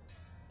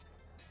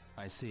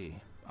 I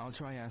see. I'll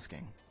try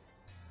asking.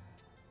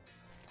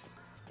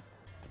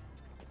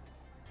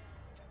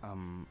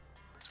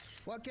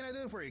 What can I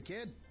do for you,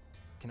 kid?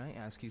 Can I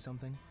ask you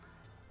something?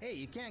 Hey,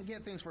 you can't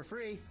get things for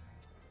free.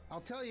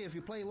 I'll tell you if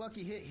you play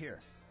Lucky Hit here.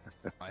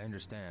 I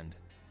understand.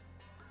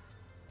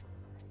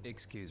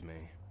 Excuse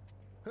me.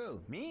 Who,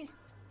 me?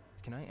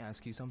 Can I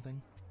ask you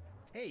something?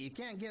 Hey, you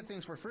can't get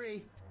things for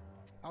free.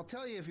 I'll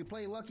tell you if you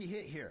play Lucky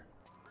Hit here.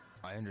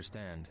 I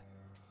understand.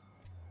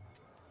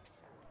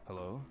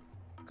 Hello?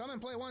 Come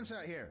and play one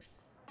shot here.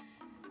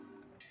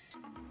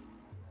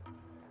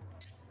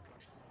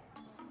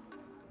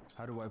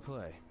 How do I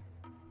play?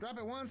 Drop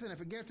it once, and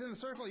if it gets in the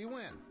circle, you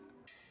win.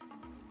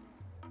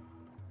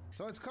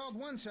 So it's called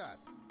one shot.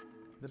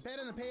 The bet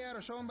and the payout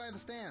are shown by the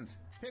stands.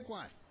 Pick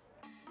one.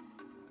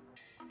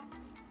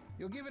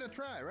 You'll give it a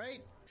try,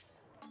 right?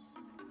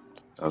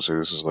 I'll say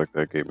this is like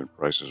that game in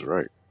Price is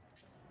Right,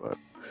 but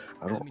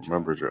I don't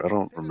remember. I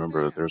don't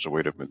remember that there's a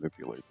way to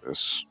manipulate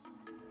this.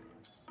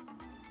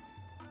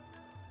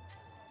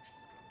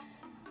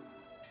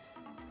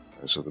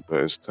 Okay, so the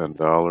bet is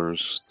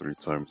 $10, 3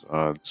 times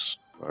odds,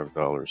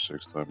 $5,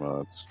 6 times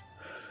odds,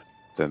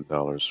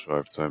 $10,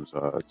 5 times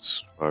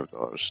odds,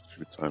 $5,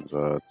 2 times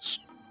odds.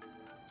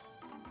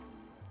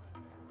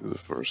 Do the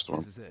first one.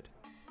 This is it.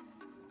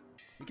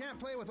 You can't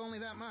play with only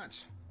that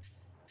much.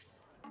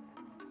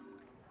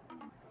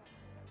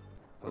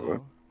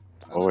 Hello?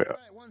 Oh wait,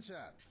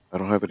 I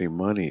don't have any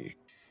money.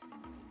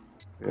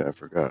 Yeah, I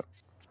forgot.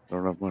 I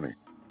don't have money.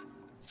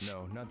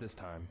 No, not this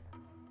time.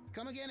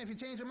 Come again if you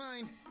change your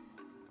mind.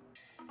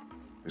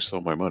 They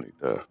stole my money,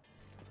 duh.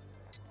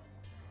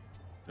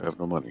 I have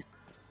no money.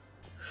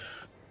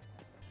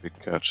 Big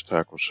Catch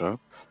Tackle Shop.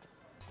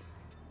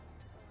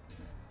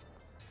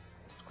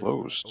 It's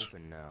closed. It's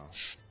open now.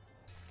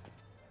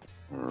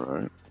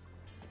 Alright.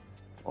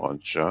 Pawn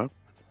Shop.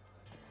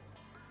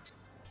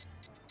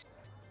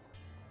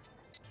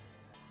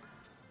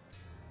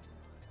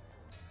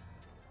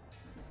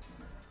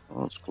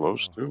 Oh, it's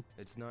closed too.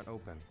 It's not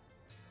open.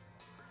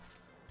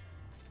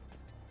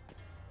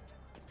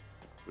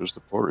 There's the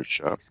porridge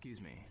shop.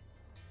 Excuse me.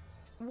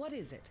 What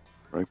is it?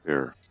 Right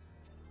there.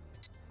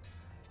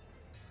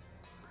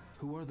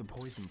 Who are the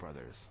Poison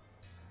Brothers?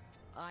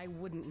 I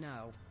wouldn't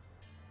know.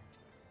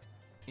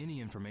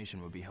 Any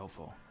information would be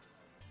helpful.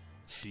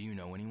 Do you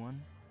know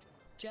anyone?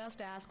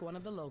 Just ask one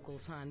of the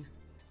locals, hon.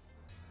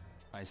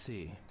 I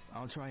see.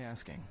 I'll try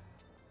asking.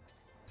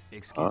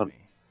 Excuse me.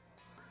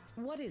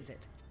 What is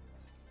it?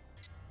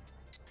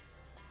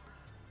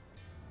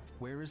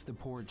 Where is the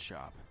porridge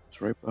shop?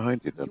 It's right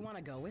behind you then. You want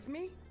to go with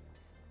me?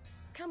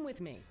 Come with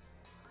me.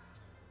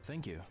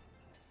 Thank you.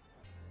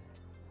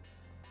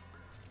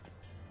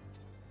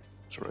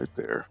 It's right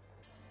there.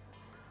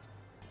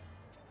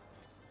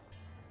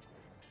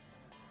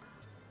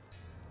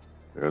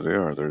 There they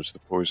are. There's the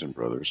Poison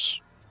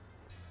Brothers.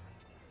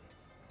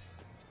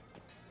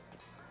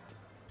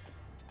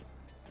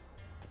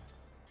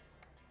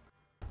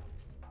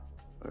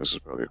 This is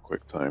probably a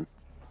quick time.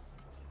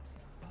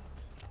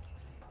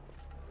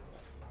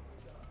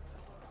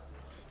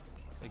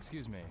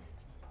 Excuse me.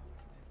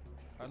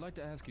 I'd like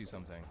to ask you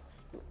something.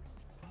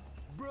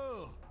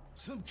 Bro,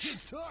 some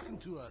kid's talking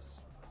to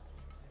us.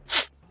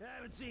 I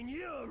haven't seen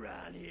you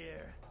around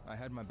here. I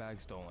had my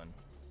bag stolen.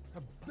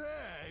 A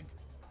bag?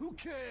 Who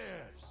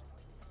cares?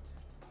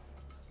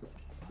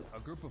 A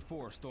group of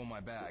 4 stole my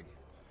bag.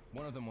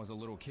 One of them was a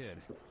little kid.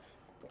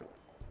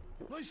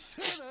 I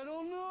said I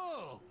don't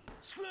know.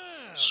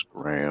 Scram!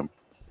 Scram.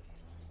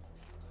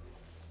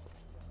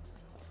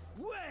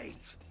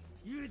 Wait!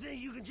 You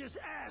think you can just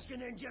ask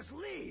and then just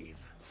leave?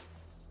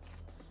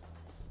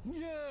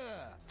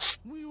 Yeah,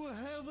 we were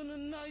having a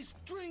nice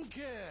drink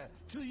here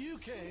till you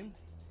came.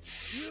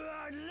 You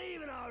aren't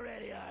leaving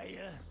already, are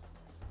you?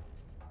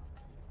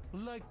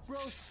 Like bro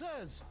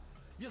says,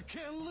 you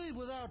can't leave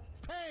without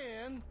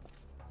paying.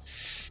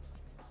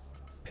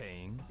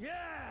 Paying?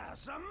 Yeah,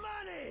 some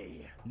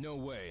money! No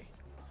way.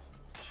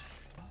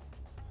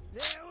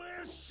 Then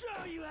we'll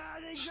show you how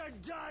things are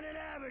done in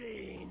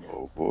Aberdeen!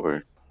 Oh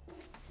boy.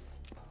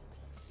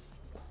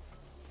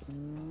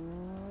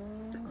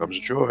 Here comes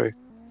Joy.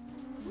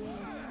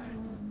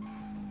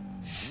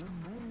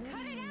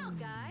 Cut it out,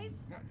 guys!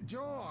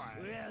 Joy!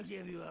 We'll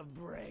give you a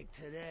break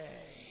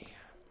today.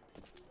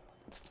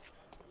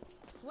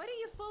 What are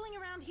you fooling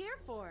around here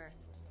for?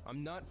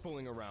 I'm not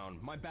fooling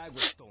around. My bag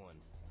was stolen.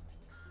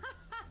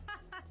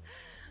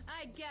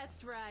 I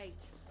guessed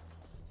right.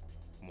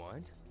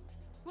 What?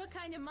 What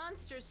kind of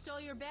monster stole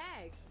your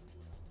bag?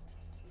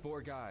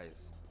 4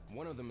 guys.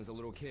 One of them is a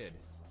little kid.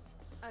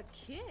 A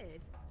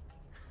kid?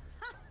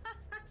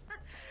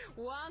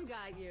 Wong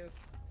got you.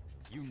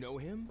 You know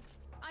him?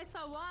 I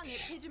saw Wong at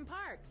Pigeon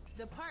Park.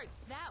 The park's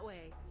that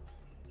way.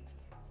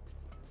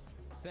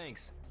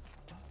 Thanks.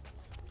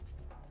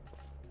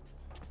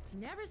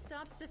 Never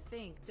stops to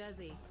think, does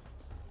he?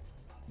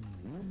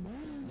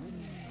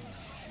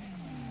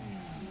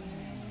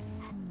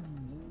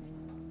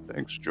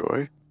 Thanks,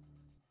 Joy.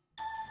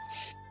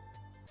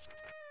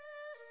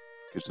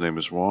 His name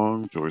is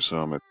Wong. Joy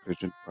saw him at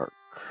Pigeon Park.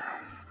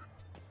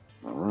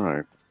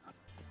 Alright.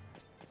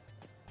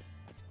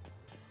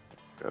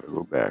 Gotta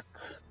go back.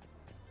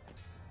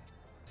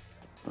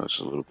 That's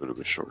a little bit of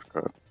a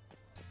shortcut.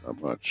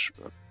 Not much,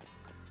 but...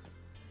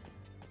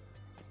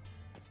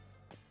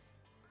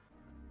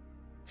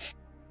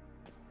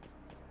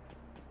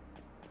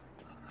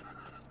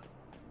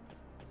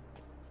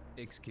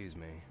 Excuse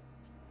me.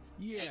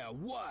 Yeah,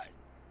 what?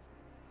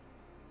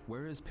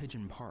 Where is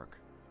Pigeon Park?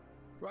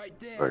 Right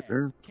there. Right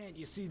there. Can't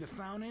you see the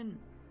fountain?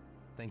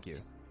 Thank you.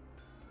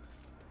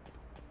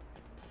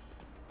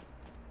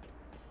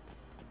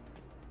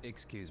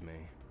 Excuse me.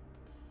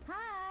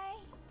 Hi.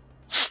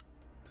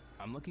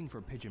 I'm looking for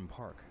Pigeon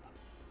Park.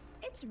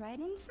 It's right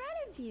in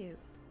front of you.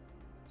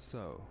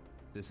 So,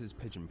 this is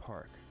Pigeon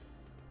Park.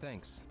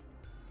 Thanks.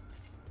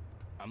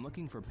 I'm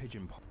looking for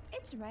Pigeon Park.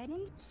 It's right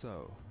in...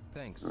 So,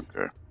 thanks.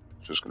 Okay.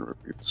 Just gonna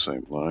repeat the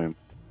same line.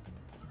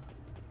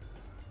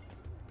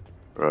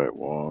 Alright,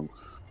 Wong.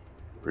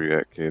 Where you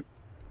at, kid?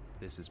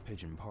 This is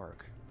Pigeon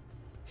Park.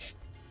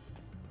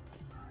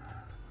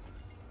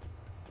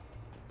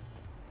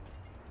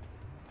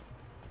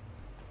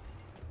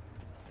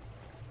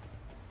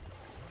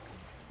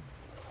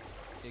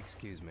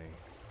 Excuse me.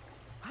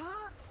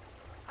 Huh?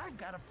 I've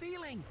got a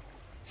feeling.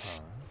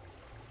 Huh?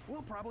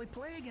 We'll probably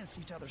play against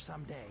each other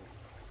someday.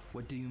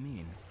 What do you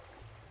mean?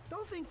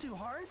 Don't think too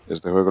hard.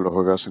 ¿Este juego lo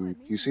juegas en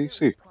PC?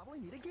 Sí. Probably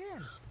meet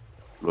again.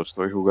 lo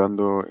estoy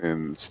jugando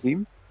en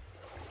Steam,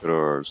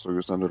 pero estoy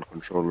usando el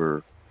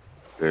controller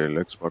del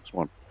Xbox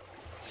One.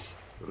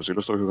 Pero sí lo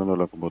estoy jugando en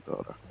la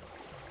computadora.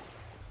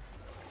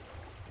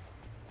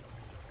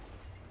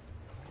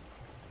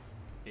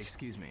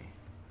 Excuse me.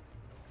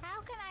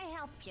 How can I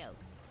help you?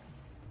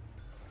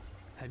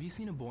 Have you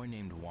seen a boy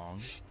named Wong?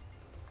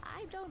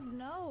 I don't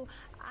know.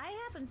 I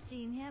haven't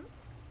seen him.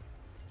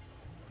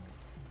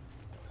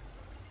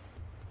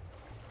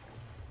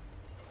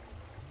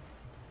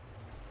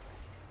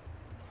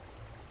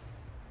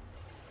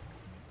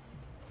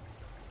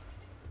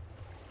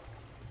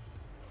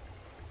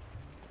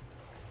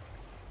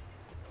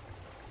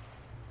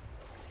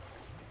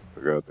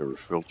 Forgot there were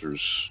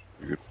filters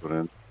you could put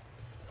in.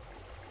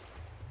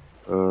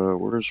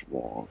 Where's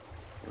Wong?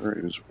 Where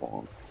is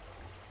Wong?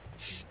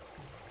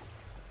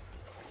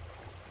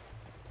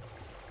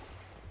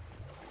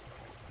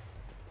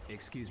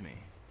 Excuse me.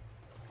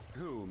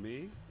 Who,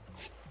 me?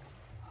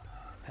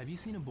 Have you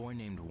seen a boy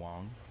named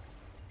Wong?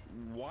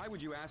 Why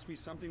would you ask me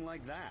something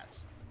like that?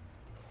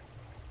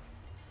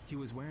 He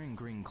was wearing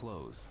green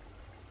clothes.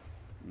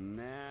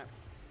 Nah,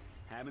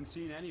 haven't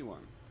seen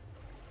anyone.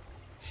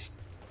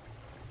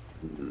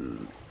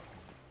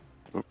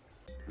 Oh,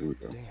 here we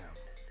go. Damn.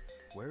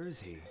 Where is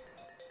he?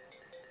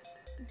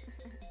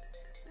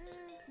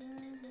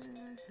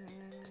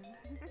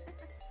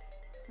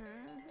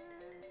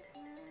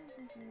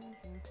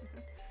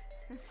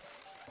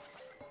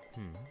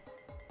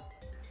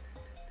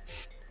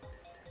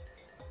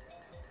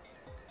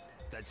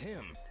 That's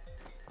him.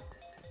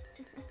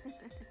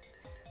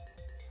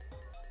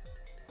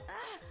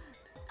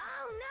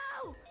 Oh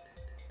no!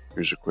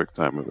 Here's a quick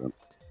time event.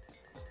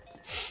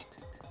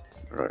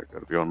 Alright,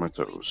 gotta be on my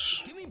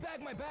toes. Give me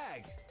back my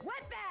bag!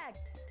 What bag?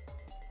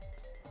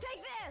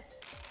 Take this!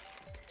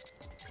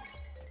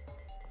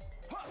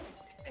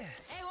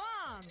 Hey,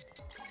 Wong!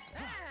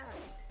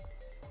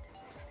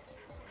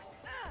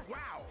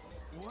 Wow!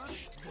 What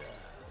the?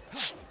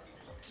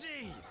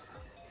 Jeez!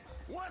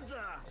 What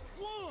the?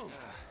 Whoa!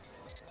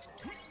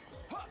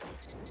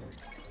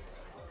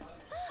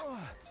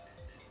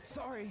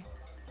 Sorry.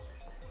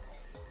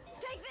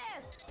 Take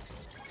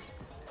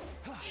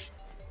this!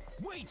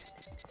 Wait!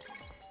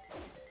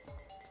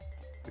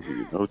 They give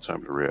you no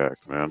time to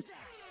react, man.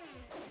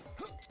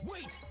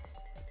 Wait!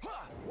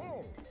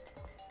 Whoa!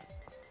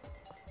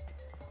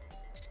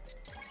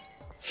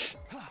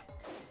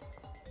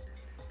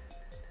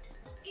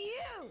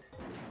 You!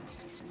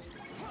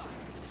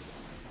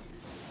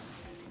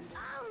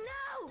 Oh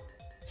no!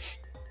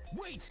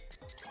 Wait!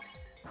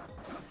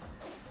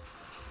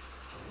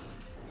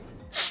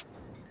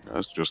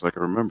 That's just like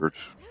I remembered.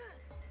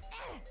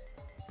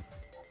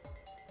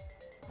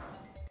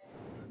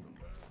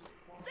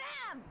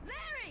 Sam!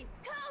 Larry!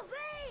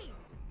 Cozy!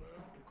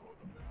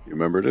 You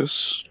remember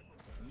this?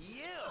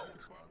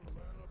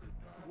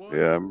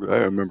 Yeah, I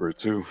remember it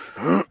too.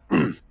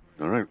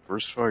 Alright,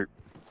 first fight.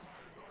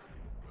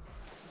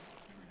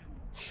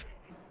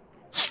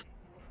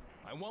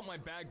 I want my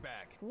bag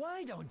back.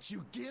 Why don't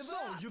you give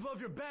up? You love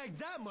your bag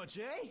that much,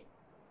 eh?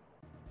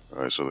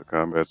 Alright, so the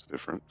combat's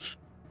different.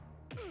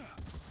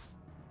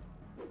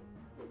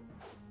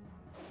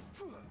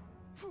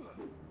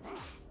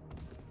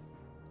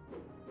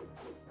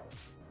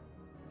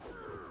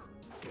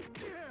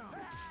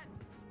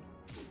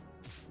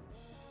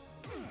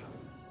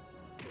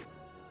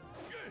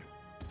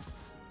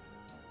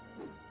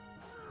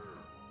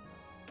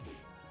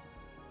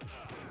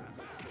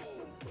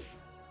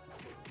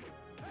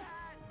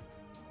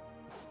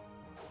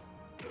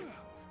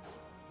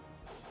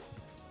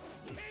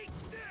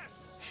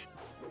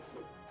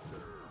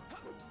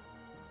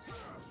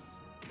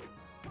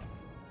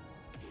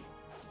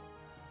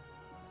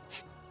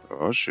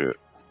 Oh shit.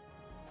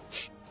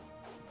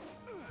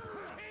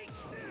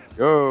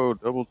 Yo,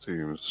 double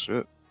teams,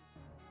 shit.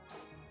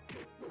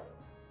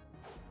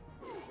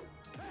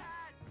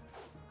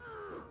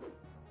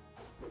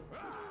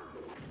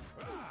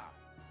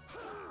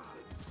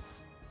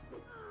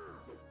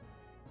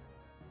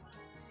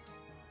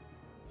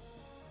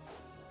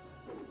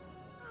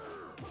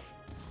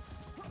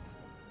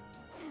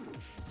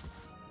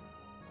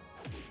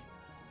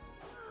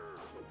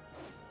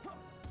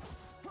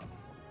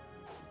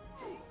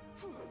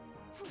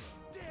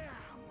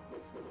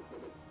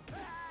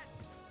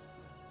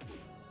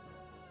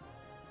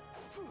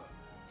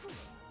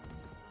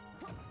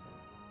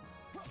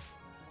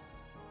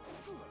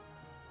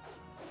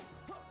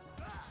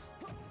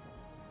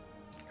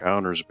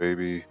 Counters,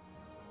 baby.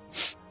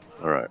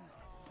 Alright.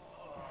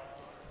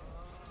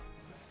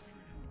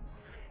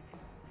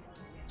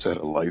 Is that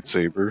a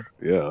lightsaber?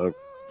 Yeah.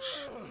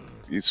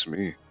 Beats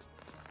me.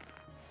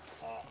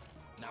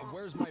 Now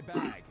where's my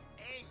bag?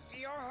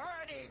 You're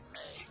hurting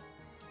me.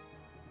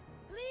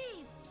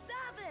 Please,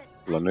 stop it!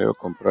 Planeo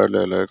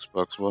comprarle a la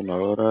Xbox One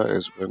ahora.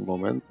 Es buen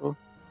momento.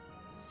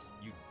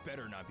 You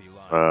better not be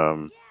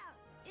lying.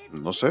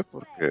 No sé,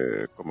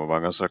 porque como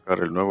van a sacar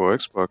el nuevo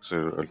Xbox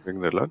al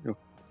fin del año.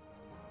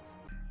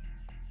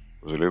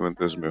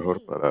 Posiblemente es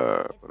mejor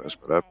para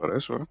esperar para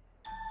eso, ¿eh?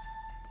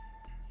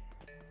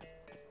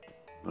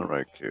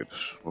 Alright, kids,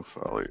 we'll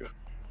follow you.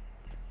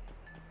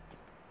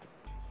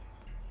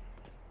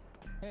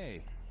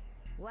 Hey,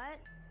 What?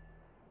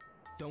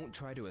 don't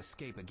try to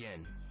escape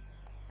again.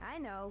 I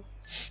know.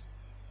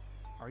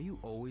 Are you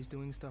always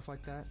doing stuff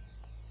like that?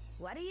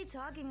 What are you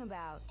talking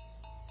about?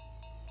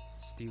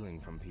 Stealing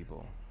from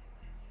people.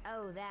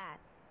 Oh, that.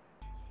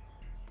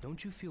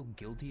 Don't you feel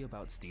guilty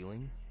about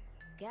stealing?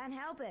 Can't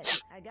help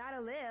it. I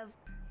gotta live.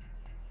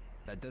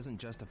 That doesn't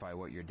justify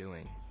what you're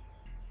doing.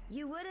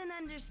 You wouldn't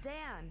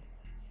understand.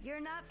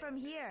 You're not from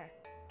here.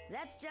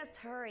 Let's just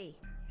hurry.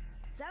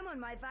 Someone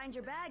might find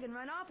your bag and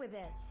run off with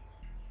it.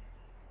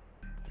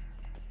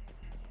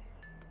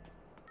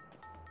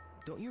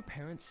 Don't your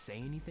parents say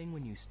anything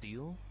when you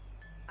steal?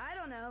 I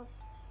don't know.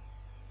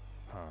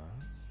 Huh?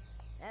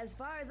 As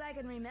far as I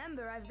can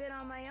remember, I've been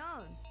on my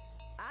own.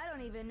 I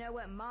don't even know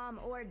what Mom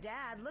or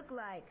Dad look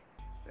like.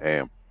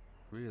 Damn.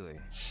 Really?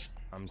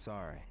 I'm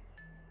sorry.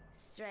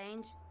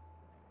 Strange.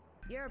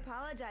 You're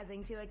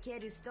apologizing to a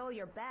kid who stole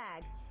your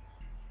bag.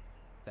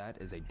 That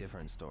is a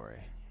different story.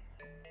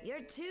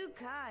 You're too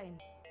kind.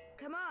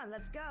 Come on,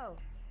 let's go.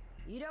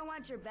 You don't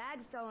want your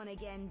bag stolen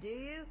again, do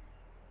you?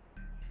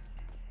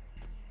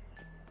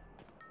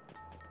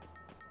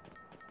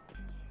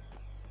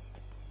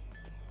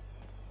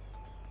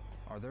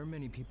 Are there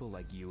many people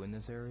like you in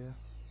this area?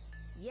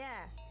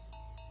 Yeah,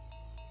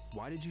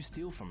 Why did you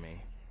steal from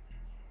me?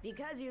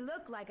 because you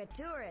look like a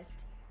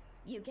tourist.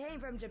 You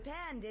came from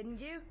Japan, didn't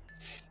you?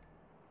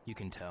 You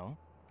can tell?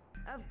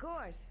 Of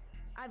course.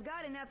 I've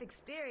got enough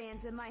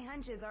experience and my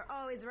hunches are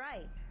always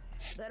right.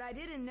 But I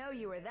didn't know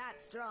you were that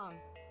strong.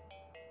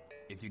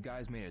 If you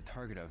guys made a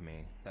target of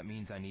me, that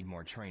means I need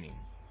more training.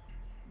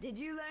 Did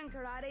you learn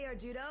karate or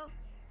judo?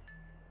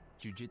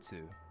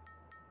 Jiu-jitsu.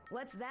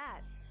 What's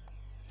that?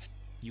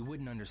 You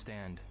wouldn't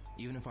understand,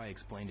 even if I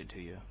explained it to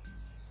you.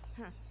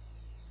 Huh.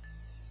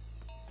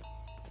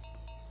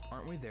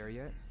 Aren't we there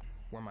yet?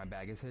 Where my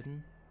bag is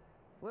hidden?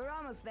 We're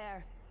almost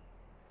there.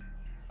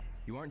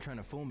 You aren't trying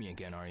to fool me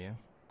again, are you?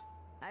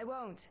 I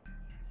won't.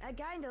 I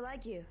kinda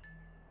like you.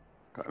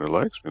 Kinda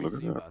likes me, We'll look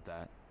at see that. about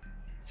that.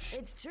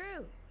 It's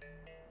true.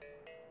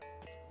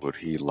 Would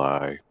he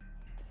lie?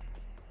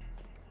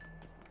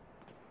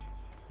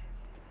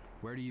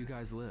 Where do you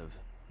guys live?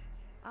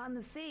 On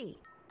the sea.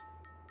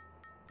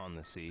 On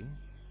the sea?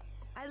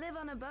 I live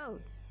on a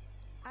boat.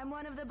 I'm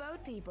one of the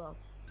boat people.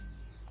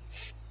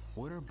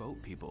 What are boat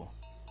people?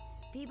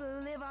 People who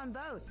live on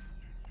boats.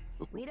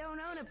 We don't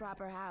own a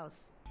proper house.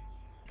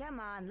 Come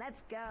on, let's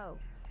go.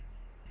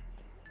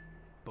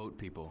 Boat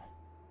people.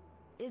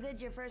 Is it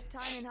your first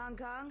time in Hong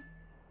Kong?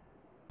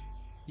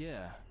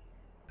 Yeah,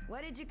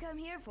 What did you come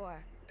here for?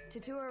 To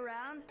tour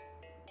around?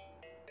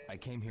 I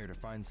came here to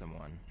find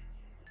someone.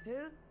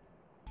 Who?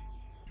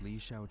 Li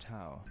Xiao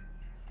Tao.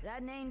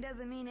 That name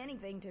doesn't mean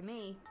anything to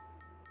me.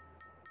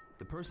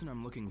 The person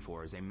I'm looking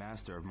for is a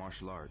master of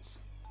martial arts.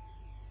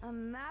 A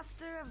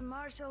master of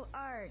martial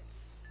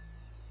arts.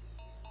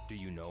 Do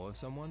you know of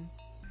someone?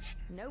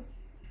 Nope.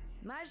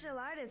 Martial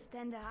artists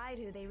tend to hide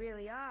who they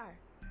really are.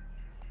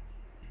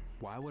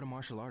 Why would a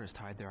martial artist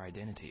hide their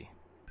identity?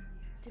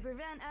 To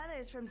prevent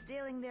others from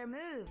stealing their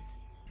moves.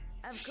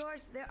 Of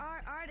course, there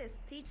are artists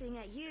teaching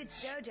at huge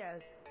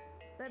dojos,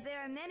 but there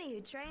are many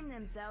who train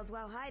themselves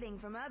while hiding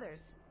from others.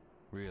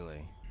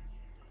 Really?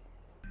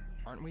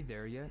 Aren't we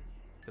there yet?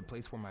 The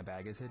place where my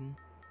bag is hidden?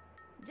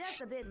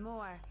 Just a bit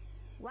more.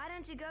 Why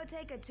don't you go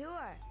take a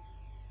tour?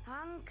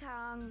 Hong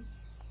Kong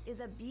is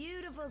a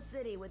beautiful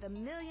city with $1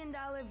 million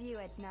view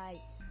at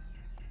night.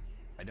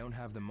 I don't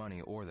have the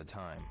money or the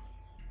time.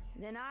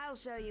 Then I'll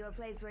show you a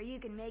place where you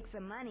can make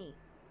some money.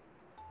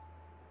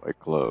 Like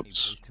A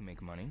clubs. place to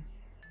make money?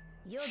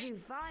 You'll do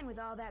fine with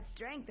all that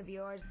strength of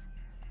yours.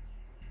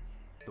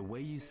 The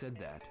way you said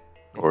that.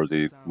 Or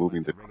the sounds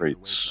moving like the a regular way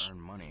crates. to earn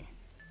money.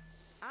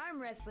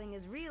 Arm wrestling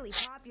is really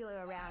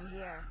popular around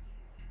here.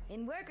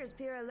 In Workers'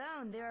 Pier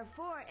alone, there are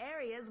 4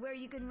 areas where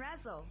you can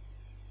wrestle.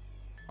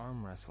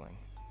 Arm wrestling.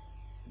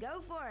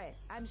 Go for it.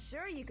 I'm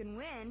sure you can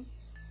win.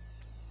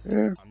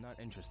 Yeah, I'm not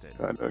interested.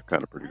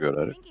 kinda pretty good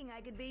at it. Thinking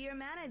I could be your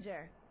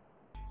manager.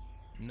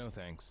 No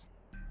thanks.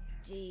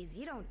 Geez,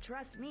 you don't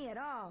trust me at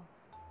all.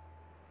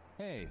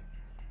 Hey,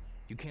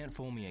 you can't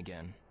fool me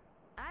again.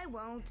 I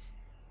won't.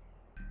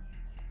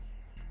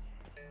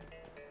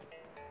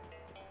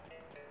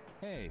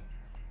 Hey,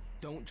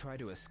 don't try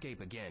to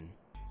escape again.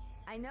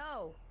 I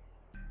know.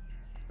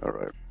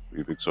 Alright,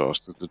 we've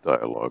exhausted the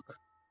dialogue.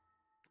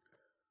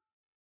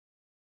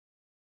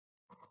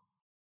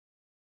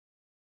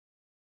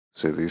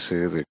 Se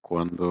dice de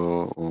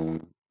cuándo un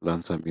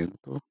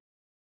lanzamiento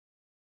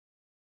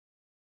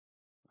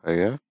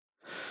allá.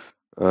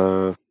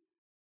 Ah,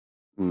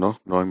 no,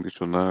 no han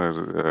dicho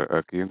nada.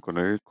 Aquí en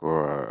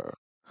Connecticut,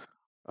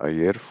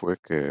 ayer fue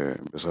que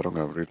empezaron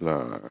a abrir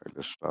el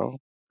estado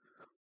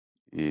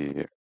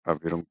y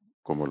abrieron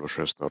como los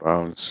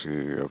restaurantes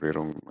y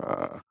abrieron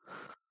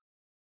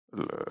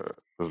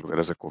los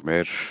lugares de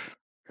comer,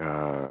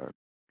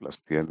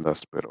 las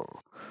tiendas, pero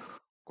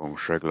con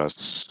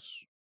reglas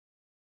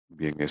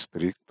bien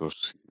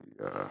estrictos.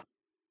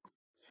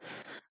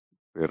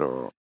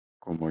 Pero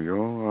Como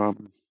yo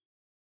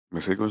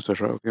me sigo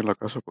encerrado aquí en la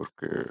casa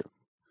porque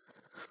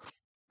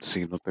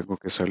si no tengo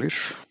que salir,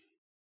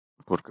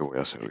 porque voy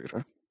a salir,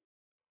 ¿eh?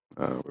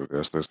 Porque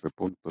hasta este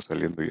punto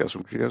saliendo ya es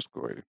un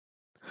riesgo y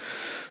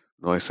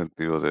no hay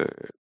sentido de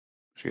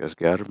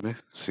arriesgarme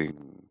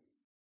sin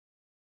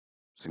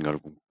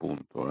algún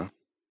punto, ¿eh?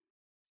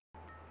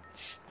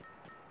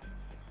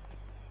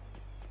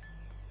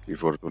 Y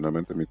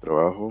fortunadamente mi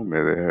trabajo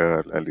me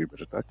deja la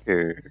libertad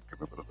que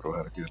me puedo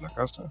trabajar aquí en la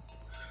casa.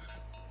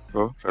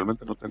 Pero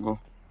realmente no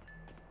tengo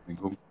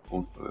ningún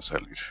punto de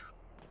salir.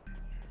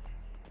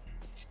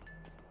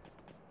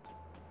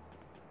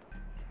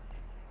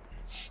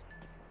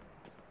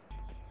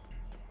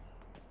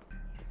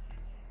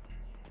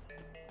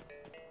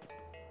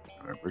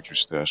 Alright, where'd you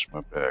stash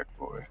my bag,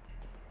 boy?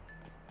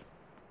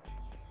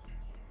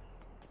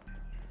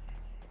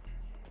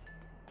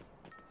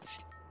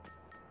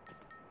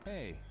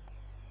 Hey,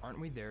 aren't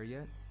we there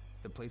yet?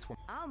 The place where...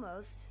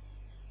 Almost.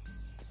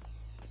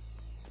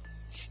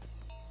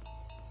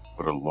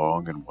 What a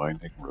long and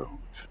winding road.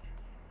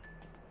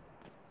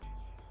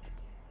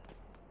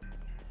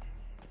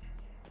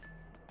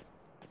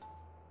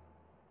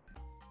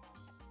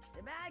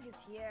 The bag is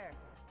here.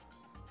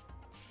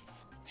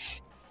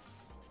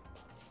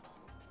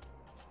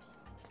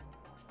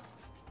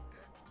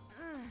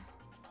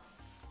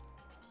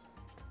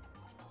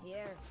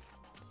 Here.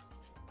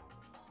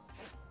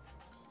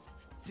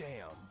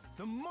 Damn,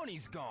 the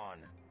money's gone!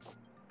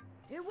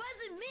 It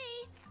wasn't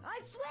me!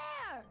 I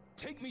swear!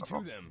 Take me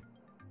to them!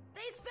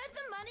 They spent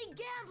the money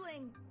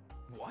gambling!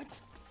 What?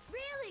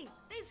 Really!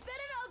 They spent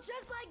it all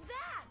just like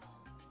that!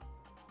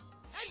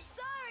 I'm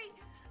sorry!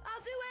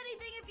 I'll do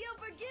anything if you'll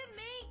forgive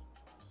me!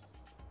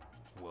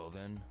 Well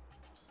then,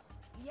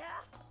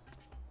 Yeah?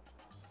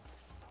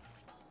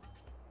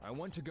 I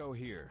want to go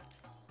here.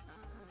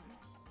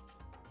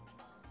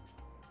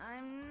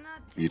 I'm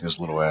not Beat his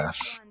little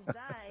ass. Ask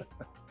at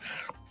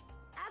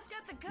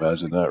the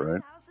Imagine that,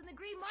 right? house in the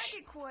Green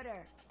Market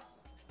Quarter.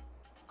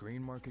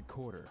 Green Market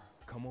Quarter,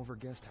 come over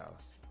guest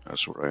house.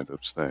 That's where I end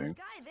up staying.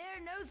 Guy there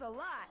knows a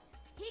lot.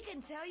 He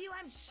can tell you,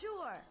 I'm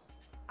sure.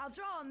 I'll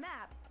draw a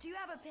map. Do you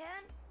have a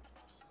pen?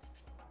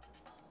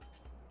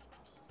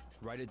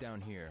 Write it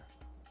down here.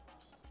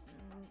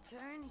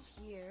 Turn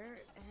here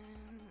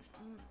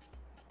and...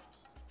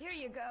 Here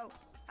you go.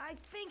 I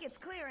think it's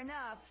clear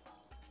enough.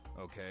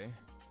 Okay.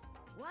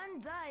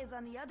 One die is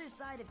on the other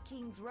side of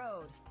King's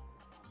Road.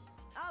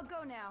 I'll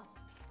go now.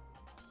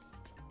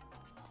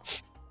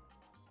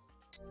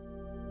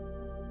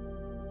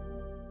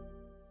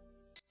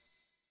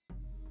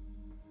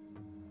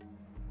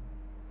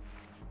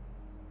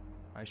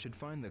 I should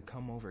find the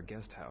come over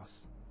guest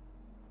house.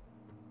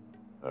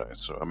 Alright,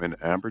 so I'm in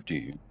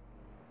Aberdeen.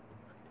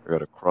 I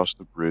gotta cross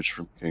the bridge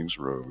from King's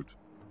Road,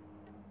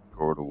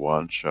 go to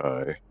Wan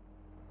Chai,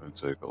 and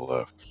take a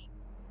left.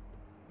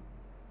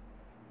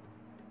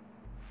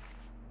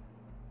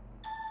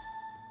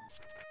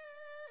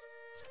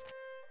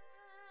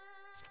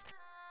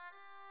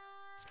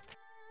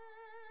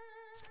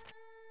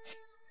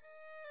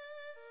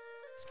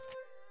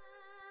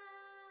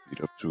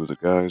 Beat up two of the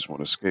guys,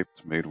 one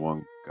escaped, made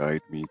one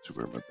guide me to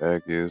where my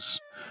bag is.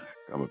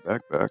 Got my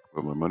bag back,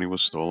 but my money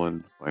was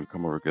stolen. Find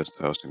come over guest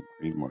house in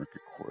Green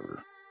Market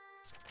Quarter.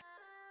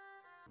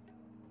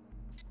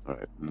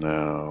 Alright,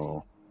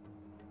 now...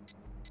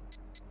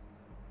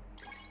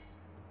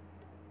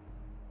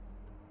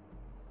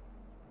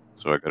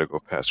 So I gotta go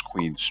past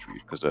Queen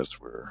Street, because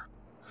that's where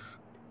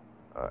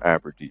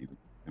Aberdeen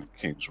and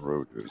King's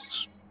Road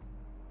is.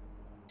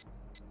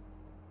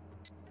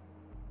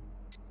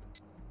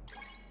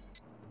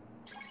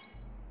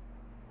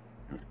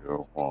 Here we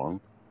go,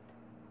 Wong.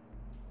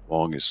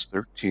 Wong is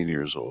 13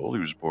 years old.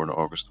 He was born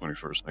August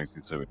 21st,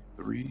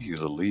 1973. He's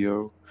a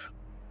Leo,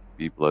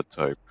 B blood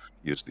type.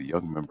 He is the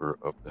young member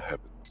of the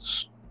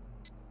Heavens.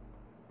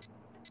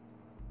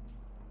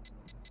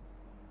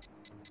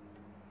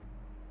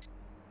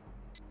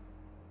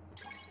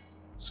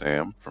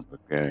 Sam from the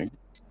gang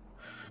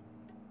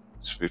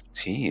is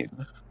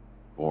 15.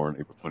 Born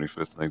April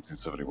 25th,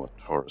 1971,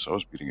 Taurus. I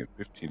was beating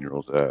a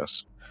 15-year-old's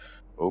ass.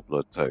 O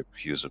blood type.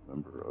 He is a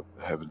member of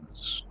the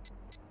Heavens.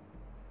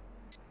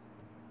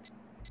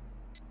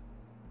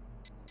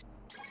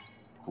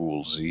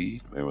 Cool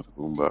Z, man with a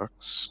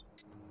boombox.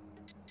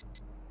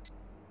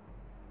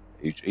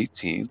 Age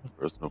 18,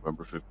 birth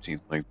November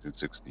 15th,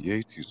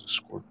 1968. He's a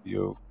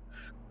Scorpio.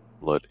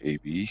 Blood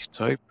AB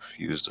type.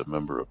 He is a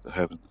member of the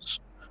Heavens.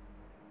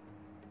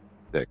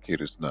 That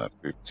kid is not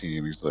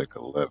 15, he's like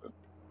 11.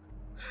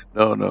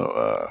 No,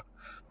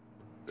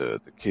 the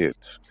kid.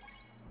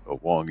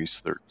 Wong, he's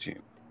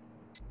 13.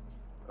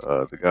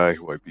 The guy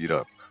who I beat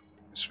up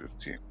is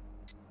 15.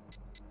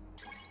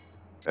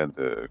 And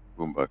the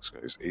boombox guy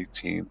is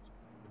 18.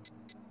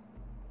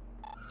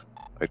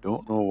 I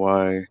don't know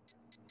why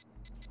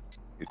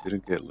it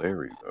didn't get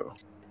Larry, though.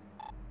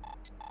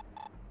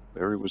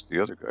 Larry was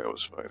the other guy I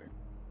was fighting.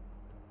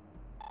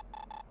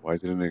 Why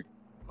didn't it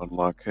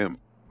unlock him?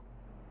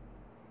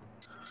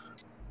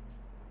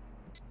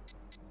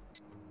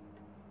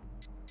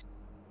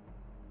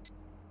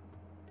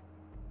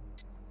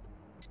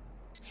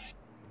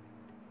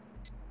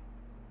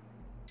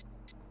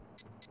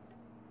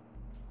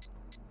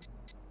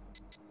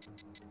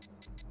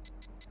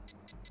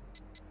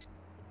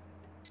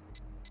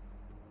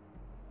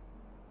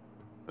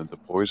 And the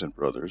Poison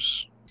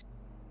Brothers.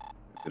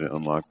 It didn't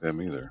unlock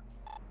them either.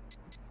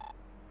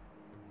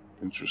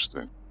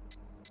 Interesting.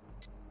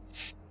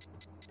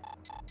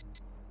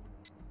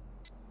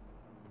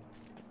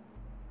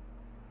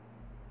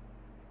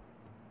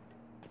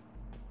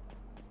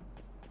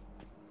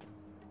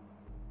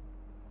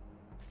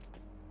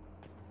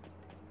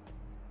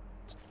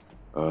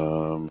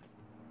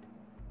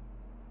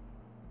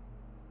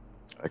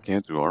 I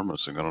can't do arm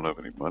wrestling. I don't have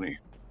any money.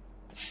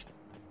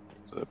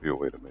 So that'd be a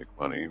way to make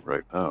money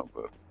right now,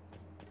 but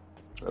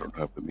I don't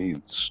have the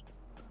means.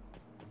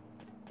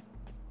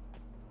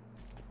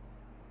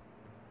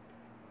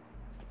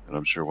 And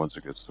I'm sure once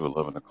it gets to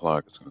 11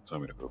 o'clock, it's going to tell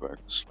me to go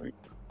back to sleep.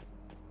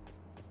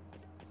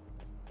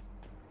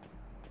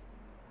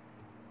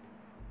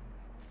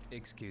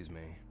 Excuse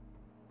me.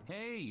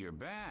 Hey, you're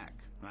back.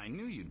 I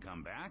knew you'd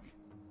come back.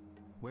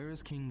 Where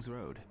is King's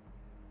Road?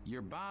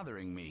 You're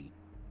bothering me.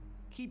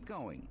 Keep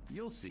going.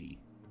 You'll see.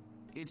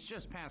 It's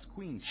just past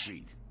Queen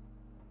Street.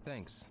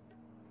 Thanks.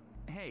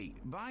 Hey,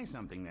 buy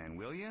something then,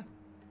 will you?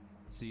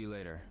 See you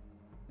later.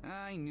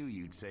 I knew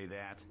you'd say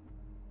that.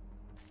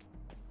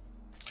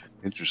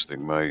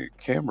 Interesting. My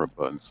camera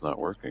button's not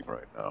working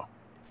right now,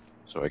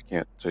 so I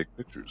can't take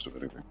pictures of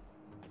anything.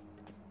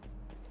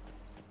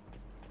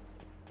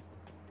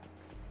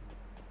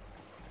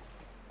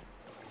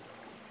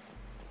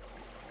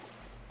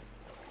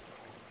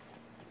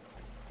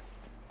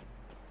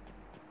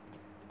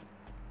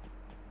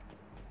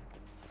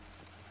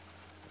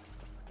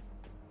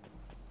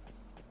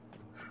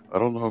 I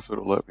don't know if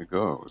it'll let me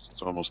go.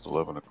 It's almost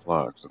 11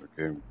 o'clock, so the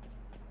game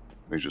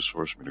may just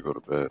force me to go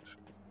to bed.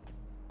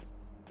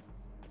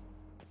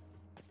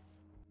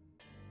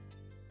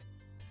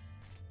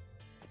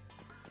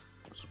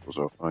 I suppose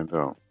I'll find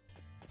out.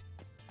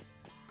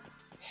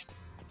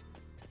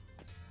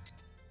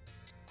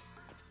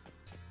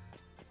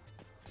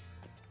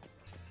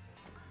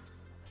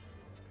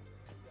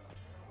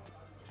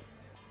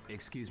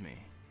 Excuse me.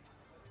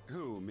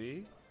 Who,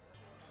 me?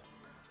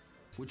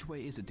 Which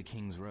way is it to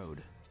King's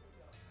Road?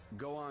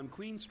 Go on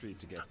Queen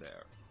Street to get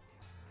there.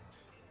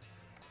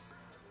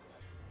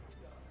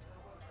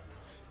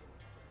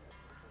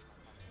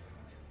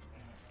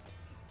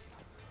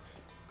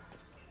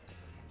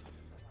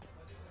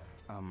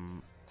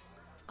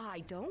 I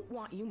don't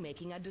want you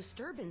making a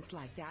disturbance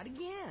like that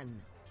again.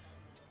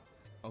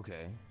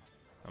 Okay.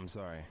 I'm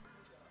sorry.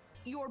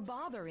 You're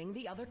bothering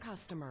the other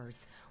customers.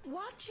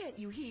 Watch it,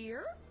 you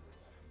hear?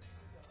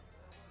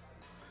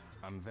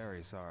 I'm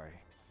very sorry.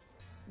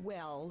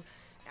 Well,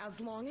 as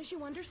long as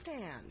you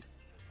understand.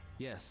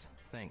 Yes,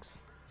 thanks.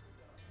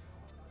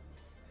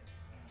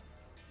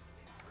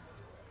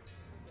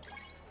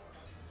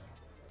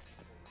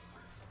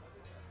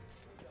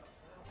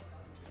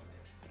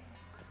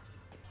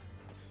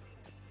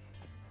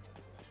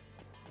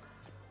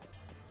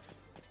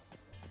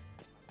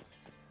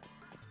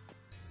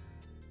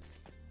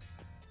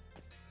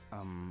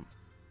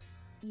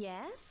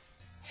 Yes?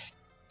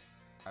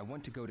 I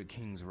want to go to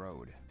King's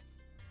Road.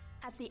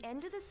 At the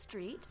end of the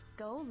street,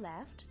 go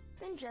left,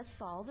 then just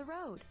follow the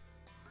road.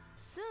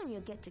 Soon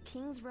you'll get to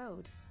King's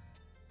Road.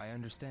 I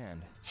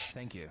understand.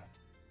 Thank you.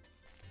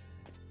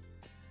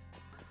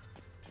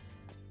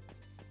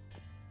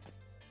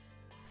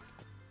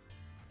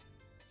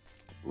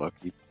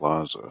 Lucky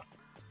Plaza.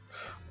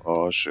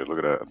 Oh shit, look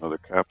at that. Another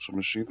capsule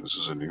machine? This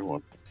is a new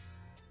one.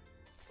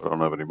 But I don't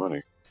have any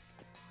money.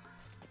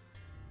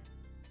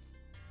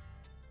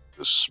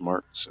 The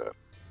Smart Set.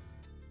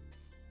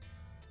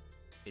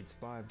 It's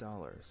 $5.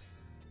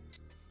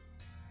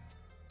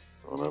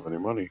 Don't have any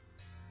money.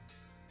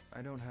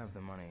 I don't have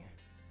the money.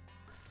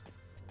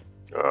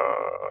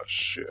 Ah,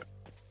 shit.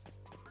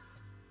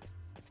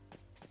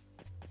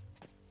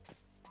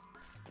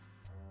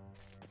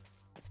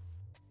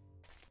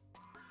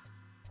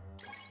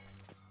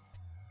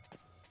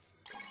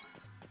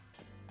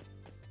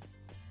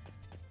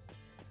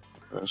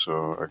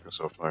 So I guess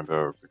I'll find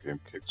out if the game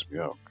kicks me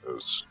out,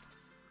 because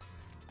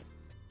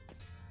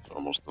it's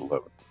almost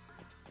 11.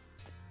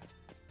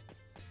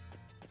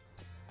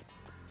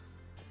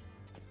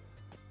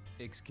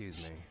 Excuse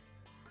me.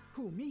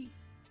 Who, me?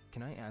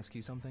 Can I ask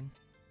you something?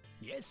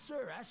 Yes,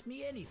 sir. Ask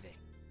me anything.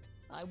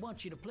 I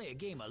want you to play a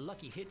game of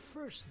Lucky Hit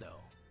first, though.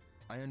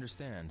 I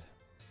understand.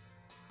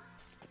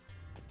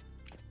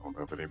 I don't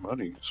have any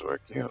money, so I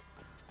can't.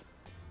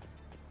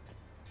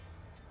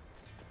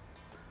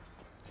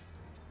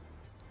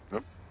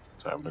 Yep,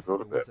 time to go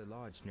to bed. There's a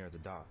lodge near the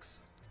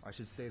docks. I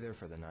should stay there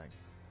for the night.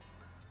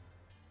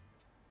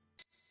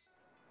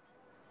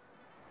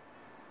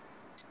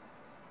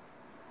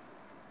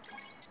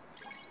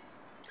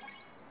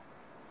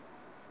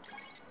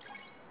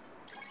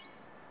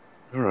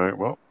 Alright,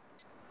 well,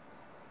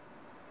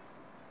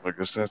 I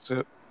guess that's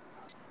it.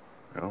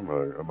 I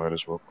might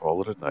as well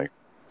call it a night.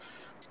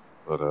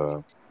 But,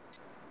 for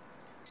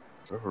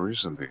whatever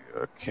reason,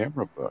 the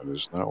camera button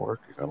is not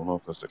working. I don't know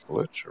if that's a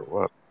glitch or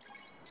what.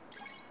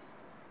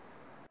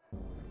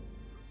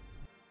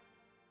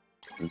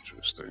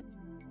 Interesting.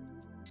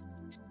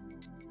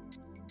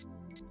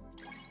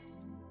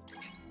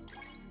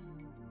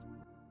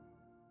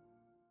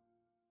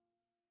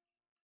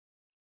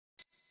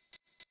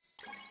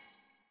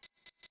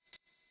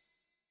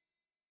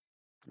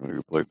 Oh,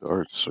 you play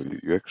darts, so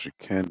you actually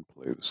can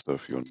play the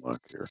stuff you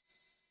unlock here.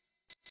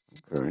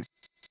 Okay.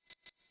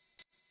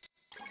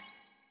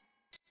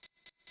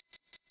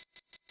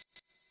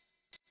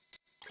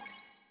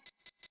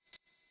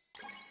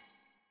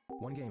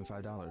 One game,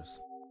 $5.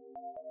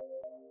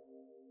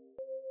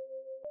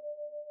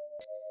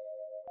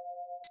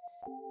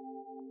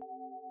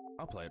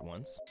 I'll play it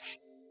once.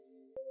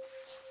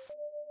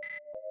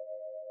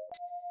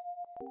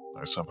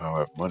 I somehow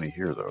have money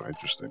here, though.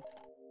 Interesting.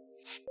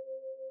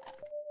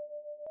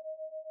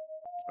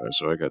 Alright,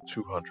 so I got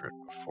 200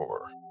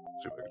 before.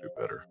 See if I can do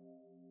better.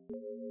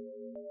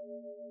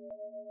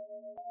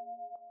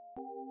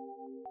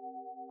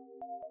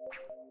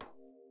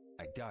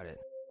 I got it.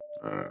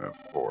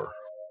 4.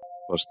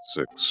 Plus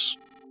the 6.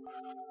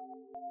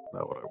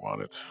 Not what I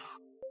wanted.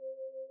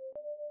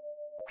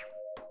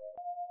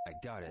 I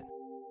got it.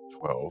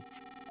 12.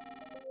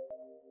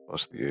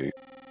 Plus the 8.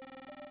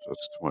 So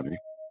that's 20.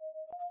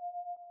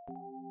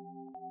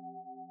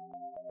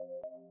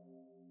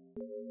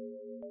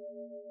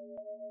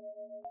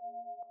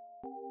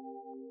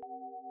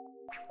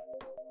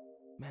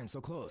 Man,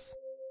 so close.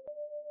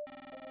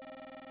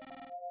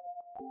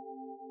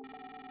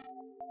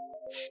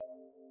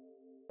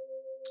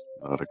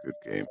 Not a good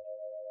game.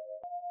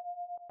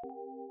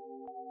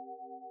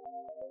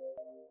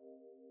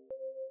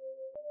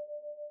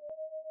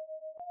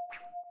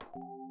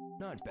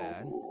 Not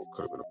bad. Ooh,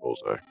 could have been a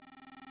bullseye.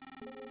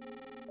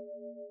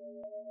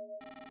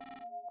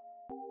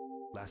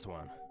 Last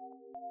one.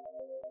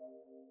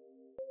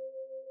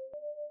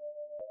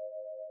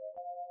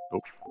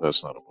 Nope,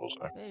 that's not a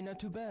bullseye. Hey, not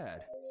too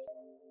bad.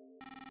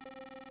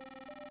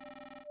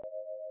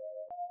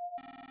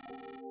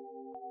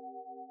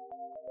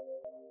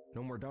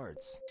 No more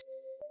darts.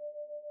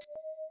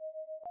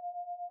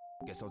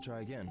 Guess I'll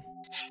try again.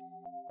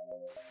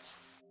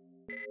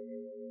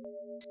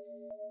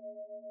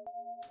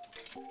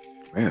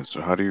 Man,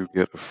 so how do you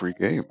get a free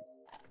game?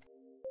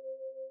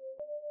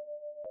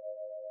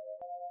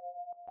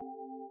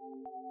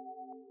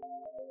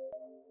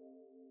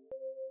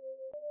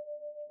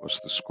 What's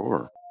the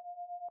score?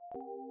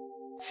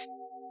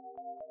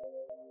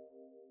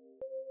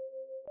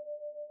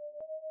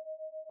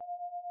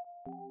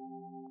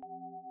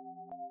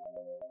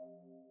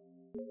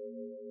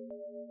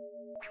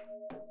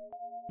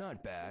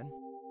 Not bad.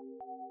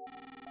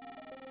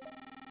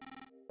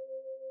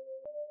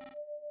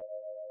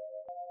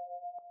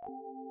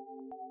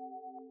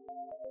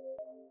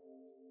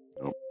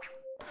 Nope.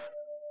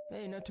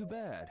 Hey, not too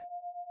bad.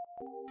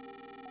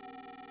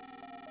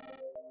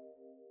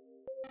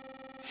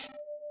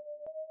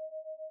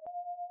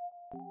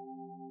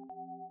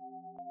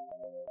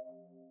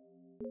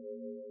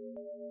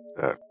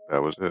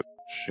 That was it.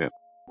 Shit.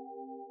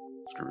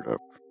 Screwed up.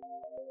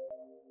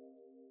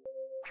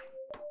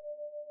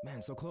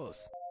 Man, so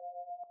close.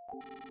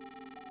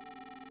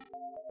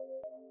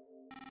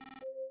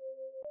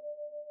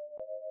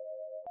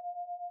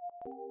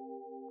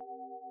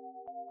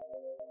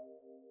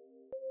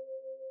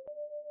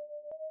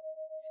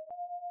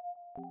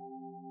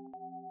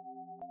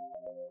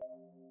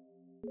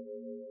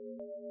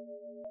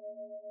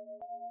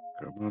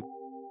 Come on.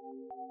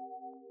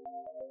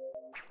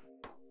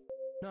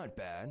 Not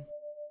bad.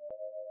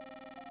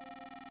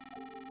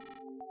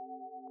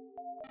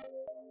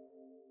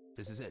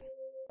 This is it.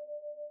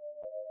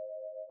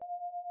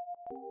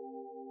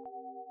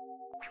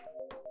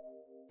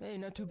 Hey,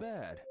 not too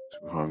bad.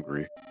 Too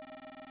hungry.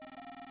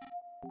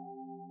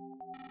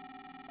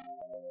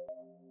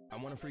 I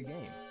want a free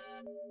game.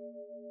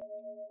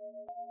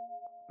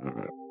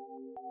 Alright.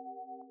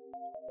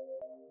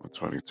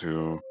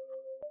 122.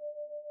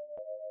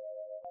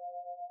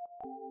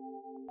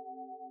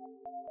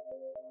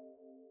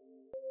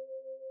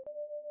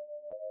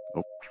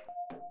 Nope.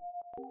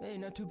 Hey,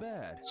 not too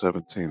bad.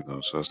 17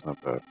 though, so that's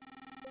not bad.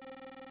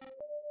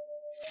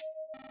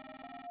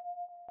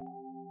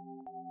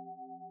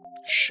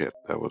 Shit,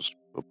 that was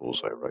a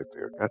bullseye right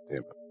there. God damn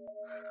it.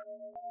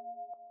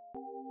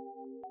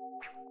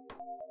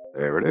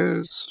 There it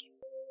is.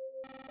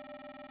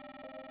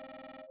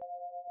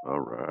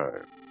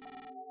 Alright.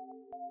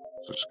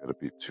 So it's gotta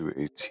be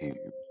 218.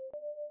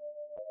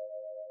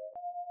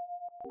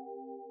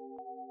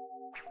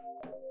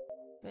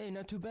 Hey,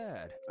 not too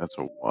bad. That's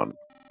a 1.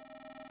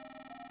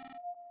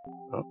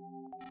 Oh,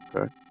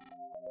 okay.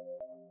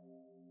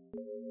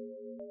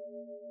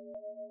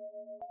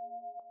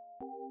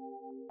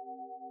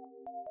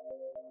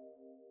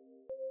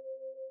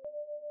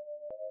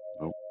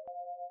 Nope.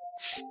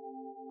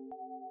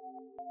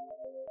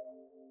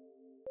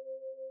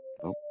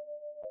 Nope.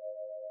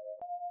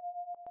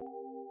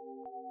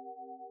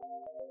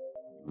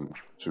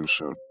 Too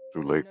soon.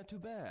 Too late. Not too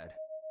bad.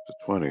 It's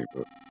a 20,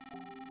 but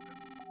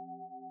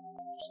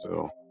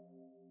still.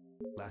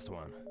 Last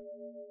one.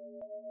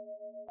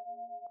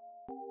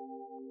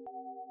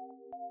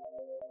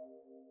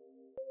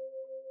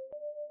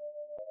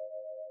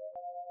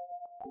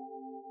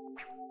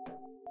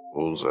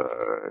 Bullseye.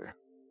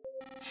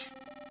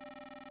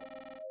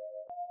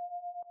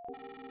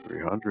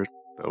 300.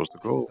 That was the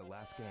This goal. is the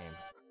last game.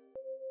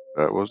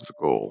 That was the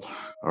goal.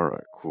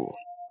 Alright, cool.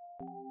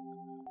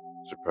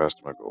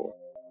 Surpassed my goal.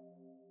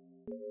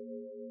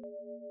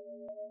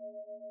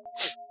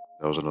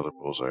 That was another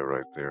bullseye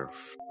right there.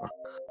 Fuck.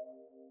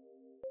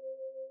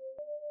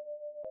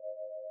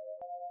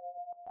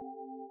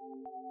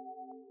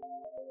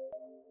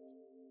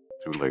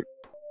 Too late.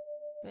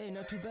 Hey,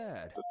 not too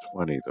bad. The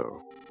 20,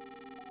 though.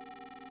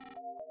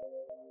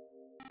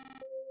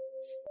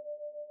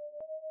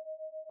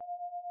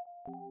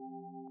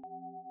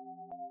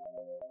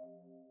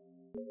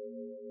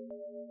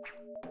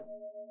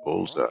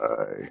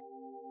 Bullseye.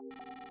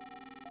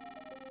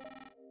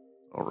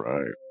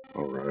 Alright,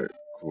 alright,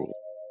 cool.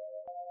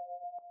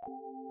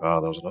 Ah,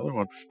 that was another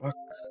one. Fuck.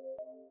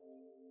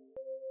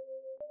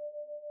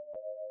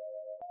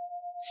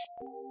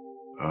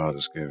 Ah,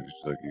 this game is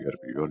like you gotta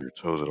be on your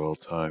toes at all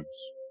times.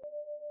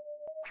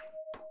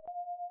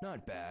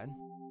 Not bad.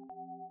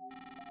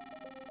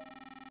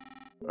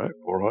 Alright,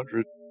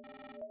 400.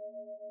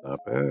 Not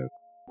bad.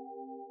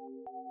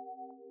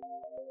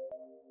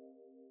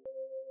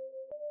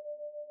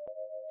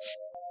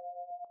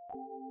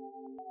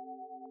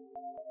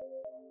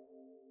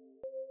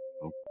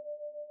 Oh.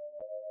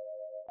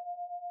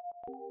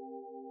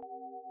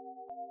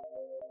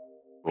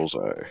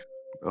 Bullseye.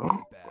 Oh,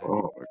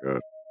 oh my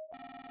god.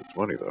 The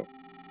 20, though.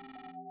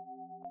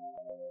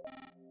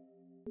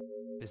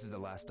 This is the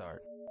last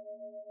start.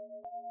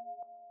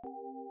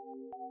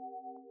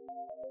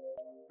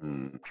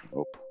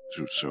 Nope.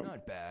 Too soon.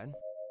 Not bad.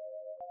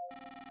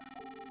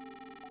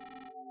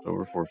 It's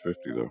over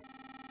 450, though.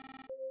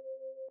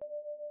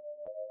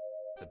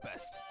 The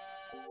best.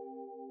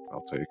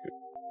 I'll take it.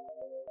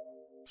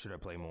 Should I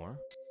play more?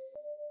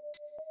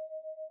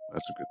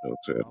 That's a good note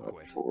to end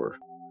up for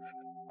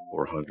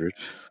 400.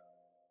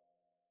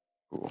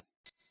 Cool.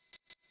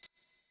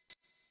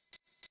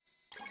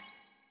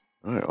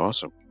 Alright,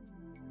 awesome.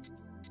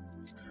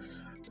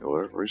 For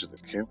whatever reason, the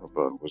camera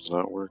button was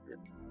not working.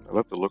 I'll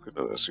have to look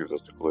into that, see if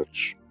that's a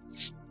glitch.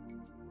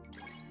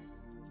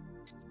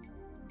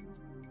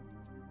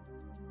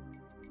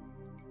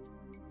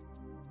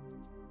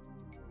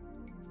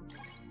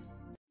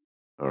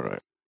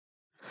 Alright.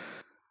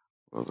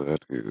 Well,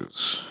 that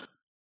is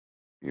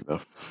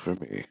enough for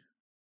me.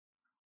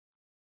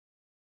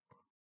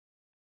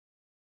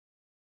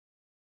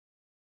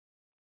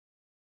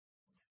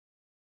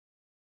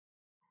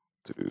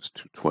 It is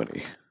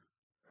 220.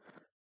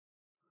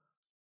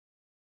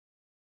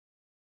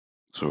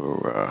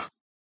 So,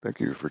 thank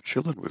you for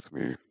chilling with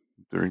me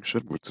during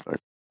Shenmue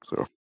tonight.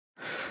 So,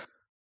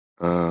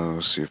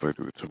 let's see if I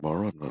do it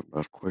tomorrow. I'm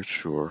not quite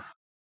sure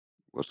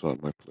what's on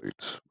my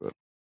plate, but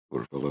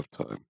what if I have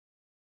time?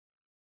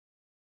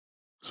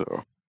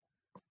 So,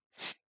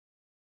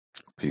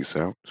 peace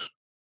out,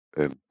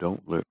 and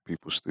don't let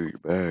people steal your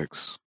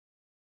bags.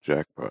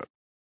 Jackpot.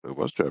 It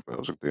was jackpot. It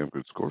was a damn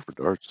good score for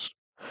darts.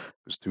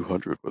 Because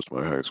 200 was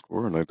my high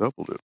score, and I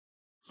doubled it.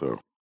 So,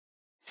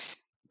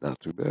 not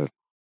too bad.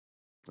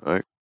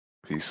 Alright,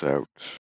 peace out.